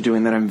Gretchen are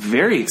doing that I'm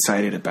very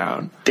excited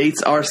about.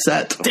 Dates are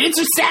set.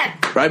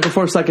 Right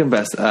before Second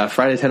Best.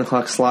 Friday 10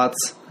 o'clock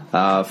slots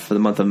for the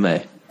month of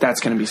May.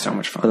 That's going to be so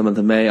much fun. For the month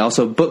of May.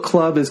 Also, book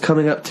club is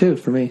coming up, too,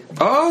 for me.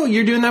 Oh,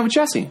 you're doing that with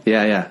Jesse?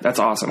 Yeah. That's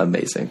awesome.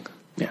 Amazing.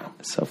 Yeah.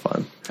 It's so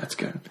fun. That's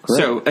good.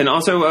 Great. So, and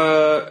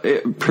also,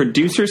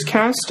 Producers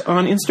Cast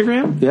on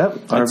Instagram? Yep.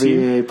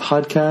 RVA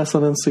Podcast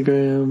on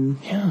Instagram.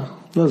 Yeah.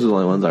 Those are the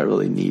only ones I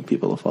really need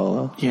people to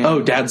follow. Yeah.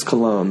 Oh, Dad's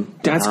Cologne.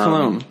 Dad's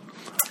Cologne.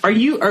 Are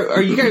you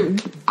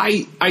guys?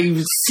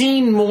 I've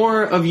seen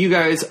more of you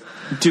guys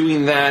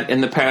doing that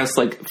in the past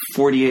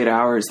 48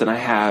 hours than I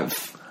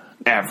have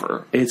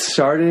ever. It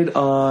started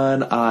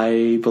on,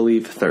 I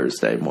believe,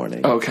 Thursday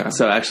morning. Okay.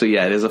 So actually,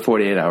 yeah, it is a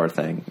 48-hour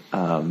thing.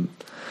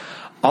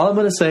 All I'm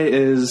going to say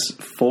is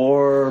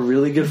 4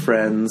 really good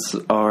friends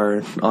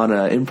are on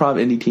an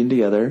improv indie team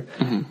together.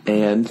 Mm-hmm.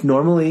 And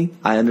normally,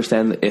 I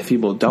understand that if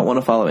people don't want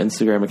to follow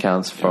Instagram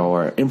accounts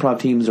for improv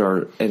teams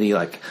or any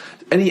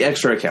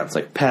extra accounts,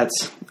 like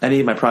pets,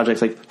 any of my projects,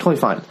 totally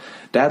fine.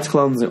 Dad's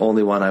Cologne's the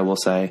only one I will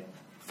say,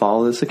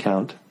 follow this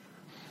account,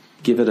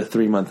 give it a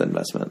 3-month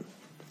investment.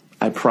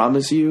 I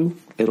promise you,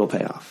 it'll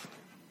pay off.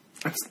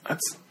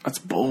 That's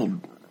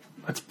bold.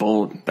 That's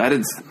bold. That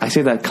is. I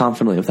say that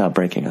confidently without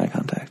breaking eye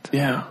contact.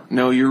 Yeah.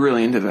 No, you're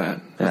really into that.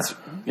 That's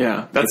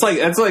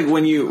like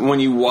when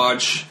you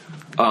watch.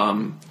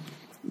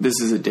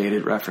 This is a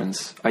dated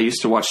reference. I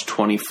used to watch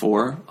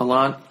 24 a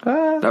lot.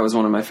 That was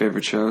one of my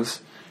favorite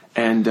shows,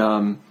 and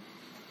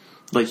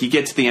you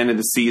get to the end of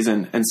the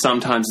season, and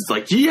sometimes it's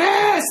like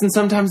yes, and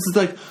sometimes it's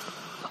like,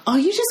 oh,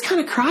 you just kind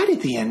of cried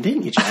at the end,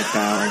 didn't you, Jack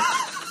Bauer?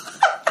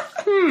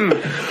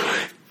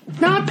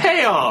 Not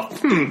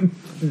payoff.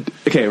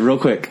 Okay, real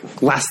quick.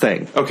 Last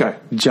thing. Okay.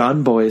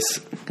 John Boyce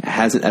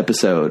has an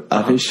episode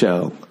of his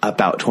show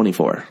about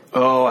 24.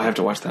 Oh, I have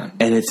to watch that.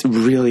 And it's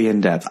really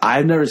in-depth.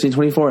 I've never seen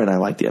 24, and I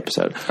like the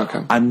episode.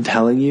 Okay. I'm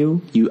telling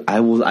you, I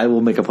will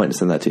make a point to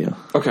send that to you.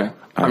 Okay.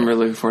 I'm really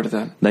looking forward to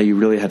that. Now you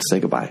really have to say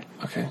goodbye.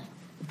 Okay.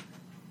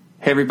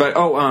 Hey, everybody.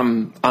 Oh,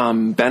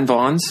 Ben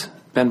Vaughns.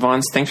 Ben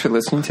Vaughns, thanks for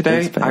listening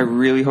today. Thanks, Ben. I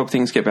really hope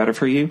things get better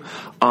for you.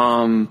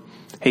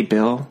 Hey,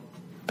 Bill.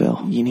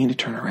 You need to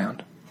turn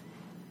around.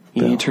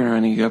 You need to turn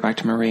around and go back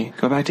to Marie.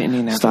 Go back to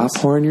Indianapolis. Stop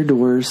pouring your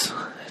doors.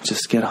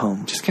 Just get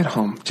home. Just get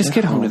home. Just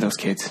get home to those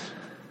kids.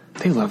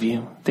 They love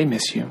you. They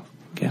miss you.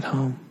 Get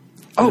home.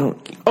 Oh,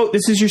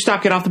 this is your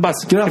stop. Get off the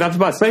bus. Get off the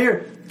bus. Right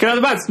here. Get off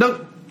the bus.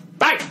 No.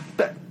 Bye.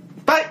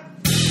 Bye.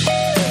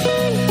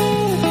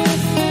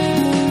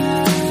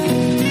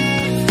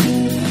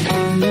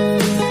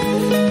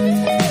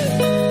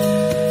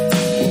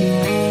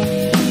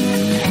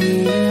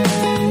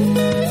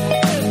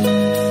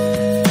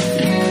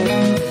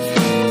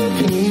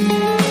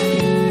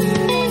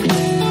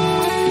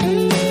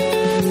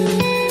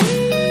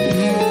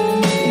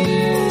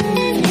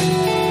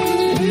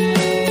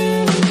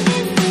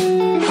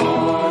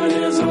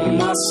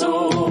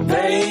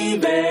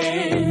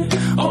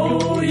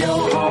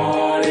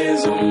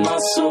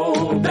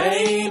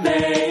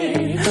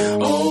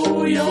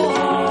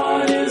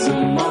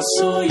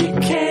 So you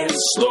can't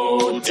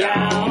slow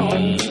down.